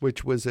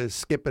 which was a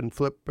skip and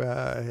flip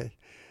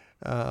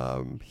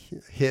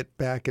hit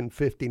back in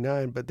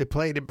 '59, but they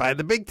played it by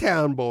the Big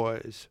Town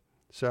Boys.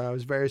 So I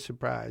was very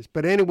surprised.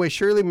 But anyway,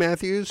 Shirley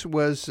Matthews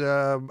was,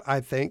 I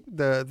think,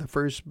 the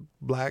first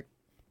black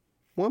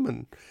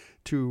woman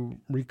to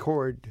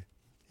record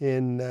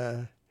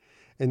in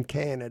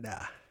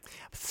Canada.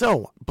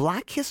 So,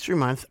 Black History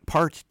Month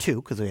Part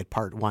 2, because we had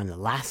Part 1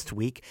 last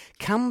week,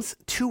 comes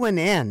to an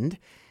end.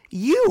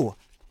 You,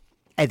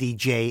 Eddie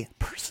J,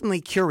 personally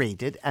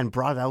curated and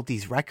brought out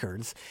these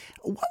records.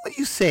 What would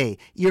you say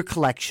your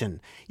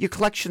collection? Your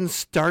collection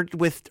started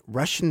with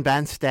Russian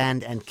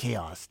Bandstand and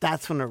Chaos.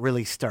 That's when it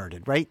really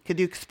started, right? Could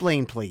you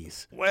explain,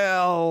 please?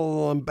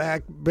 Well,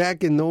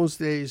 back in those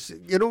days,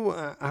 you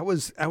know, I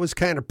was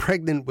kind of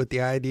pregnant with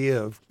the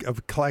idea of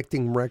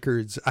collecting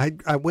records.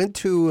 I went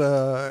to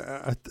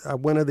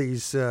one of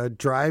these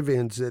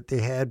drive-ins that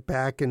they had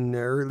back in the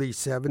early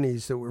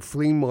 70s that were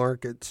flea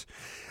markets.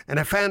 And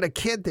I found a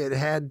kid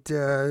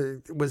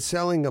that was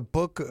selling a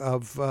booklet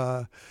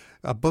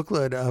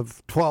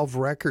of 12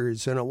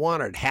 records, and I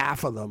wanted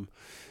half of them,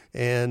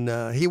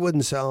 and he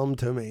wouldn't sell them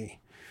to me.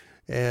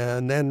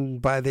 And then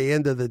by the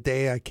end of the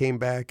day, I came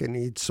back and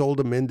he'd sold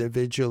them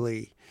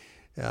individually,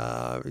 you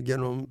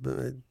know.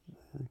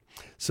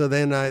 So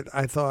then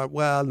I thought,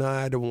 well, no,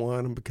 I don't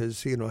want them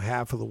because, you know,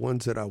 half of the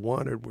ones that I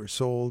wanted were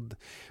sold.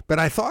 But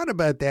I thought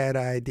about that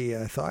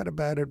idea. I thought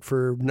about it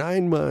for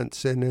 9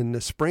 months. And in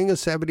the spring of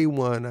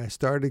 '71, I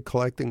started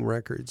collecting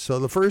records. So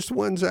the first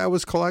ones I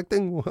was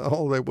collecting,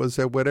 well, it was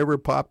whatever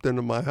popped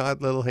into my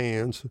hot little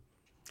hands.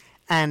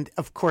 And,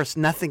 of course,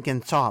 nothing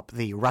can top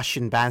the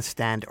Russian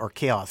Bandstand or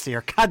Chaos. They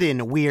are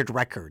cut-in weird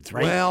records,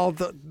 right? Well,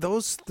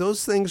 those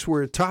things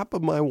were top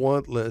of my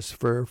want list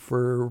for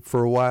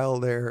a while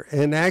there.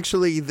 And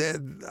actually,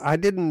 I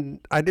didn't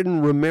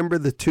remember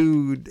the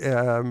two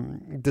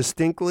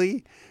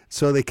distinctly,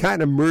 so they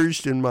kind of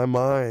merged in my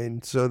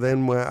mind. So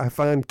then when I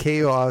found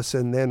Chaos,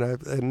 and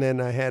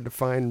then I had to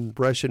find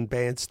Russian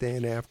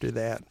Bandstand after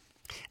that.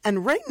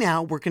 And right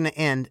now, we're going to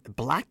end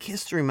Black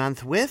History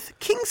Month with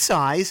King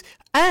Size,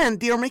 and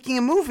they are making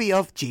a movie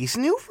of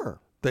Jason Hoover.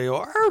 They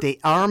are? They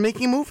are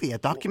making a movie, a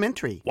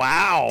documentary.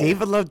 Wow.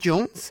 David Love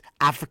Jones,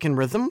 African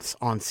Rhythms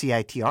on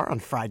CITR on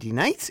Friday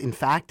nights, in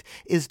fact,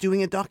 is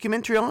doing a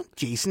documentary on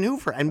Jason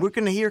Hoover, and we're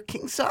going to hear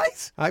King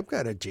Size. I've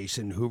got a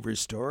Jason Hoover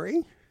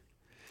story.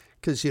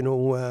 Because, you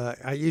know,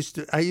 I used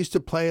to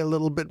play a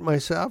little bit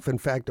myself. In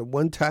fact, at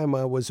one time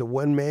I was a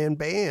one-man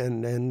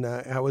band, and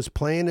I was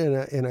playing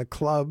in a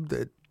club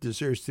that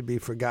deserves to be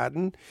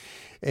forgotten.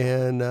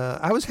 And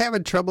I was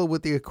having trouble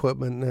with the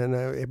equipment, and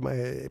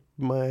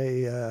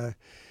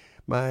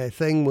my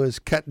thing was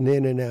cutting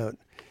in and out.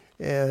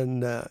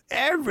 And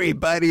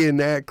everybody in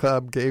that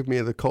club gave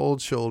me the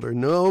cold shoulder.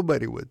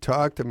 Nobody would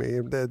talk to me.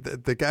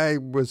 The guy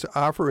was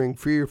offering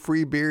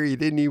free beer. He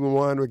didn't even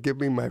want to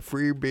give me my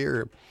free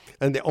beer.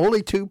 And the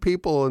only two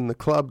people in the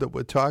club that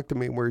would talk to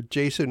me were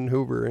Jason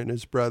Hoover and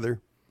his brother.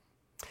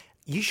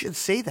 You should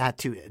say that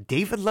to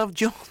David Love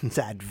Jones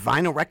at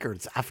Vinyl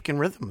Records, African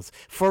Rhythms,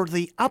 for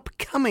the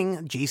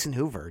upcoming Jason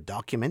Hoover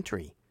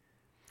documentary.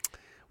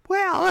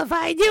 Well, if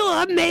I knew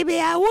him, maybe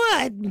I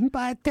would.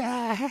 But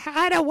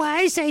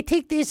otherwise, I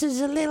think this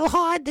is a little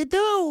hard to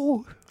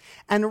do.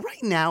 And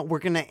right now, we're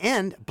going to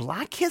end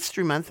Black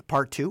History Month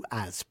Part 2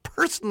 as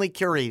personally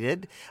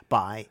curated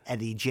by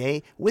Eddie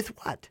J. with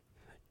what?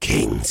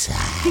 King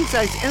size. King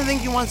Size.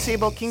 Anything you want to say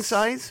about King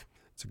Size?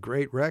 It's a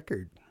great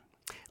record.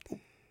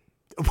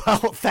 Well,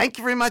 thank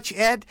you very much,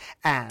 Ed.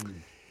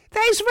 And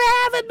thanks for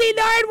having me,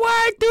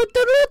 Nardwuar.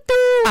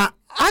 Doo-doo-doo-doo.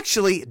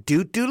 Actually,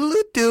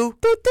 doo-doo-doo-doo.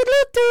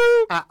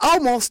 Doo-doo-doo-doo.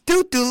 Almost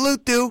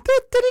doo-doo-doo-doo.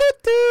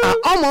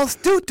 Doo-doo-doo-doo.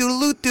 Almost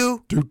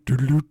doo-doo-doo-doo.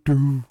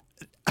 Do-do-do-do.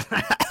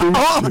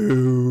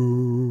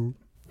 Oh.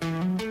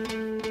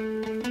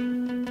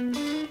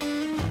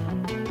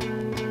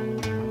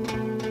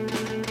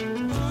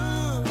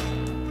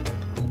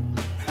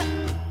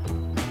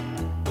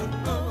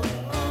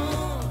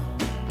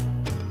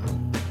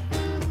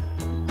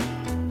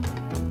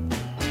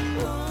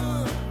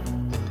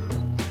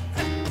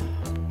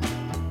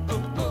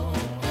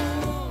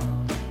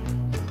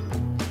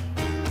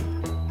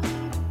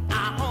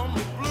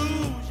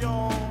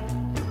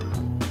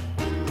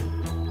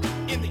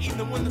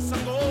 When the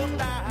sun goes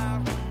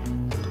down,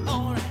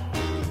 all right,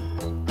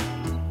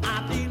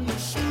 I need my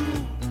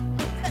shoes.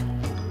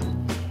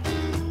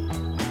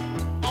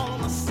 All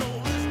my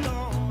soul is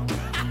gone.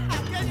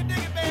 Can you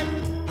dig it, baby?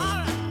 All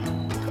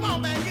right, come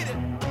on, man, get it.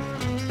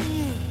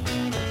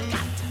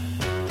 Got to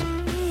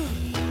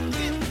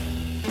get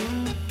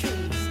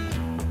kings.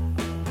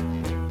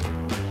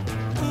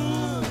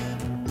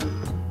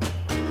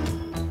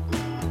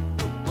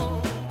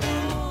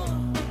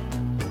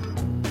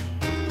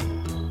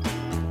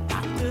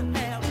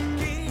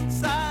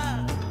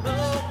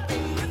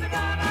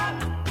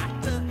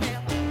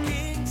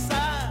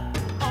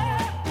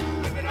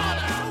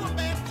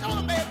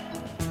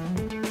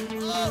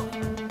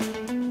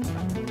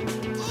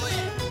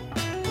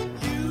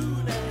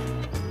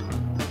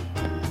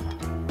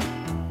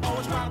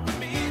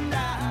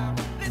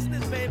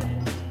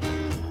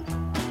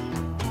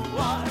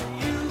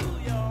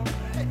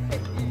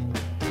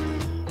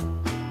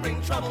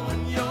 Trouble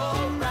when you're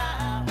right.